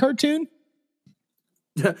Bunny cartoon?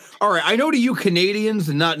 All right, I know to you Canadians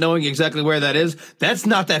and not knowing exactly where that is, that's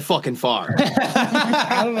not that fucking far.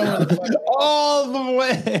 I don't know where the fuck. All the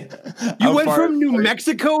way. You went from New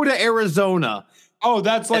Mexico to Arizona. Oh,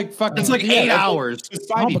 that's like fucking. It's like 8 hours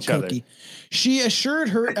beside each other. She assured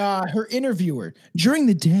her interviewer during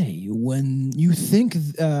the day when you think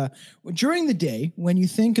of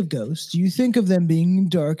ghosts, you think of them being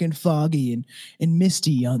dark and foggy and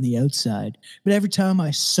misty on the outside. But every time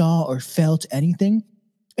I saw or felt anything,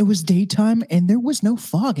 it was daytime and there was no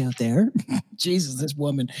fog out there. Jesus, this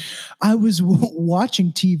woman. I was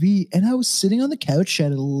watching TV and I was sitting on the couch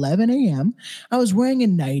at 11 a.m. I was wearing a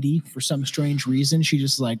nightie for some strange reason. She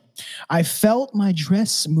just like, I felt my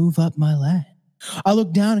dress move up my leg. I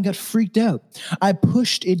looked down and got freaked out. I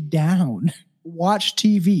pushed it down, watched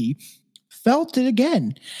TV, felt it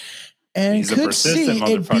again, and could see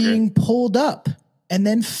it being pulled up, and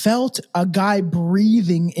then felt a guy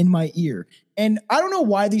breathing in my ear. And I don't know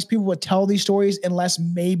why these people would tell these stories unless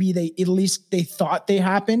maybe they thought they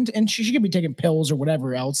happened. And she could be taking pills or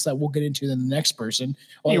whatever else that we'll get into in the next person.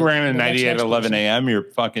 You're wearing a nightie at 11 a.m. Your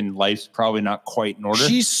fucking life's probably not quite in order.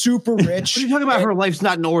 She's super rich. What are you talking about? Her life's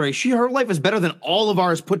not in order. Her life is better than all of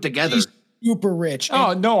ours put together. She's super rich.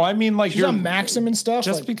 Oh, no, I mean like she's on Maxim and stuff.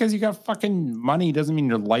 Just because you got fucking money doesn't mean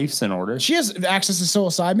your life's in order. She has access to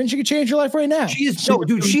psilocybin. She could change your life right now. She has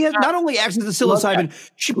not only access to psilocybin,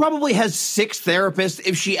 she probably has 6 therapists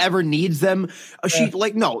if she ever needs them.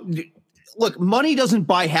 Look, money doesn't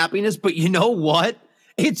buy happiness, but you know what?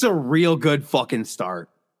 It's a real good fucking start.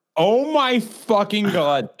 Oh my fucking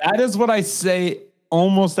God. That is what I say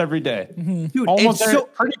almost every day. Dude, almost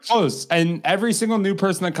pretty close. And every single new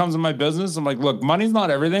person that comes in my business, I'm like, look, money's not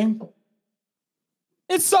everything.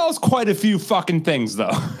 It solves quite a few fucking things,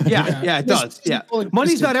 though. Yeah, it does. Yeah.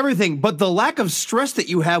 Money's not everything, but the lack of stress that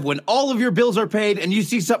you have when all of your bills are paid and you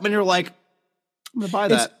see something and you're like, I'm gonna buy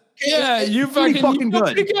that. You fucking good.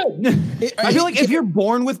 Pretty good. I feel like if you're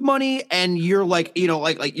born with money and you're like, you're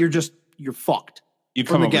fucked. You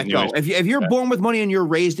from come the up with get-go. new If you're born with money and you're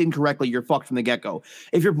raised incorrectly, you're fucked from the get-go.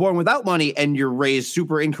 If you're born without money and you're raised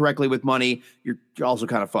super incorrectly with money, you're also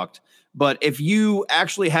kind of fucked. But if you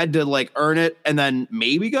actually had to like earn it and then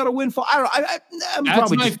maybe got a windfall, I don't know. I'm That's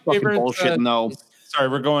probably my just fucking favorite, bullshitting though. Sorry,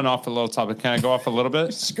 we're going off a little topic. Can I go off a little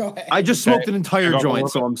bit? Just go ahead. I just smoked an entire Can I go joint, off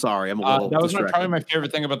a so little I'm sorry. I'm a little that was distracted. probably my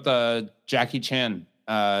favorite thing about the Jackie Chan.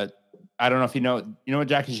 I don't know if you know what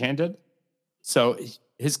Jackie Chan did? So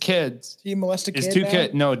his kids, he molested his kid two now?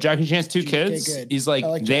 kids. No, Jackie Chan's two kids. good. He's like, I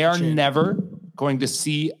like they Jackie are Chan. never going to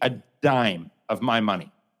see a dime of my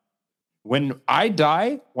money. When I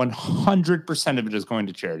die, 100% of it is going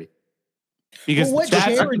to charity. Because Well, what that's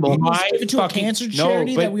charity? my Give it to a fucking cancer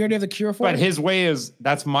charity that we already have the cure for? But his way is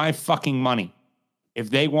that's my fucking money.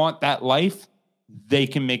 If they want that life, they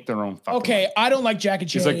can make their own fucking Okay, I don't like Jackie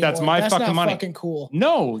Chan. He's like, that's anymore. my fucking not money. Fucking cool.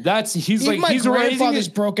 No, he's Even my he's raising grandfather's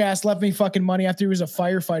it. broke ass left me fucking money after he was a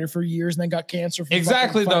firefighter for years and then got cancer. From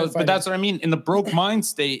Exactly fucking though, but firefighting. that's what I mean. In the broke mind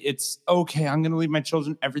state, it's okay. I'm going to leave my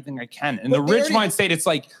children everything I can. In But the they rich already- mind state, it's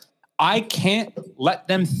like I can't let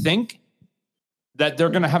them think that they're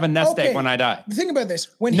going to have a nest egg when I die. Think about this.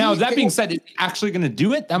 That being said, is he actually going to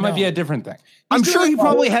do it? That might be a different thing. I'm sure he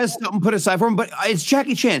probably has something put aside for him, but it's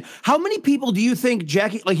Jackie Chan. How many people do you think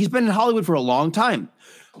he's been in Hollywood for a long time.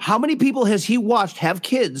 How many people has he watched have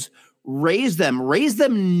kids, raise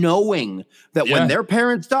them knowing that when their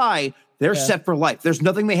parents die, they're set for life. There's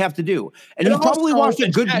nothing they have to do. And he probably watched a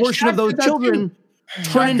good portion of those children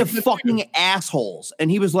turn into fucking assholes.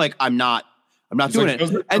 And he was like, I'm not doing it.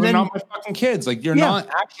 And then not my fucking kids. Like you're not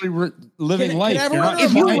actually living life.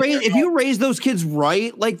 If you raise those kids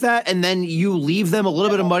right like that, and then you leave them a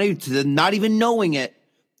little bit of money to them not even knowing it,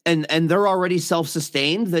 and they're already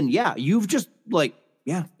self-sustained, then you've just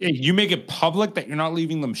you make it public that you're not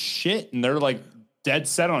leaving them shit, and they're like dead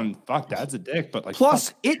set on fuck. Dad's a dick, but like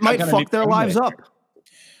plus it might fuck their lives up.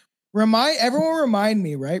 Remind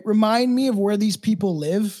me, right? Remind me of where these people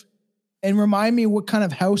live, and remind me what kind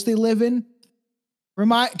of house they live in.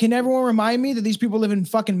 Can everyone remind me that these people live in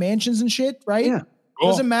fucking mansions and shit, right? Yeah. Cool.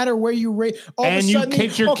 Doesn't matter where you raise. All of a sudden,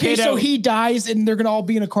 kick your kid out. So he dies and they're gonna all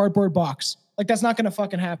be in a cardboard box. Like that's not gonna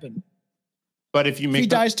fucking happen. But if he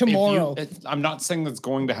dies tomorrow, I'm not saying that's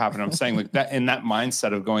going to happen. I'm saying like that in that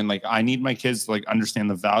mindset of going like, I need my kids to like understand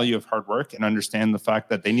the value of hard work and understand the fact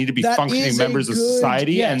that they need to be functioning members of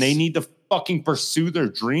society and they need to fucking pursue their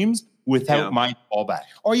dreams without my fallback.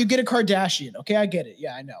 Or you get a Kardashian. Okay, I get it.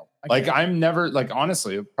 Yeah, I know. I'm never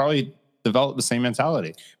honestly probably developed the same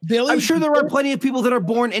mentality. I'm sure there are plenty of people that are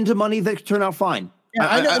born into money that turn out fine. Yeah,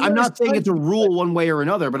 I'm not saying it's a rule one way or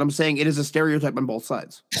another, but I'm saying it is a stereotype on both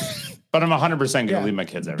sides. But I'm 100% going to leave my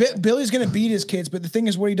kids everywhere. Billy's going to beat his kids, but the thing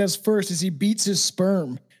is what he does first is he beats his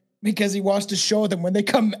sperm because he wants to show them when they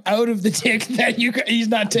come out of the dick that he's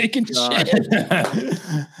not taking shit.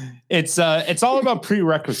 It's all about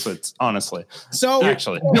prerequisites, honestly. So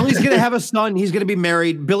actually, Billy's going to have a son. He's going to be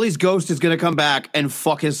married. Billy's ghost is going to come back and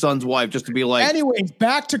fuck his son's wife just to be like. Anyways,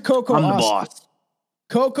 back to Coco I'm Austin. the boss.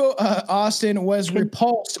 Coco Austin was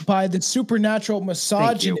repulsed by the supernatural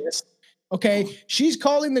misogynist. Okay, she's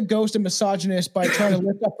calling the ghost a misogynist by trying to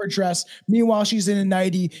lift up her dress. Meanwhile, she's in a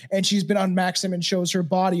nightie and she's been on Maxim and shows her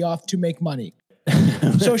body off to make money.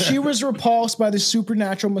 So she was repulsed by the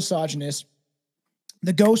supernatural misogynist.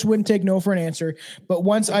 The ghost wouldn't take no for an answer. But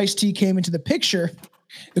once Ice-T came into the picture,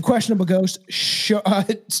 the questionable ghost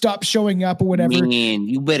stopped showing up or whatever. Man,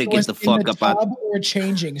 you better get the fuck up out. Or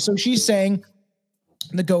changing. So she's saying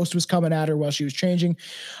the ghost was coming at her while she was changing.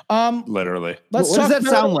 Literally. What does that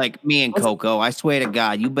sound like? Me and Coco. I swear to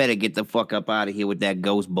God, you better get the fuck up out of here with that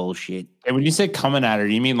ghost bullshit. And when you say coming at her,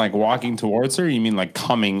 you mean like walking towards her? Or you mean like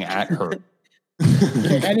coming at her?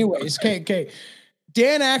 Okay, anyways, okay.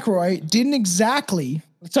 Dan Aykroyd didn't exactly.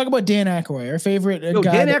 Let's talk about Dan Aykroyd, our favorite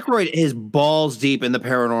guy. Dan Aykroyd is balls deep in the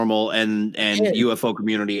paranormal and UFO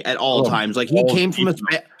community at all times. Like he came from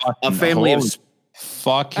a family of.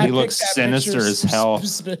 Fuck, he looks sinister as hell.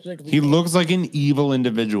 He looks like an evil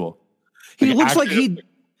individual. He looks like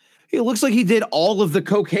he did all of the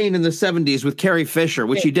cocaine in the 70s with Carrie Fisher,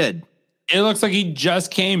 which he did. It looks like he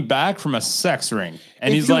just came back from a sex ring.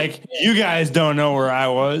 And he's like, you guys don't know where I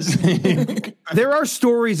was. There are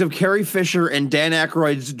stories of Carrie Fisher and Dan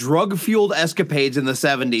Aykroyd's drug-fueled escapades in the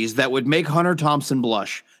 70s that would make Hunter Thompson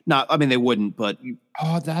blush. They wouldn't, but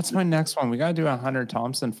oh, that's my next one. We gotta do a Hunter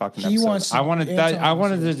Thompson fucking episode. I wanted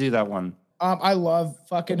to do that one. I love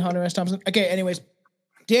fucking Hunter S. Thompson. Okay, anyways,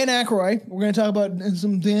 Dan Aykroyd. We're gonna talk about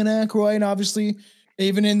some Dan Aykroyd, and obviously,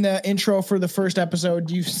 even in the intro for the first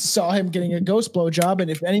episode, you saw him getting a ghost blowjob.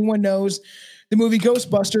 And if anyone knows the movie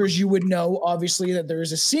Ghostbusters, you would know, obviously, that there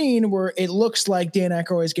is a scene where it looks like Dan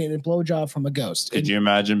Aykroyd is getting a blowjob from a ghost. Could you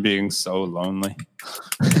imagine being so lonely?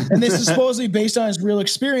 And this is supposedly based on his real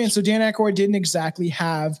experience. So Dan Aykroyd didn't exactly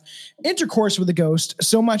have intercourse with a ghost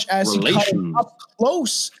so much as he cut up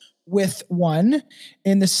close with one.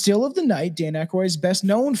 In the still of the night, Dan Aykroyd is best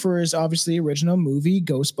known for his obviously original movie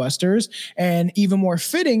Ghostbusters, and even more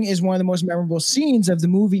fitting is one of the most memorable scenes of the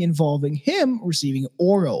movie involving him receiving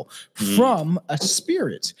oral from a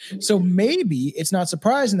spirit. So maybe it's not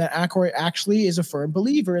surprising that Aykroyd actually is a firm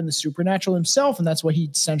believer in the supernatural himself, and that's why he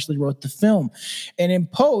essentially wrote the film. And in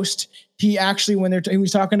post, he actually, when he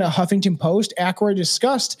was talking to Huffington Post, Aykroyd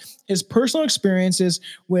discussed his personal experiences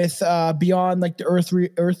with beyond like the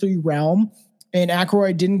earthly realm. And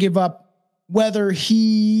Aykroyd didn't give up whether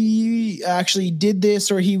he actually did this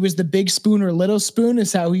or he was the big spoon or little spoon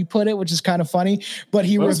is how he put it, which is kind of funny. But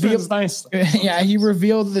he revealed, nice. Yeah, he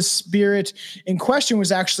revealed the spirit in question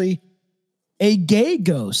was actually a gay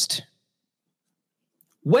ghost.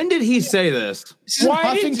 When did he say this? This is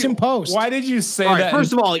Huffington Post. Why did you say All right, that?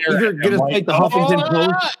 first of all, you're going to cite the Huffington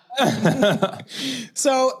Post.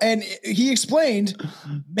 So, and he explained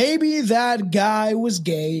maybe that guy was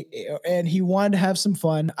gay and he wanted to have some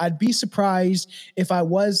fun. I'd be surprised if I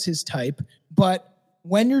was his type, but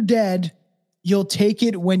when you're dead, you'll take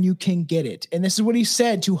it when you can get it. And this is what he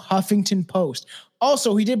said to Huffington Post.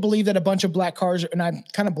 Also, he did believe that a bunch of black cars, and I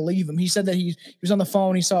kind of believe him. He said that he was on the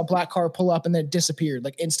phone, he saw a black car pull up and then it disappeared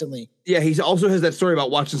like instantly. Yeah, he also has that story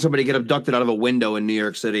about watching somebody get abducted out of a window in New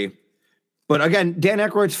York City. But again, Dan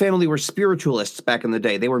Aykroyd's family were spiritualists back in the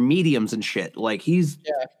day. They were mediums and shit. Like he's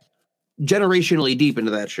generationally deep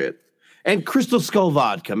into that shit. And Crystal Skull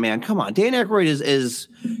vodka, man, come on. Dan Aykroyd is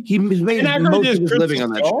he made most of his living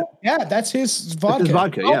on that shit. Yeah, that's his vodka. That's his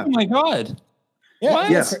vodka, yeah. Oh my God. Yeah,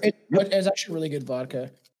 What? Yes. it's actually really good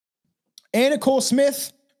vodka. And Nicole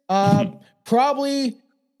Smith, probably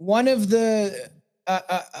one of the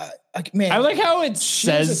man. I like how it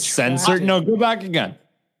says censored. No, go back again.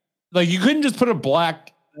 Like you couldn't just put a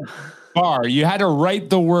black bar. You had to write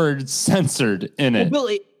the word censored in it. Well,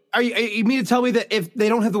 Billy, you mean to tell me that if they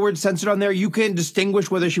don't have the word censored on there, you can distinguish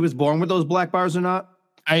whether she was born with those black bars or not?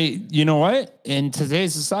 You know what? In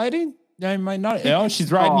today's society, I might not. Oh, she's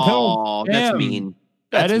riding pills. Oh, that's mean.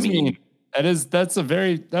 That is mean. That's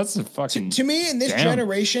a fucking. To me, in this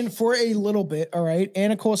generation, for a little bit, all right, Anna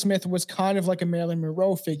Nicole Smith was kind of like a Marilyn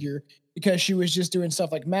Monroe figure because she was just doing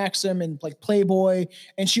stuff like Maxim and like Playboy,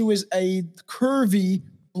 and she was a curvy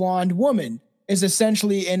blonde woman, is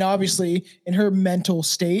essentially, and obviously in her mental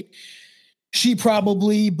state, she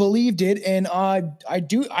probably believed it. And I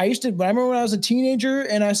used to, I remember when I was a teenager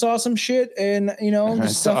and I saw some shit and, the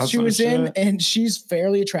stuff she was in, and she's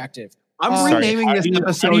fairly attractive. I'm renaming this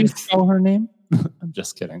episode. How do you spell her name? I'm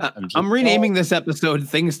just kidding. I'm renaming this episode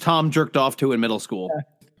Things Tom Jerked Off To in Middle School.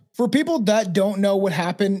 For people that don't know what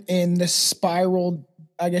happened in the spiral,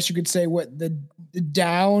 I guess you could say what the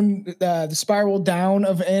spiral down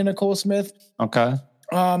of Anna Nicole Smith. Okay.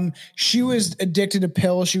 She was addicted to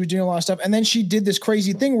pills. She was doing a lot of stuff. And then she did this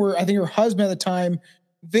crazy thing where I think her husband at the time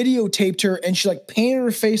videotaped her and she like painted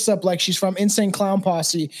her face up like she's from Insane Clown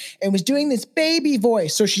Posse and was doing this baby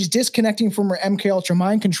voice. So she's disconnecting from her MK Ultra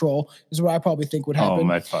mind control is what I probably think would happen. Oh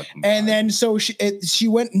my fucking God. And then so she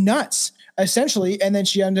went nuts essentially. And then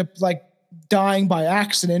she ended up like dying by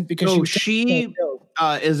accident because she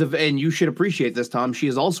and you should appreciate this, Tom. She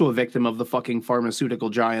is also a victim of the fucking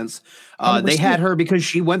pharmaceutical giants. They had her because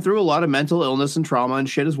she went through a lot of mental illness and trauma and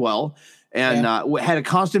shit as well. And had a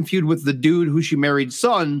constant feud with the dude who she married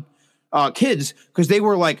kids, because they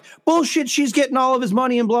were like, bullshit, she's getting all of his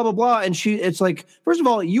money and blah, blah, blah. And it's like, first of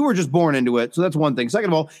all, you were just born into it. So that's one thing.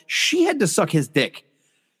 Second of all, she had to suck his dick.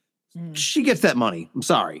 She gets that money. I'm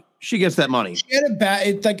sorry. She gets that money. She had a bad.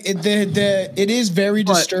 It is very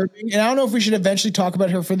disturbing, and I don't know if we should eventually talk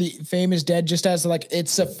about her for the Fame is Dead, just as like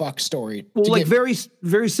it's a fuck story. Well, like very,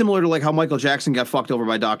 very similar to like how Michael Jackson got fucked over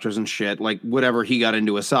by doctors and shit. Like whatever he got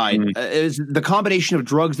into aside, is the combination of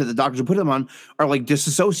drugs that the doctors would put him on are like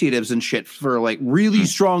disassociatives and shit for like really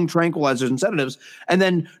strong tranquilizers and sedatives. And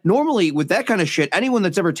then normally with that kind of shit, anyone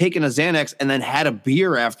that's ever taken a Xanax and then had a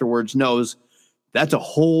beer afterwards knows. That's a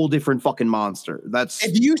whole different fucking monster. That's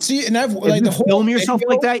if you see, and I've like the whole film yourself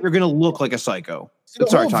like that, you're gonna look like a psycho.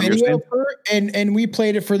 Sorry, Tom. And we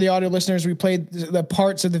played it for the audio listeners. We played the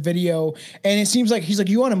parts of the video, and it seems like he's like,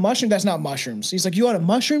 "You want a mushroom? That's not mushrooms." He's like, "You want a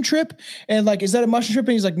mushroom trip?" And like, "Is that a mushroom trip?"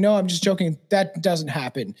 And he's like, "No, I'm just joking. That doesn't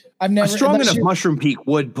happen. I've never." A strong enough mushroom peak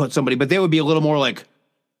would put somebody, but they would be a little more like.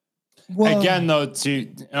 Well, again, though,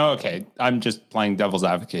 okay, I'm just playing devil's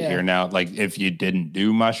advocate here now. Like, if you didn't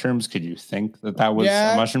do mushrooms, could you think that was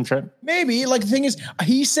a mushroom trip? Maybe. Like, the thing is,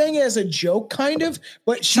 he's saying it as a joke, kind of,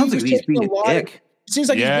 but she was taking a lot. It seems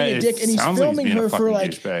like he's being a dick, and he's filming her for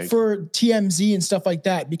like for TMZ and stuff like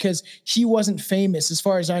that because he wasn't famous, as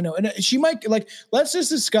far as I know. And she might like. Let's just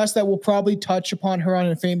discuss that. We'll probably touch upon her on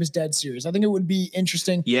a Famous Dead series. I think it would be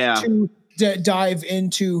interesting. To dive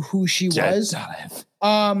into who she was.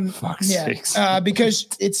 Because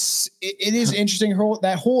it is interesting.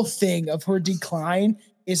 That whole thing of her decline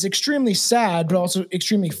is extremely sad, but also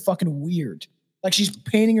extremely fucking weird. Like she's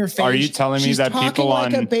painting her face. Are you telling me that people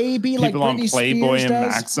on a baby, people like on Playboy and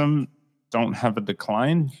Maxim don't have a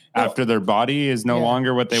decline after their body is no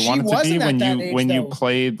longer what they want it to be? When you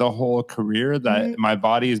play the whole career that my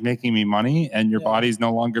body is making me money and your body's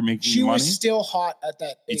no longer making you money. She was still hot at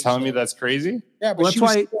that age. You telling me that's crazy? Yeah, but that's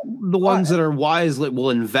why the ones that are wise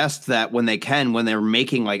will invest that when they can, when they're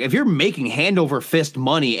making like if you're making hand over fist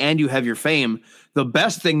money and you have your fame, the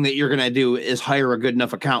best thing that you're gonna do is hire a good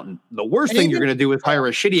enough accountant. The worst thing you're gonna do is hire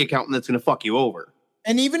a shitty accountant that's gonna fuck you over.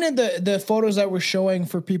 And even in the photos that we're showing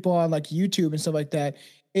for people on like YouTube and stuff like that,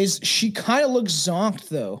 is she kind of looks zonked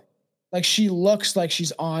though. Like she looks like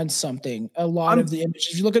she's on something. A lot of the images.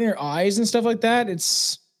 If you look in her eyes and stuff like that,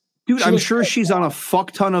 it's dude. I'm sure she's on a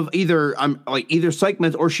fuck ton of either psych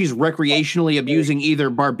meds or she's recreationally abusing either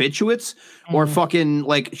barbiturates or fucking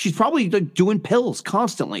like she's probably like doing pills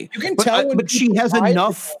constantly. You can tell, but she has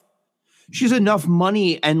enough. She's enough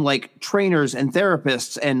money and like trainers and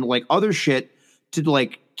therapists and like other shit to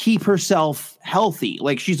like keep herself healthy.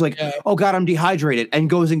 Like she's like, oh God, I'm dehydrated, and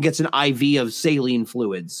goes and gets an IV of saline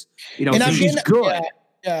fluids. You know, so she's good.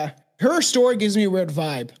 Yeah. Her story gives me a weird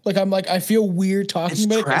vibe. Like I'm like, I feel weird talking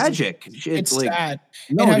about tragic. it. It's like, sad.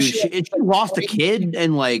 No, dude, she lost a kid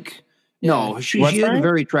and like, no, she had a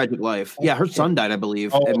very tragic life. Yeah, her son died, I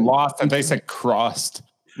believe. Oh, and lost. And they said crossed.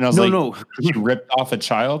 And I was no. She ripped off a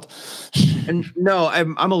child. And no,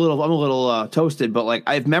 I'm a little toasted, but like,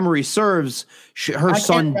 if memory serves, her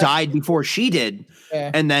son died before she did,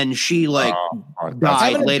 and then she like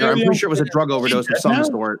died later. I'm pretty sure it was a drug overdose of some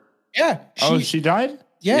sort. Yeah. She died.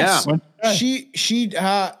 Yes. Yeah. She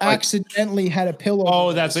accidentally had a pillow.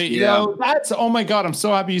 Oh, that's it. Yeah. That's, oh my God. I'm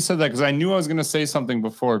so happy you said that because I knew I was going to say something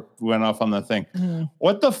before we went off on that thing.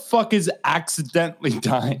 What the fuck is accidentally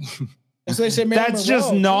dying? So they say that's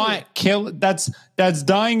just not kill. That's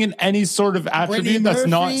dying in any sort of attribute. That's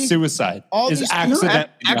not suicide. Is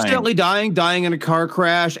accidentally dying in a car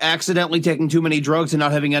crash, accidentally taking too many drugs and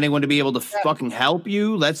not having anyone to be able to fucking help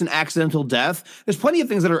you. That's an accidental death. There's plenty of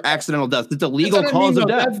things that are accidental death. It's a legal cause of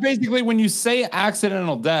death. That's basically when you say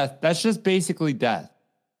accidental death. That's just basically death.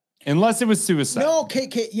 Unless it was suicide. No, okay.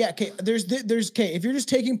 There's if you're just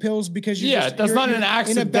taking pills because that's not an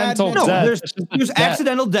accidental death. No, there's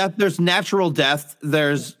accidental death, there's natural death,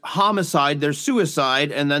 there's homicide, there's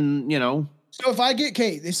suicide, and then So if I get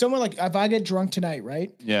if I get drunk tonight,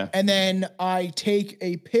 right? Yeah. And then I take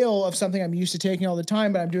a pill of something I'm used to taking all the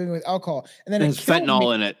time, but I'm doing it with alcohol, and then there's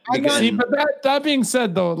fentanyl in it. But that being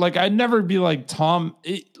said, though, like I'd never be like Tom.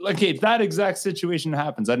 If that exact situation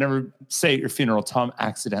happens, I'd never say at your funeral, Tom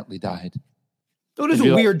accidentally died. So it is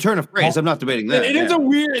a weird turn of phrase. I'm not debating that. It is a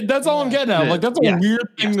weird. That's all I'm getting at. Like that's a weird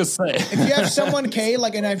thing to say. If you have someone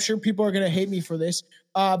and I'm sure people are gonna hate me for this,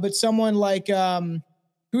 but someone like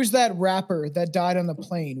who's that rapper that died on the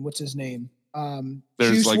plane? What's his name?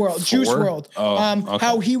 Juice WRLD. Oh, okay.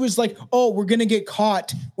 How he was like, oh, we're gonna get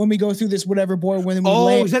caught when we go through this whatever when we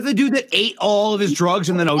land. Is that the dude that ate all of his drugs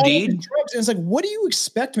and then OD'd? And it's like, what do you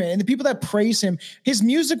expect, man? And the people that praise him, his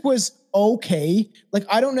music was okay. Like,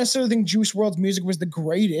 I don't necessarily think Juice WRLD's music was the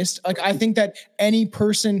greatest. Like, I think that any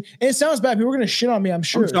person, and it sounds bad, people are gonna shit on me, I'm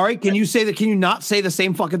sure. I'm sorry, can you not say the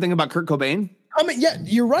same fucking thing about Kurt Cobain? I mean, yeah,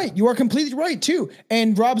 you're right. You are completely right too.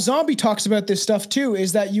 And Rob Zombie talks about this stuff too.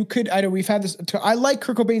 Is that you could? I know we've had this. I like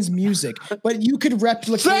Kurt Cobain's music, but you could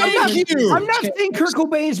replicate. I'm not saying Kurt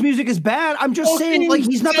Cobain's music is bad. I'm just saying like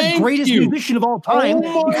he's not the greatest musician of all time. He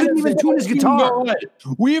couldn't even tune his guitar. God.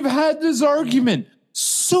 We've had this argument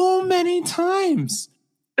so many times.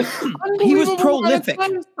 He was prolific.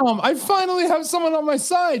 I finally have someone on my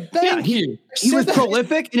side. Thank you. He was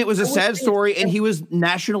prolific, and it was a sad story, and he was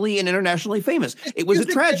nationally and internationally famous. It was a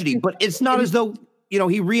tragedy, but it's not as though he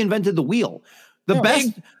reinvented the wheel. The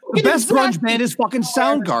best grunge band is fucking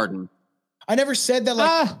Soundgarden. I never said that.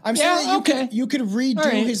 Like I'm saying that you could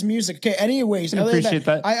redo his music. Okay. Anyways, I appreciate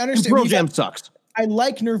that. I understand. Pearl Jam sucks. I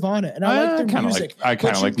like Nirvana, and I like their music. I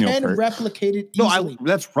kind of like Neil Peart. Replicate it easily. No,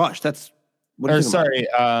 that's Rush. That's. Eddie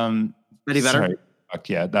Vedder. Sorry. Fuck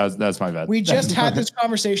yeah, that's my bad. We just had this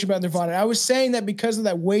conversation about Nirvana. I was saying that because of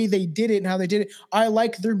that way they did it and how they did it, I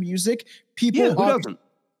like their music. People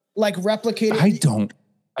like replicate it.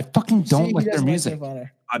 I fucking don't like their music.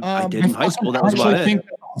 Like I did in high school. That was about it. Think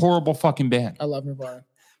horrible fucking band. I love Nirvana.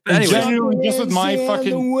 But anyway, genuinely, just with my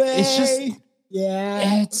fucking, it's just.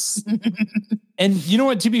 Yeah, it's and you know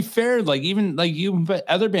what? To be fair, like even like you put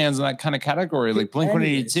other bands in that kind of category, like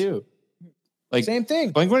Blink-182. Like same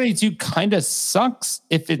thing. Blink-182 kind of sucks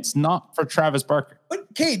if it's not for Travis Barker. But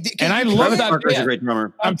and I love that. Barker's a great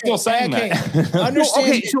drummer. I'm still saying that.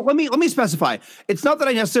 Okay, so let me specify. It's not that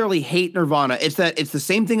I necessarily hate Nirvana. It's that it's the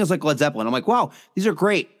same thing as like Led Zeppelin. I'm like, wow, these are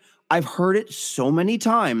great. I've heard it so many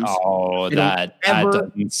times. Oh, that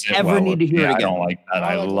doesn't sit ever well need to hear it again. I don't like that.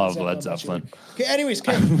 I love Led Zeppelin. Okay, anyways,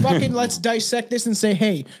 fucking let's dissect this and say,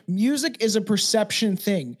 hey, music is a perception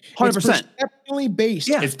thing. 100%. It's perceptually based.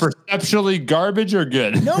 Yeah. It's perceptually garbage or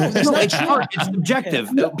good. No, that's not true. It's subjective.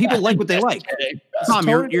 People like what they like. Tom,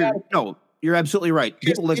 You're absolutely right.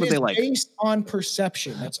 People like It what they is like. based on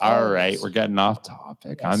perception. That's All it right, is. we're getting off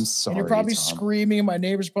topic. Yes. I'm sorry. And you're probably Tom. screaming, and my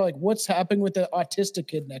neighbor's probably like, "What's happening with the autistic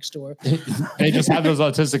kid next door?" They just have those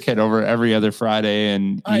autistic kid over every other Friday,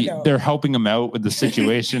 and I know. they're helping him out with the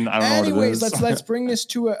situation. I don't know what it Anyways, is. let's bring this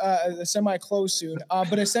to a semi-close soon.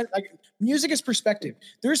 But I said, like, music is perspective.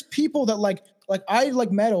 There's people that like I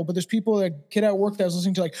like metal, but there's people that kid at work that was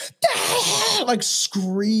listening to like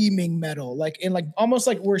screaming metal, like in like almost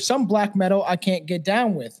like where some black metal I can't get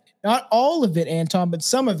down with. Not all of it, Anton, but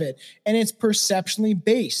some of it, and it's perceptionally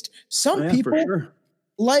based. Some people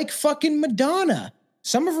like fucking Madonna.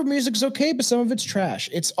 Some of her music's okay, but some of it's trash.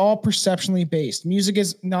 It's all perceptionally based. Music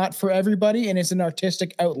is not for everybody, and it's an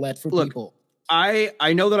artistic outlet for people.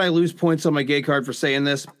 I know that I lose points on my gay card for saying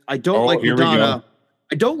this. I don't like here we Madonna. go.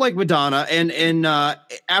 I don't like Madonna, and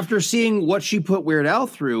after seeing what she put Weird Al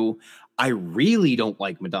through, I really don't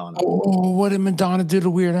like Madonna. Oh, what did Madonna do to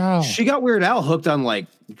Weird Al? She got Weird Al hooked on like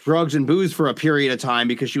drugs and booze for a period of time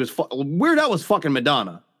because she was Weird Al was fucking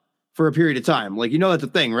Madonna for a period of time. Like, you know, that's a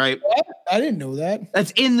thing, right? I didn't know that.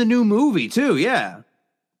 That's in the new movie too. Yeah,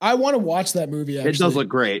 I want to watch that movie. Actually. It does look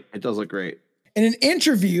great. It does look great. In an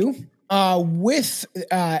interview with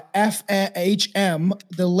FHM,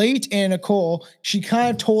 the late Anna Nicole, she kind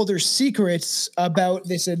of told her secrets about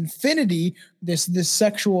this infinity, this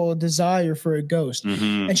sexual desire for a ghost.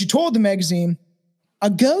 Mm-hmm. And she told the magazine, a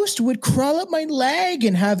ghost would crawl up my leg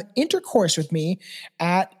and have intercourse with me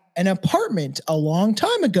at an apartment a long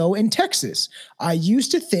time ago in Texas. I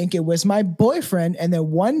used to think it was my boyfriend, and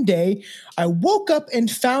then one day I woke up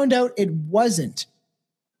and found out it wasn't.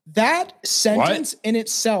 That sentence in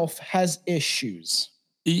itself has issues.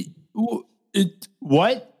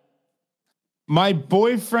 What? My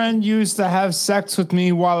boyfriend used to have sex with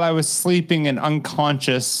me while I was sleeping and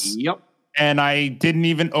unconscious. Yep. And I didn't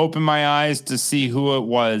even open my eyes to see who it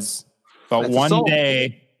was. But That's one assault.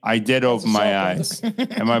 day I did open my eyes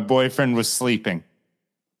and my boyfriend was sleeping.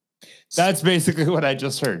 That's basically what I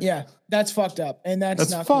just heard. Yeah, that's fucked up. And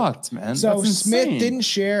that's not fucked, cool. man. So That's Smith insane. didn't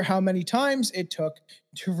share how many times it took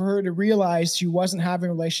for her to realize she wasn't having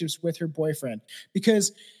relationships with her boyfriend.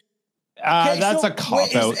 Because that's a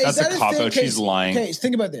cop out. That's a cop out. She's lying. Okay,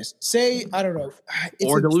 think about this. Say, I don't know.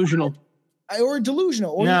 Or delusional. Or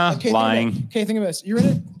delusional. Or Nah, okay, lying. Think about this. You're in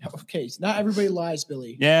it. Okay, not everybody lies,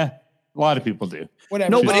 Billy. Yeah, a lot of people do.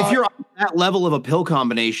 Whatever. No, but if you're on that level of a pill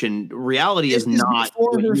combination, reality is not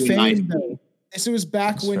before what her you and I fame, do. though. This was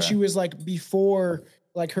back That's when fair. she was like before,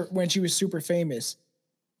 like her when she was super famous.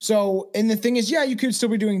 So, and the thing is, yeah, you could still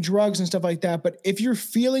be doing drugs and stuff like that. But if you're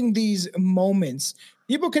feeling these moments,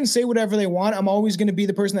 people can say whatever they want. I'm always going to be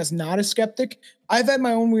the person that's not a skeptic. I've had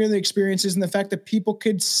my own weird experiences, and the fact that people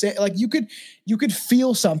could say, like, you could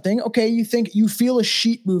feel something. Okay, you feel a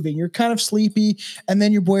sheet moving. You're kind of sleepy, and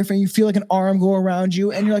then your boyfriend, you feel like an arm go around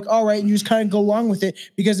you, and you're like, all right, and you just kind of go along with it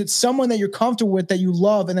because it's someone that you're comfortable with, that you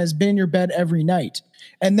love, and has been in your bed every night.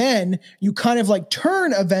 And then you kind of like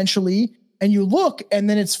turn eventually, and you look, and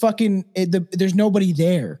then it's there's nobody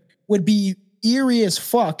there. Would be eerie as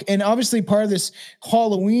fuck. And obviously part of this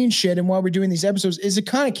Halloween shit and why we're doing these episodes is to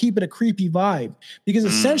kind of keep it a creepy vibe, because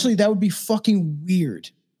essentially that would be fucking weird.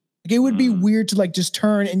 Like, it would be weird to like just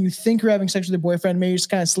turn and you think you're having sex with your boyfriend, maybe you're just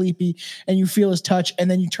kind of sleepy and you feel his touch, and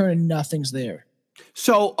then you turn and nothing's there.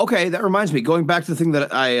 So, okay, that reminds me, going back to the thing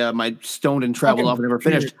that I my stoned and traveled off and never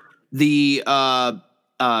finished, the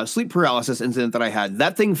sleep paralysis incident that I had,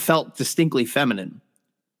 that thing felt distinctly feminine.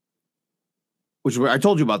 Which I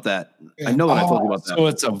told you about that. Yeah. I know that I told you about that. So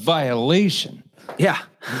it's a violation. Yeah.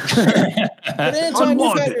 But Anton,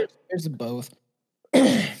 there's both.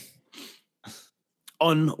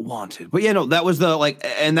 Unwanted. But yeah, no, that was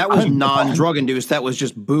and that was non-drug induced. That was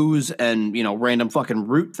just booze and, random fucking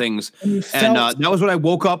root things. And that was when I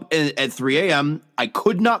woke up at 3 a.m. I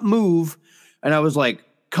could not move. And I was like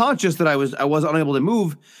conscious that I was unable to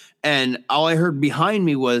move. And all I heard behind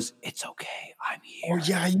me was, "It's okay, I'm here." Oh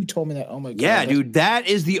yeah, you told me that. Oh my god. Yeah, dude, that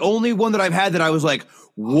is the only one that I've had that I was like,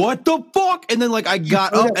 "What the fuck?" And then like I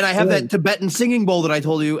got up and I have that Tibetan singing bowl that I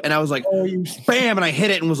told you, and I was like, bam, and I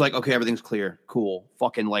hit it and was like, "Okay, everything's clear, cool."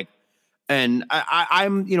 Fucking like, and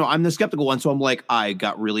I'm I'm the skeptical one, so I'm like, I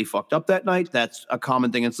got really fucked up that night. That's a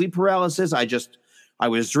common thing in sleep paralysis. I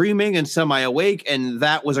was dreaming and semi-awake, and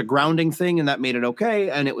that was a grounding thing, and that made it okay.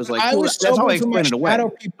 And it was like, I cool. was That's how I from explained it away. Shadow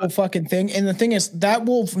people fucking thing, and the thing is that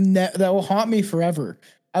will haunt me forever.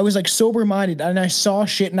 I was like sober minded, and I saw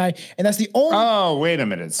shit, and that's the only. Oh, wait a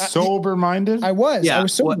minute, sober minded. I was. Yeah. I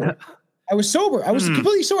was sober. What? I was sober. I was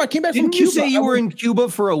completely sober. I came back from Didn't Cuba. you say you were in Cuba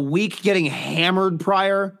for a week getting hammered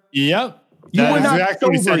prior? Yep. You were not exactly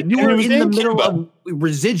what he sober. said. You And were it was in the in middle Cuba. of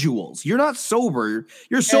residuals. You're not sober.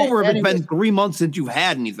 You're sober if it's been 3 months since you've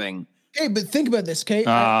had anything. Okay, but think about this, okay?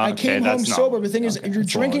 I okay, came home that's not- sober, but the thing is, okay, if you're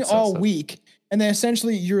that's all drinking it says, all so. week, and then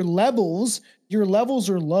essentially your levels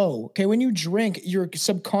are low. Okay, when you drink, your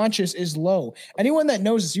subconscious is low. Anyone that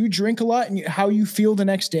knows this, you drink a lot and how you feel the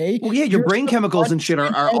next day. Well, yeah, your brain chemicals and shit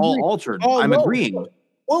are all altered. I'm low. agreeing.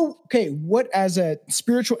 Well, okay, what as a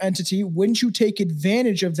spiritual entity, wouldn't you take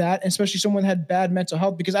advantage of that, especially someone that had bad mental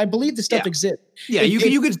health? Because I believe this stuff exists. Yeah,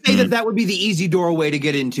 you could say that would be the easy doorway to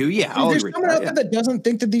get into. Yeah, I'll There's agree. someone out there that doesn't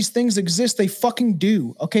think that these things exist. They fucking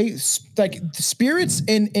do. Okay, like spirits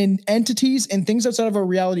and entities and things outside of our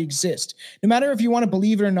reality exist. No matter if you want to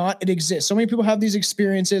believe it or not, it exists. So many people have these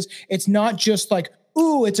experiences. It's not just like,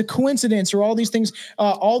 ooh, it's a coincidence or all these things.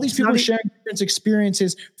 All these people are sharing different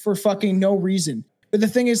experiences for fucking no reason. But the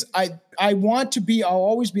thing is, I'll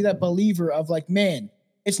always be that believer of like, man,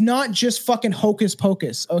 it's not just fucking hocus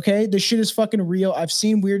pocus. Okay, this shit is fucking real. I've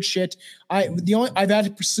seen weird shit. I've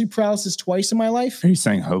had sleep paralysis twice in my life. Are you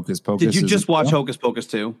saying Hocus Pocus? Did you just watch Hocus Pocus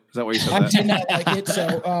 2? Is that what you said? I did not like it.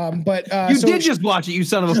 So, you did just watch it, you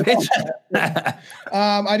son of a bitch.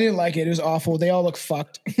 I didn't like it. It was awful. They all look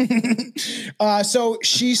fucked. So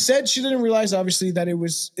she said she didn't realize, obviously, that it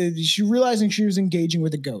was. She realizing she was engaging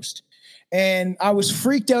with a ghost. And I was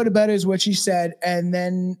freaked out about it, is what she said. And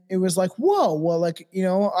then it was like, whoa, well, like,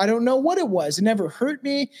 I don't know what it was. It never hurt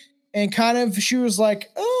me. And kind of, she was like,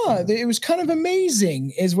 oh, it was kind of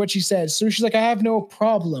amazing, is what she said. So she's like, I have no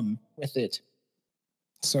problem with it.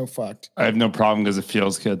 So fucked. I have no problem because it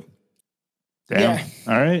feels good. Damn. Yeah.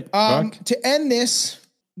 All right. Fuck. To end this,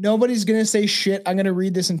 nobody's going to say shit. I'm going to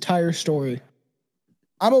read this entire story.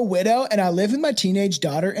 I'm a widow and I live with my teenage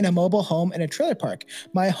daughter in a mobile home in a trailer park.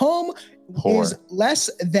 My home is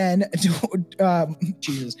less than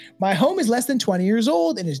My home is less than 20 years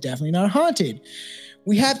old and is definitely not haunted.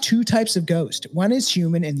 We have two types of ghost. One is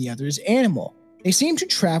human and the other is animal. They seem to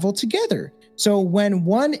travel together. So when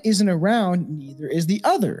one isn't around, neither is the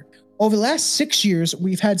other. Over the last 6 years,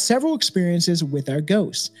 we've had several experiences with our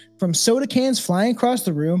ghosts. From soda cans flying across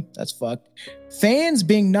the room, that's fucked. Fans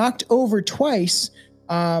being knocked over twice.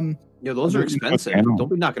 Those are expensive. Don't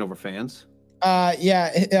be knocking over fans.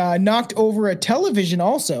 Knocked over a television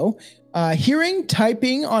also. Hearing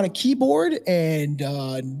typing on a keyboard and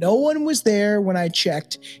no one was there when I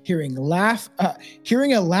checked. Hearing a laugh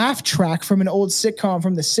track from an old sitcom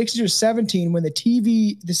from the 60s or 70s when the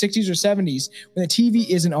 60s or 70s when the TV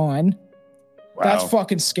isn't on. Wow. That's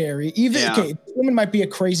fucking scary. Okay, this woman might be a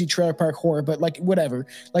crazy trailer park whore, but like whatever.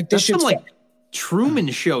 Like this shit's like Truman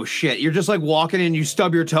Show shit. You're just like walking in, you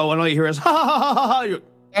stub your toe, and all you hear is ha ha ha ha ha.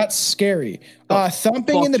 That's scary.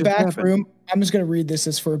 Thumping in the back room. I'm just gonna read this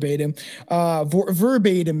as verbatim.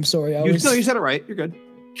 Verbatim. Sorry, you said it right. You're good.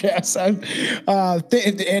 Yes,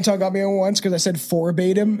 Anton got me on once because I said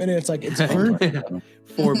forbatim, and it's like it's verbatim.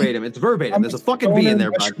 Forbatim. It's verbatim. There's a fucking B in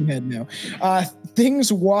there, bud. Now.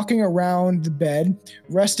 Things walking around the bed,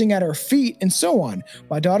 resting at our feet, and so on.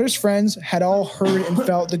 My daughter's friends had all heard and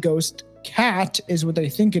felt the ghost. Cat is what they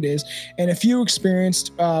think it is, and a few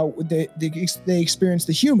experienced they experienced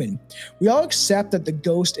the human. We all accept that the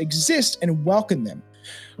ghost exists and welcome them.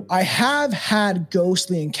 I have had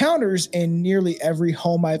ghostly encounters in nearly every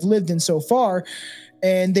home I've lived in so far,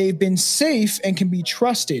 and they've been safe and can be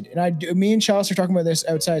trusted. And me and Chalice are talking about this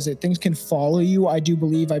outside, that things can follow you. I do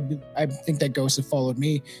believe, I think that ghosts have followed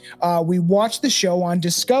me. We watched the show on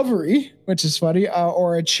Discovery, which is funny,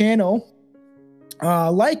 or a channel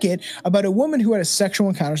like it, about a woman who had a sexual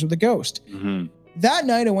encounters with a ghost. Mm-hmm. That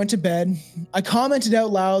night I went to bed. I commented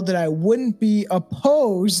out loud that I wouldn't be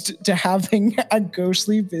opposed to having a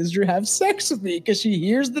ghostly visitor have sex with me because she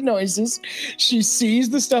hears the noises, she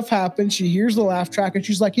sees the stuff happen, she hears the laugh track, and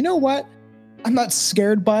she's like, you know what? I'm not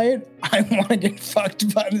scared by it. I want to get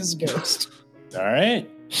fucked by this ghost. All right.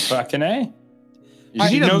 Fucking A. You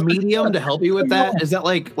need a medium to help you with that? Is that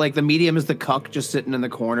like the medium is the cuck just sitting in the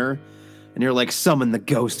corner? And you're like, summon the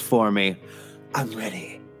ghost for me. I'm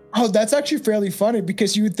ready. Oh, that's actually fairly funny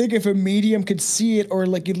because you would think if a medium could see it or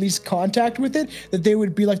like at least contact with it, that they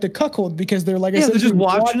would be like the cuckold because they're like, they're just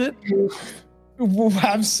watching it. Will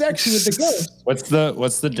have sex with the ghost.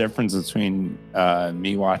 What's the difference between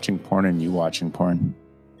me watching porn and you watching porn?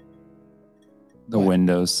 The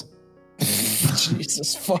windows.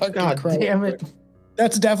 Jesus fucking Christ. Damn it.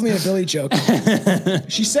 That's definitely a Billy joke.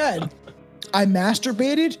 She said, I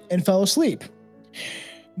masturbated and fell asleep,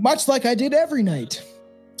 much like I did every night.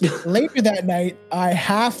 Later that night, I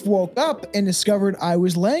half woke up and discovered I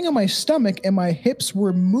was laying on my stomach and my hips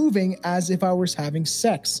were moving as if I was having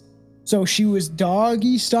sex. So she was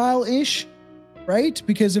doggy style-ish, right?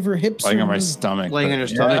 Because of her hips. Laying are on my moving. stomach. Laying but- on your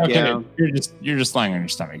stomach, yeah. You're just lying on your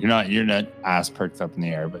stomach. You're not ass perked up in the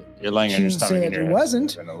air, but you're laying She on your didn't say stomach. that and there you're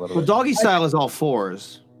wasn't. moving a little Well, bit. doggy style is all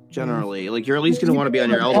fours generally. Like you're at least gonna want to be on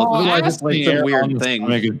your elbows. Oh, Otherwise, ass it's like in the some air on weird the thing.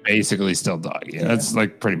 stomach is basically still doggy. That's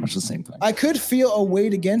like pretty much the same thing. I could feel a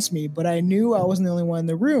weight against me, but I knew I wasn't the only one in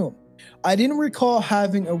the room. I didn't recall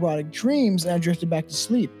having erotic dreams, and I drifted back to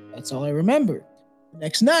sleep. That's all I remember. The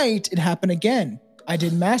next night, it happened again. I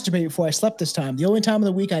didn't masturbate before I slept this time. The only time of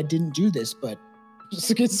the week I didn't do this, but she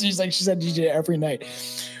said she did it every night.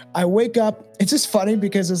 I wake up. It's just funny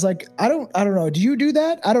because it's like I don't know. Do you do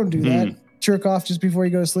that? I don't do that. Jerk off just before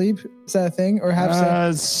you go to sleep. Is that a thing? Or have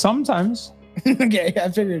sex? Sometimes. Okay, I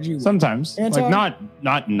figured you would. Sometimes. Anton? Like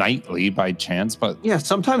not nightly by chance, but Yeah,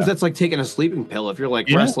 sometimes that's like taking a sleeping pill. If you're like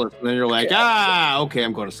Yeah. restless, and then you're like, okay,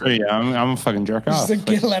 I'm going to sleep. yeah, I'm a fucking jerk off. Just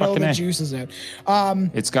to get let all Fucking the A. juices out.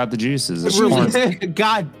 It's got the juices. It's It's porn. really-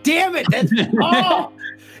 God damn it! That's, oh,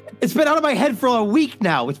 it's been out of my head for a week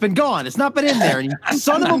now. It's been gone. It's not been in there. And you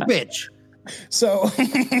son of a bitch. So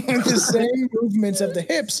the same movements of the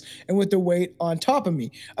hips and with the weight on top of me.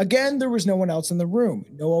 Again, there was no one else in the room.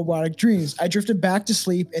 No erotic dreams. I drifted back to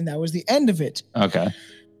sleep, and that was the end of it. Okay.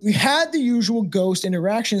 We had the usual ghost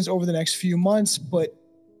interactions over the next few months, but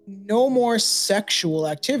no more sexual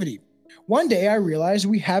activity. One day I realized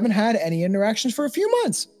we haven't had any interactions for a few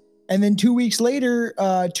months. And then 2 weeks later,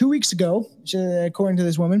 2 weeks ago, according to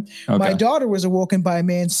this woman, my daughter was awoken by a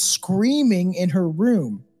man screaming in her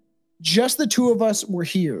room. Just the two of us were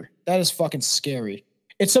here. That is fucking scary.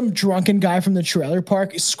 It's some drunken guy from the trailer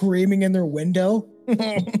park screaming in their window.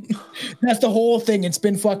 That's the whole thing. It's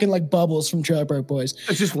been fucking like Bubbles from Trailer Park Boys.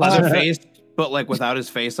 It's just Leatherface, but like without his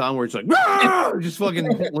face on, where it's like, "Rah!" Just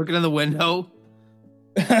fucking looking in the window.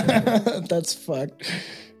 That's fucked.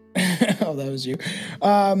 Oh, that was you.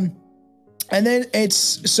 And then it's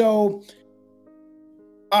so.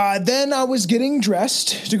 Then I was getting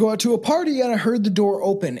dressed to go out to a party, and I heard the door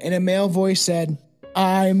open, and a male voice said,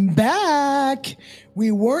 "I'm back."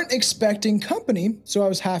 We weren't expecting company, so I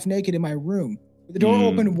was half naked in my room. With the door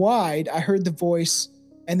opened wide, I heard the voice,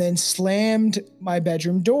 and then slammed my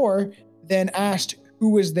bedroom door. Then asked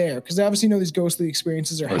who was there, because I obviously know these ghostly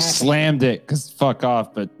experiences are Or happening. slammed it because fuck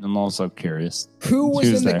off, but I'm also curious. Who was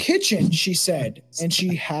in the there? kitchen, she said, and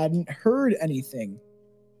she hadn't heard anything.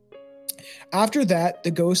 After that,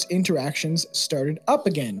 the ghost interactions started up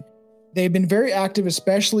again. They've been very active,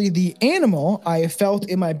 especially the animal I have felt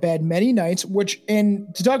in my bed many nights,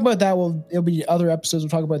 and to talk about that, it'll be other episodes. We'll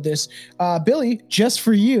talk about this. Billy, just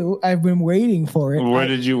for you, I've been waiting for it. Where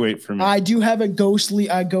did you wait for me? I do have a ghost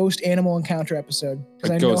animal encounter episode.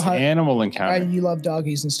 A ghost animal encounter. You love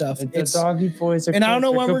doggies and stuff. It's doggy boys. And I don't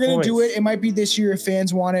know when we're going to do it. It might be this year if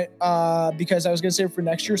fans want it, because I was going to say for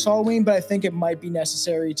next year's Halloween, but I think it might be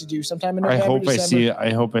necessary to do sometime in November, December. I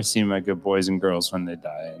hope I see my good boys and girls when they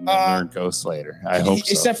die, and then they're ghosts later. I hope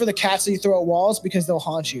so. Except for the cats that you throw at walls, because they'll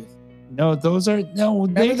haunt you. No, those are no.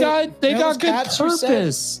 They got good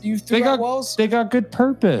purpose. You threw at walls. They got good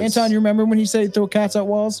purpose. Anton, you remember when he said throw cats at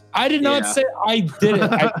walls? I did not say I did it.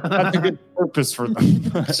 I got a good purpose for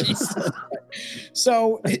them.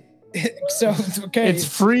 So okay. It's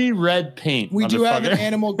free red paint. We do have an motherfucker.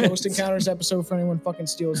 animal ghost encounters episode for anyone fucking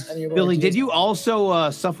steals any of our Billy, ideas. did you also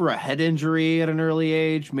suffer a head injury at an early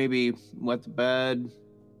age? Maybe wet the bed?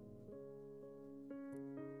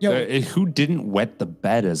 Yo, Who didn't wet the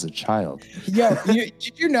bed as a child? did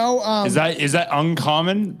you know? Is that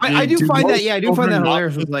uncommon? I do find that. Yeah, I do find that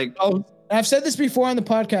hilarious. With like, I've said this before on the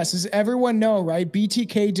podcast. Does everyone know, right?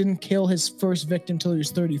 BTK didn't kill his first victim till he was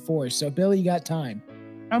 34. So Billy, you got time.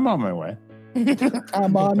 I'm on my way.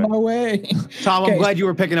 I'm on my way. Tom, Okay. I'm glad you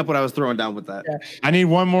were picking up what I was throwing down with that. Yeah. I need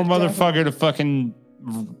one more motherfucker to fucking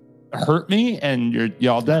hurt me, and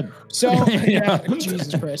y'all dead. So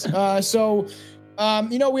Jesus Christ. We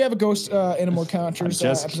have a ghost animal encounters. I'm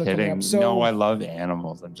just episode coming kidding. up. So No, I love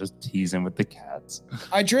animals. I'm just teasing with the cats.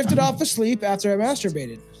 I drifted off to sleep after I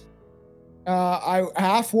masturbated. I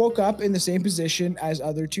half woke up in the same position as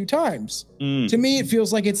other two times. To me, it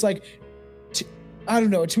feels like it's like, I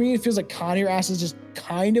don't know. To me, it feels like Connie, your ass is just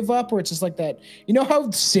kind of up, or it's just like that. You know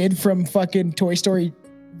how Sid from fucking Toy Story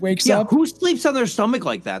wakes up? Who sleeps on their stomach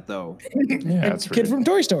like that, though? Yeah, that's Kid from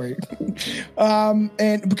Toy Story.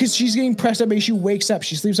 And because she's getting pressed up, maybe she wakes up.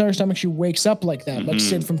 She sleeps on her stomach. She wakes up like that, like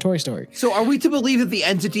Sid from Toy Story. So are we to believe that the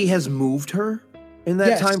entity has moved her in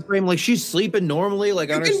that time frame? Like she's sleeping normally,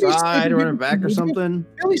 like on her side or on her back or something?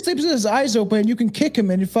 Billy sleeps with his eyes open. You can kick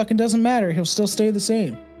him and it fucking doesn't matter. He'll still stay the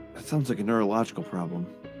same. That sounds like a neurological problem.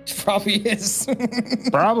 Probably is.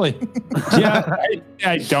 Probably. Yeah,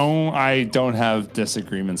 I don't have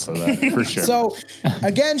disagreements with that for sure. So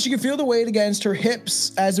again, she could feel the weight against her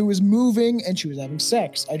hips as it was moving and she was having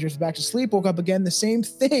sex. I drifted back to sleep, woke up again. The same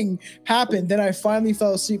thing happened. Then I finally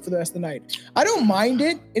fell asleep for the rest of the night. I don't mind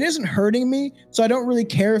it. It isn't hurting me. So I don't really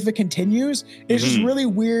care if it continues. It's just really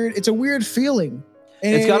weird. It's a weird feeling.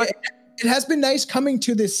 And it has been nice coming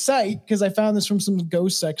to this site because I found this from some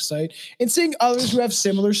ghost sex site and seeing others who have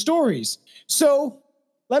similar stories. So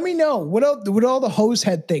let me know what all the hose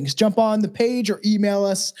head things. Jump on the page or email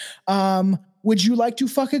us. Would you like to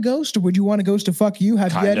fuck a ghost or would you want a ghost to fuck you?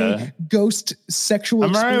 Have you had any ghost sexual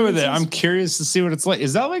experiences? I'm all right with it. I'm curious to see what it's like.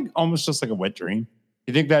 Is that like almost just like a wet dream?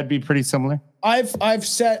 You think that'd be pretty similar? I've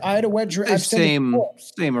said I had a wet dream. Same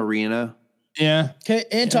arena. Yeah. Okay,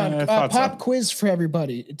 Anton, Yeah, pop quiz for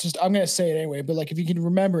everybody. It's just I'm gonna say it anyway, but like if you can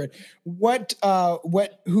remember it,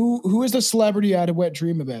 who is the celebrity I had a wet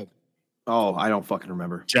dream about? Oh, I don't fucking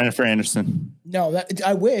remember. Jennifer Aniston. No, that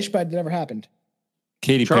I wish, but it never happened.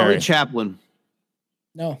 Katy Charlie Perry. Chaplin.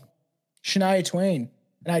 No, Shania Twain,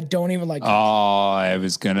 and I don't even like. Oh, I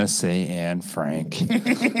was gonna say Anne Frank.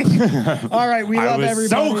 All right, we love everybody.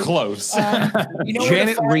 So close.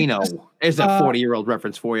 Janet Reno is a 40-year-old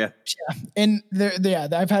reference for you. Yeah, and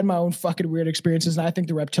I've had my own fucking weird experiences, and I think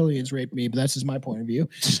the reptilians raped me, but that's just my point of view.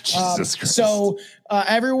 Jesus Christ. So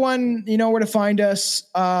everyone, you know where to find us.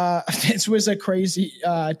 This was a crazy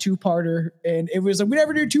two-parter, and it was we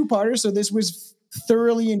never do two-parters, so this was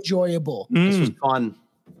thoroughly enjoyable. This was fun.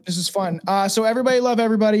 This is fun. So everybody love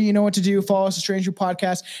everybody. You know what to do. Follow us at Stranger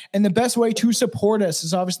Podcast. And the best way to support us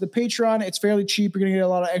is obviously the Patreon. It's fairly cheap. You're going to get a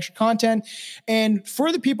lot of extra content. And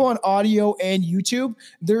for the people on audio and YouTube,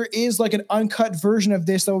 there is like an uncut version of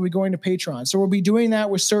this that will be going to Patreon. So we'll be doing that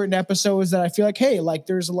with certain episodes that I feel like, hey, like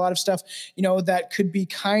there's a lot of stuff, you know, that could be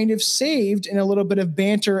kind of saved in a little bit of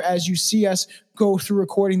banter as you see us go through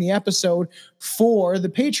recording the episode for the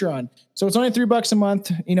Patreon. So it's only $3 a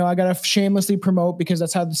month. You know, I got to shamelessly promote because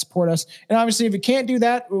that's how to support us. And obviously, if you can't do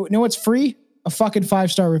that, you know what's free? A fucking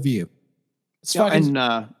 5-star review. And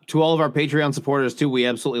to all of our Patreon supporters too, we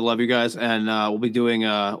absolutely love you guys. And we'll be doing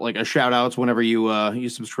like a shout outs whenever you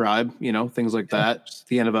subscribe, you know, things like that. Just at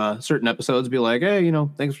the end of certain episodes, be like, hey, you know,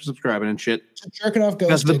 thanks for subscribing and shit. Jerking off ghost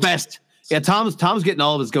That's the sticks. best. Yeah, Tom's getting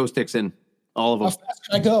all of his ghost sticks in. All of them. How fast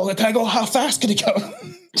can I go? Can I go? How fast can it go?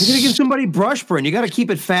 You're gonna give somebody brush burn. You got to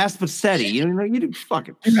keep it fast but steady. You know, you do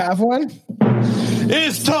fucking. Do you have one?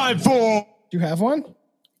 It's time for. Do you have one?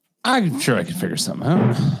 I'm sure I can figure something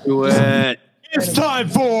out. Do it. It's time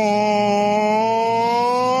for.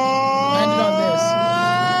 Landed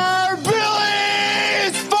on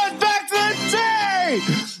Billy's Fun Fact of the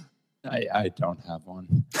Day. I don't have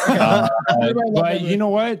one. But you know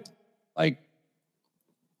what? Like.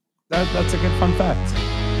 That's a good fun fact.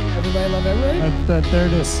 Everybody love everybody? There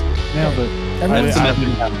it is. Nailed it. I didn't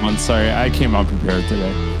have one. Sorry. I came unprepared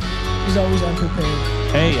today. He's always unprepared.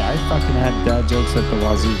 Hey, I fucking had dad jokes at the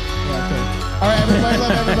wazoo. Yeah, okay. All right, everybody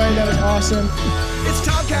love everybody. That was awesome. It's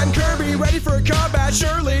Tomcat and Kirby, ready for combat,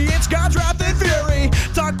 surely. It's God's wrath and fury.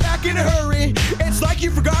 Talk back in a hurry. It's like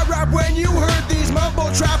you forgot rap when you heard these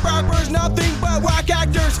mumble trap rappers. Nothing but whack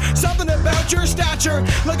actors. Something about your stature.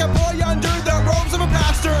 Like a boy under the robes of a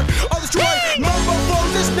pastor. I'll destroy mumble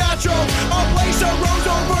flows is natural. I'll place a rose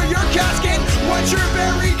over your casket. Once you're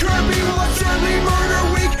buried, Kirby will absurdly murder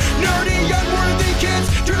weak, nerdy, unworthy kids.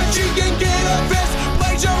 Turn a cheek and get a fist.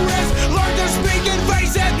 Blaze your wrist. Learn to speak and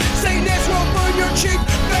face it. Satanist will burn your cheek.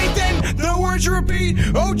 Faith in the words you repeat.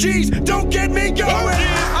 Oh geez, don't get me going.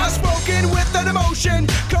 I've spoken with an emotion,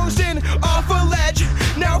 coasting off a ledge.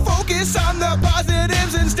 Now focus on the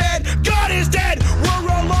positives instead. God is dead.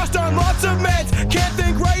 We're all lost on lots of meds. Can't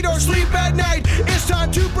think right or sleep at night. It's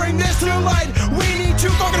time to bring this to light. We need to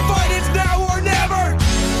fucking fight. It's now or never.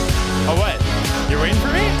 Oh, what? You're waiting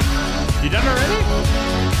for me? You done already?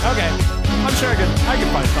 Okay. I'm sure I can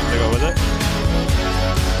find something to go with it.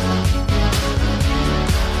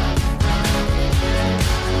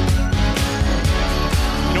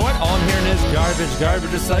 You know what? All I'm hearing is garbage,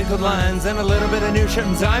 recycled lines, and a little bit of new shit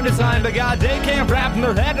from time to time. But God, they can't wrap from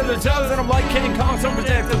their head to their toes, and I'm like King Kong, so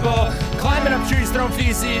unpredictable. Climbing up trees, throwing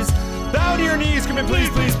feces. Bow to your knees, screaming, please,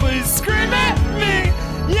 please, please. Scream at me,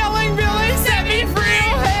 yelling, Billy, set me free.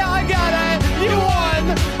 Oh, hey, I got it, you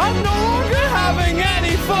won. I'm no longer having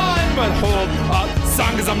any fun. But hold up,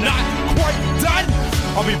 son, cause I'm not quite done.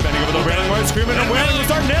 I'll be bending over the railing while screaming and wailing to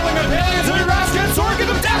start nailing up aliens and your ass gets sore, get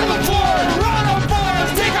them down to the floor. Run up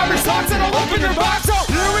boys, take off your socks and I'll open your box. So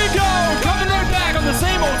here we go, coming right back on the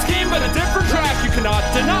same old scheme but a different track. You cannot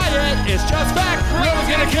deny it, it's just fact. Real is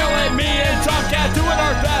gonna kill it, me and Tomcat doing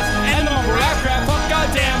our best. And the more rap crap, fuck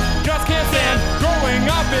goddamn.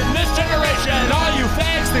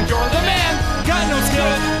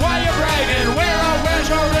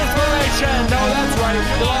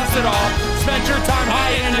 spent your time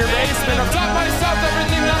hiding in your basement. I've taught myself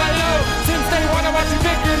everything that I know. Since day one, I watch you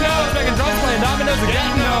pick your nose, making drums, playing dominoes, and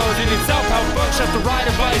getting nose. You need self-help books just to ride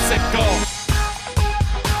a bicycle.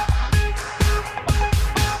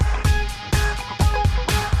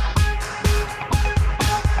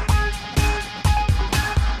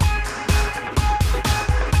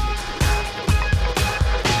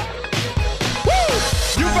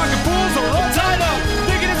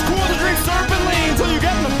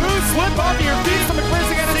 Slip off your feet, stomach first,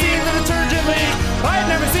 you gotta see the detergent leak. I've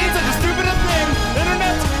never seen such a stupid thing.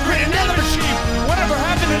 Internet's great another machine. Whatever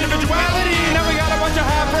happened to individuality? Now we got a bunch of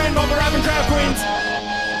half-brain, bubble rapping trap queens.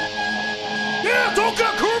 Yeah, don't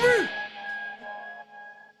get Kirby!